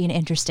Yeah. that would be an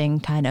interesting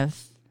kind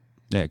of.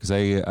 Yeah, because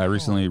I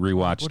recently what are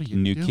rewatched you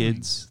New doing?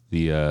 Kids,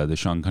 the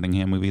Sean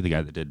Cunningham movie, the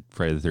guy that did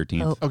Friday the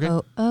 13th. Okay.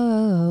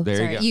 There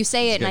Sorry, you go. you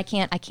say it It's and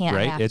good. I can't. I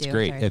Right? have It's to.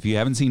 great. Sorry. If you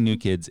haven't seen New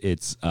Kids,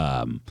 it's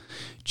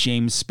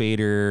James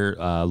Spader,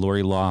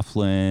 Lori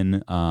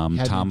Loughlin,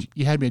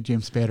 You had me at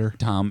James Spader.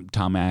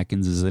 Tom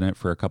Atkins is in it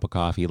for a cup of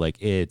coffee. Like,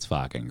 it's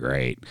fucking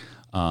great.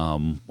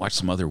 Watch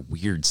some other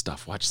weird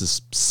stuff. Watch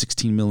this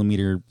 16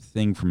 millimeter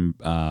thing from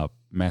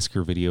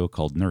massacre video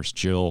called Nurse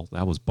Jill.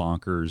 That was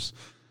bonkers.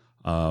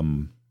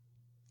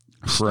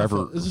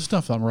 Forever This is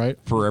stuff on, right?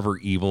 Forever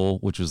Evil,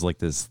 which was like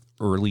this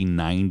early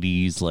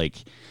 90s like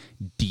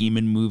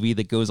demon movie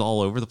that goes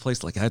all over the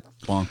place. Like that's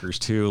bonkers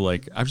too.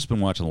 Like I've just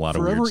been watching a lot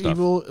of Forever weird stuff.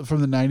 Evil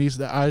from the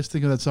 90s. I was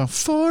thinking of that song,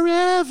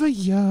 Forever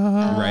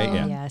Young. Right,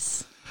 yeah.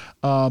 Yes.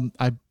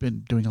 I've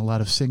been doing a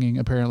lot of singing,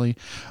 apparently.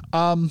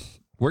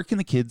 Where can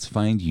the kids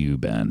find you,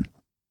 Ben?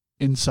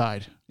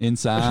 Inside.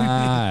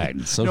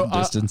 Inside. Social No,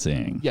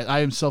 distancing. Yeah,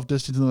 I am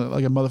self-distancing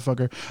like a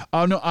motherfucker.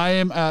 No, I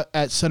am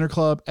at Center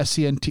Club,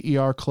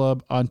 SCNTER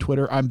Club on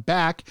Twitter. I'm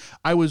back.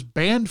 I was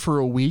banned for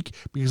a week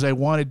because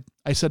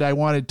I said I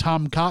wanted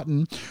Tom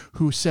Cotton,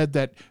 who said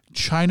that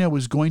China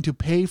was going to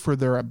pay for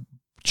their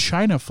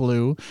China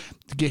flu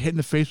to get hit in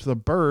the face with a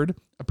bird.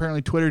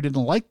 Apparently Twitter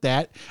didn't like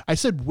that. I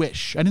said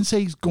wish. I didn't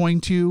say he's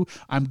going to.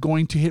 I'm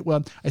going to hit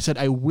one. I said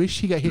I wish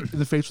he got hit in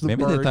the face with a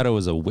bird. Maybe they thought it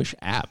was a Wish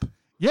app.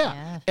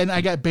 Yeah. And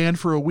I got banned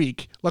for a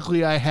week.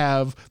 Luckily, I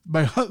have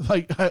my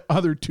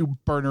other two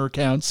burner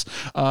accounts.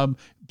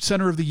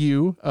 Center of the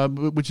U,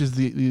 which is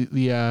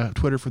the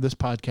Twitter for this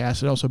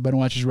podcast, and also Ben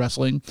Watches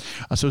Wrestling.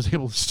 So I was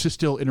able to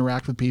still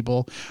interact with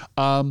people.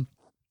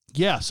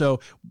 Yeah,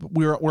 so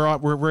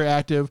we're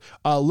active.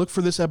 Look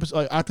for this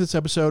episode. After this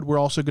episode, we're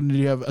also going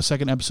to have a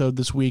second episode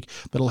this week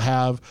that'll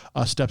have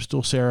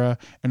Stepstool Sarah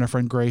and our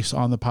friend Grace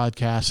on the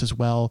podcast as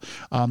well.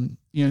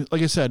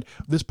 Like I said,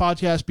 this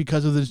podcast,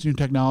 because of this new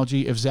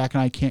technology, if Zach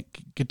and I can't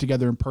get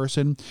together in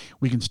person,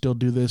 we can still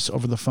do this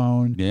over the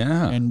phone.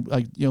 Yeah. And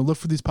look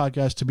for these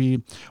podcasts to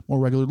be more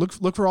regular.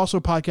 Look for also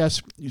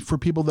podcasts for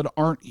people that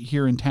aren't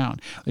here in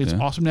town. It's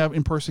awesome to have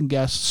in-person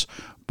guests,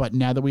 but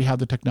now that we have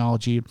the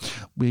technology,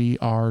 we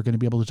are going to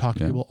be able to talk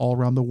to people all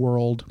around the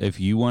world. If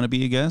you want to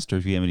be a guest, or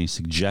if you have any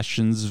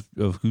suggestions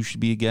of who should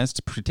be a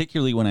guest,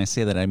 particularly when I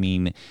say that, I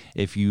mean,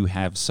 if you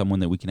have someone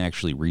that we can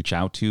actually reach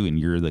out to and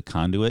you're the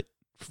conduit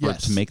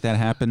to make that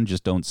happen,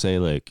 just don't say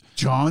like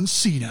John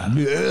Cena.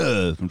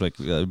 Yeah, like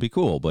it'd be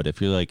cool. But if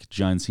you're like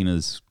John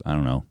Cena's, I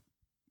don't know,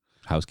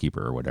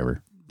 housekeeper or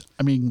whatever.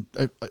 I mean,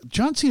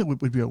 John Cena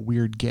would be a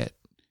weird get.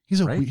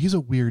 He's a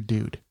weird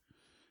dude.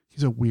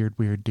 He's a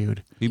weird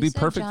dude. He'd be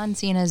perfect. John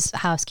Cena's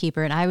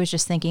housekeeper, and I was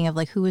just thinking of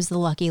like who was the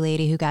lucky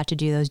lady who got to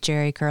do those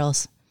Jerry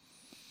curls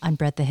on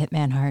Bret the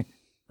Hitman Hart.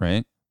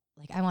 Right.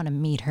 Like I want to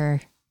meet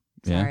her.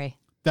 Yeah. Sorry.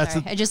 That's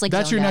I just like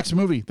that's your zoned out. next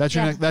movie.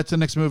 That's the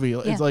next movie.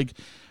 Yeah. It's like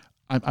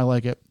I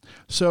like it.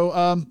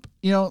 So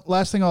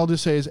last thing I'll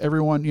just say is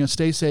everyone,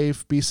 stay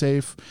safe, be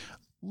safe,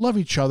 love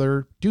each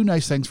other, do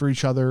nice things for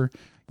each other.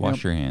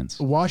 Wash your hands.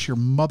 Wash your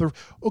mother.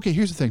 Okay,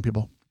 here's the thing,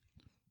 people.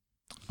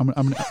 I'm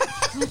gonna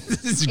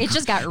It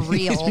just got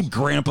real.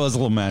 Grandpa's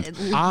lament.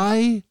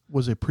 I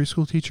was a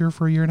preschool teacher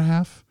for a year and a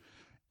half,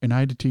 and I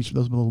had to teach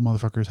those little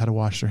motherfuckers how to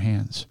wash their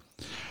hands.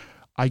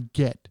 I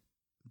get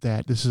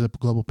that this is a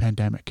global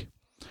pandemic,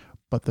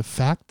 but the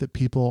fact that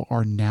people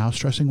are now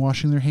stressing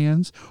washing their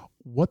hands,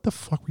 what the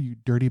fuck were you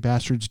dirty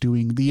bastards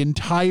doing the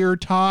entire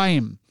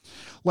time?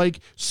 Like,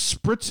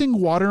 spritzing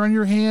water on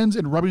your hands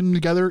and rubbing them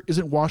together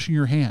isn't washing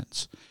your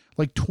hands.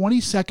 Like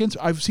 20 seconds,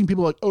 I've seen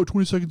people like,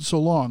 20 seconds is so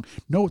long.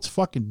 No, it's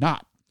fucking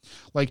not.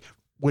 Like,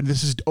 when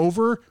this is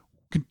over,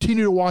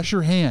 continue to wash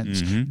your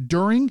hands. Mm-hmm.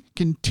 During,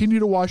 continue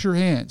to wash your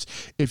hands.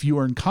 If you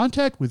are in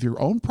contact with your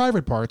own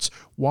private parts,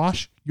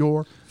 wash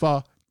your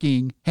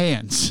fucking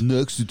hands.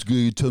 Next, it's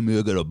going to tell me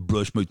I got to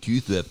brush my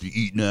teeth after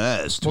eating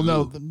ass. Well,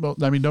 no,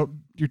 I mean,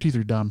 don't. Your teeth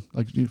are dumb.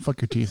 Like,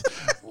 fuck your teeth.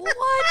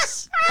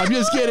 What? I'm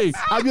just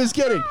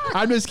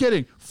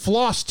kidding.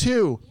 Floss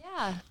too.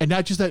 Yeah. And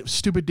not just that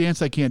stupid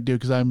dance I can't do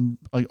because I'm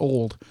like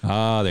old.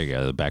 Oh, there you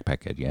go. The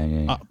backpack kid.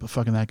 Yeah.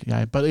 Fucking that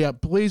guy. But yeah,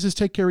 please just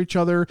take care of each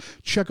other.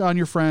 Check on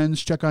your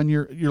friends. Check on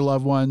your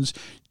loved ones.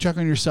 Check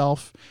on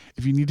yourself.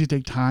 If you need to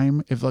take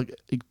time,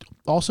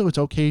 also it's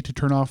okay to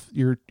turn off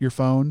your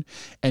phone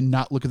and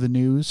not look at the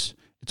news.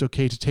 It's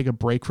okay to take a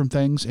break from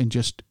things and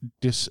just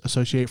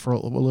disassociate for a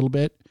little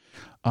bit.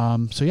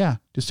 So yeah,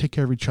 just take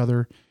care of each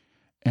other.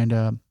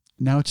 And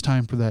now it's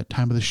time for that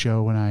time of the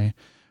show when I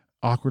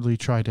awkwardly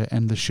try to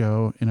end the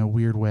show in a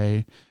weird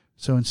way.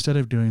 So instead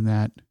of doing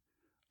that,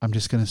 I'm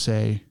just going to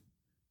say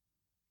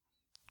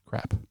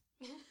crap.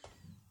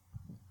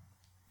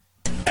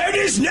 And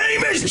his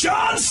name is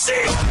John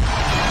Cena!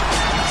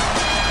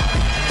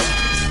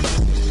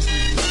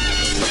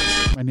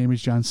 My name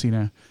is John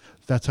Cena.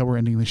 That's how we're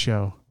ending the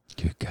show.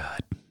 Good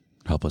God.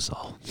 Help us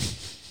all.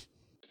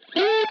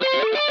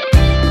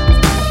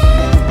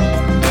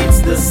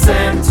 It's the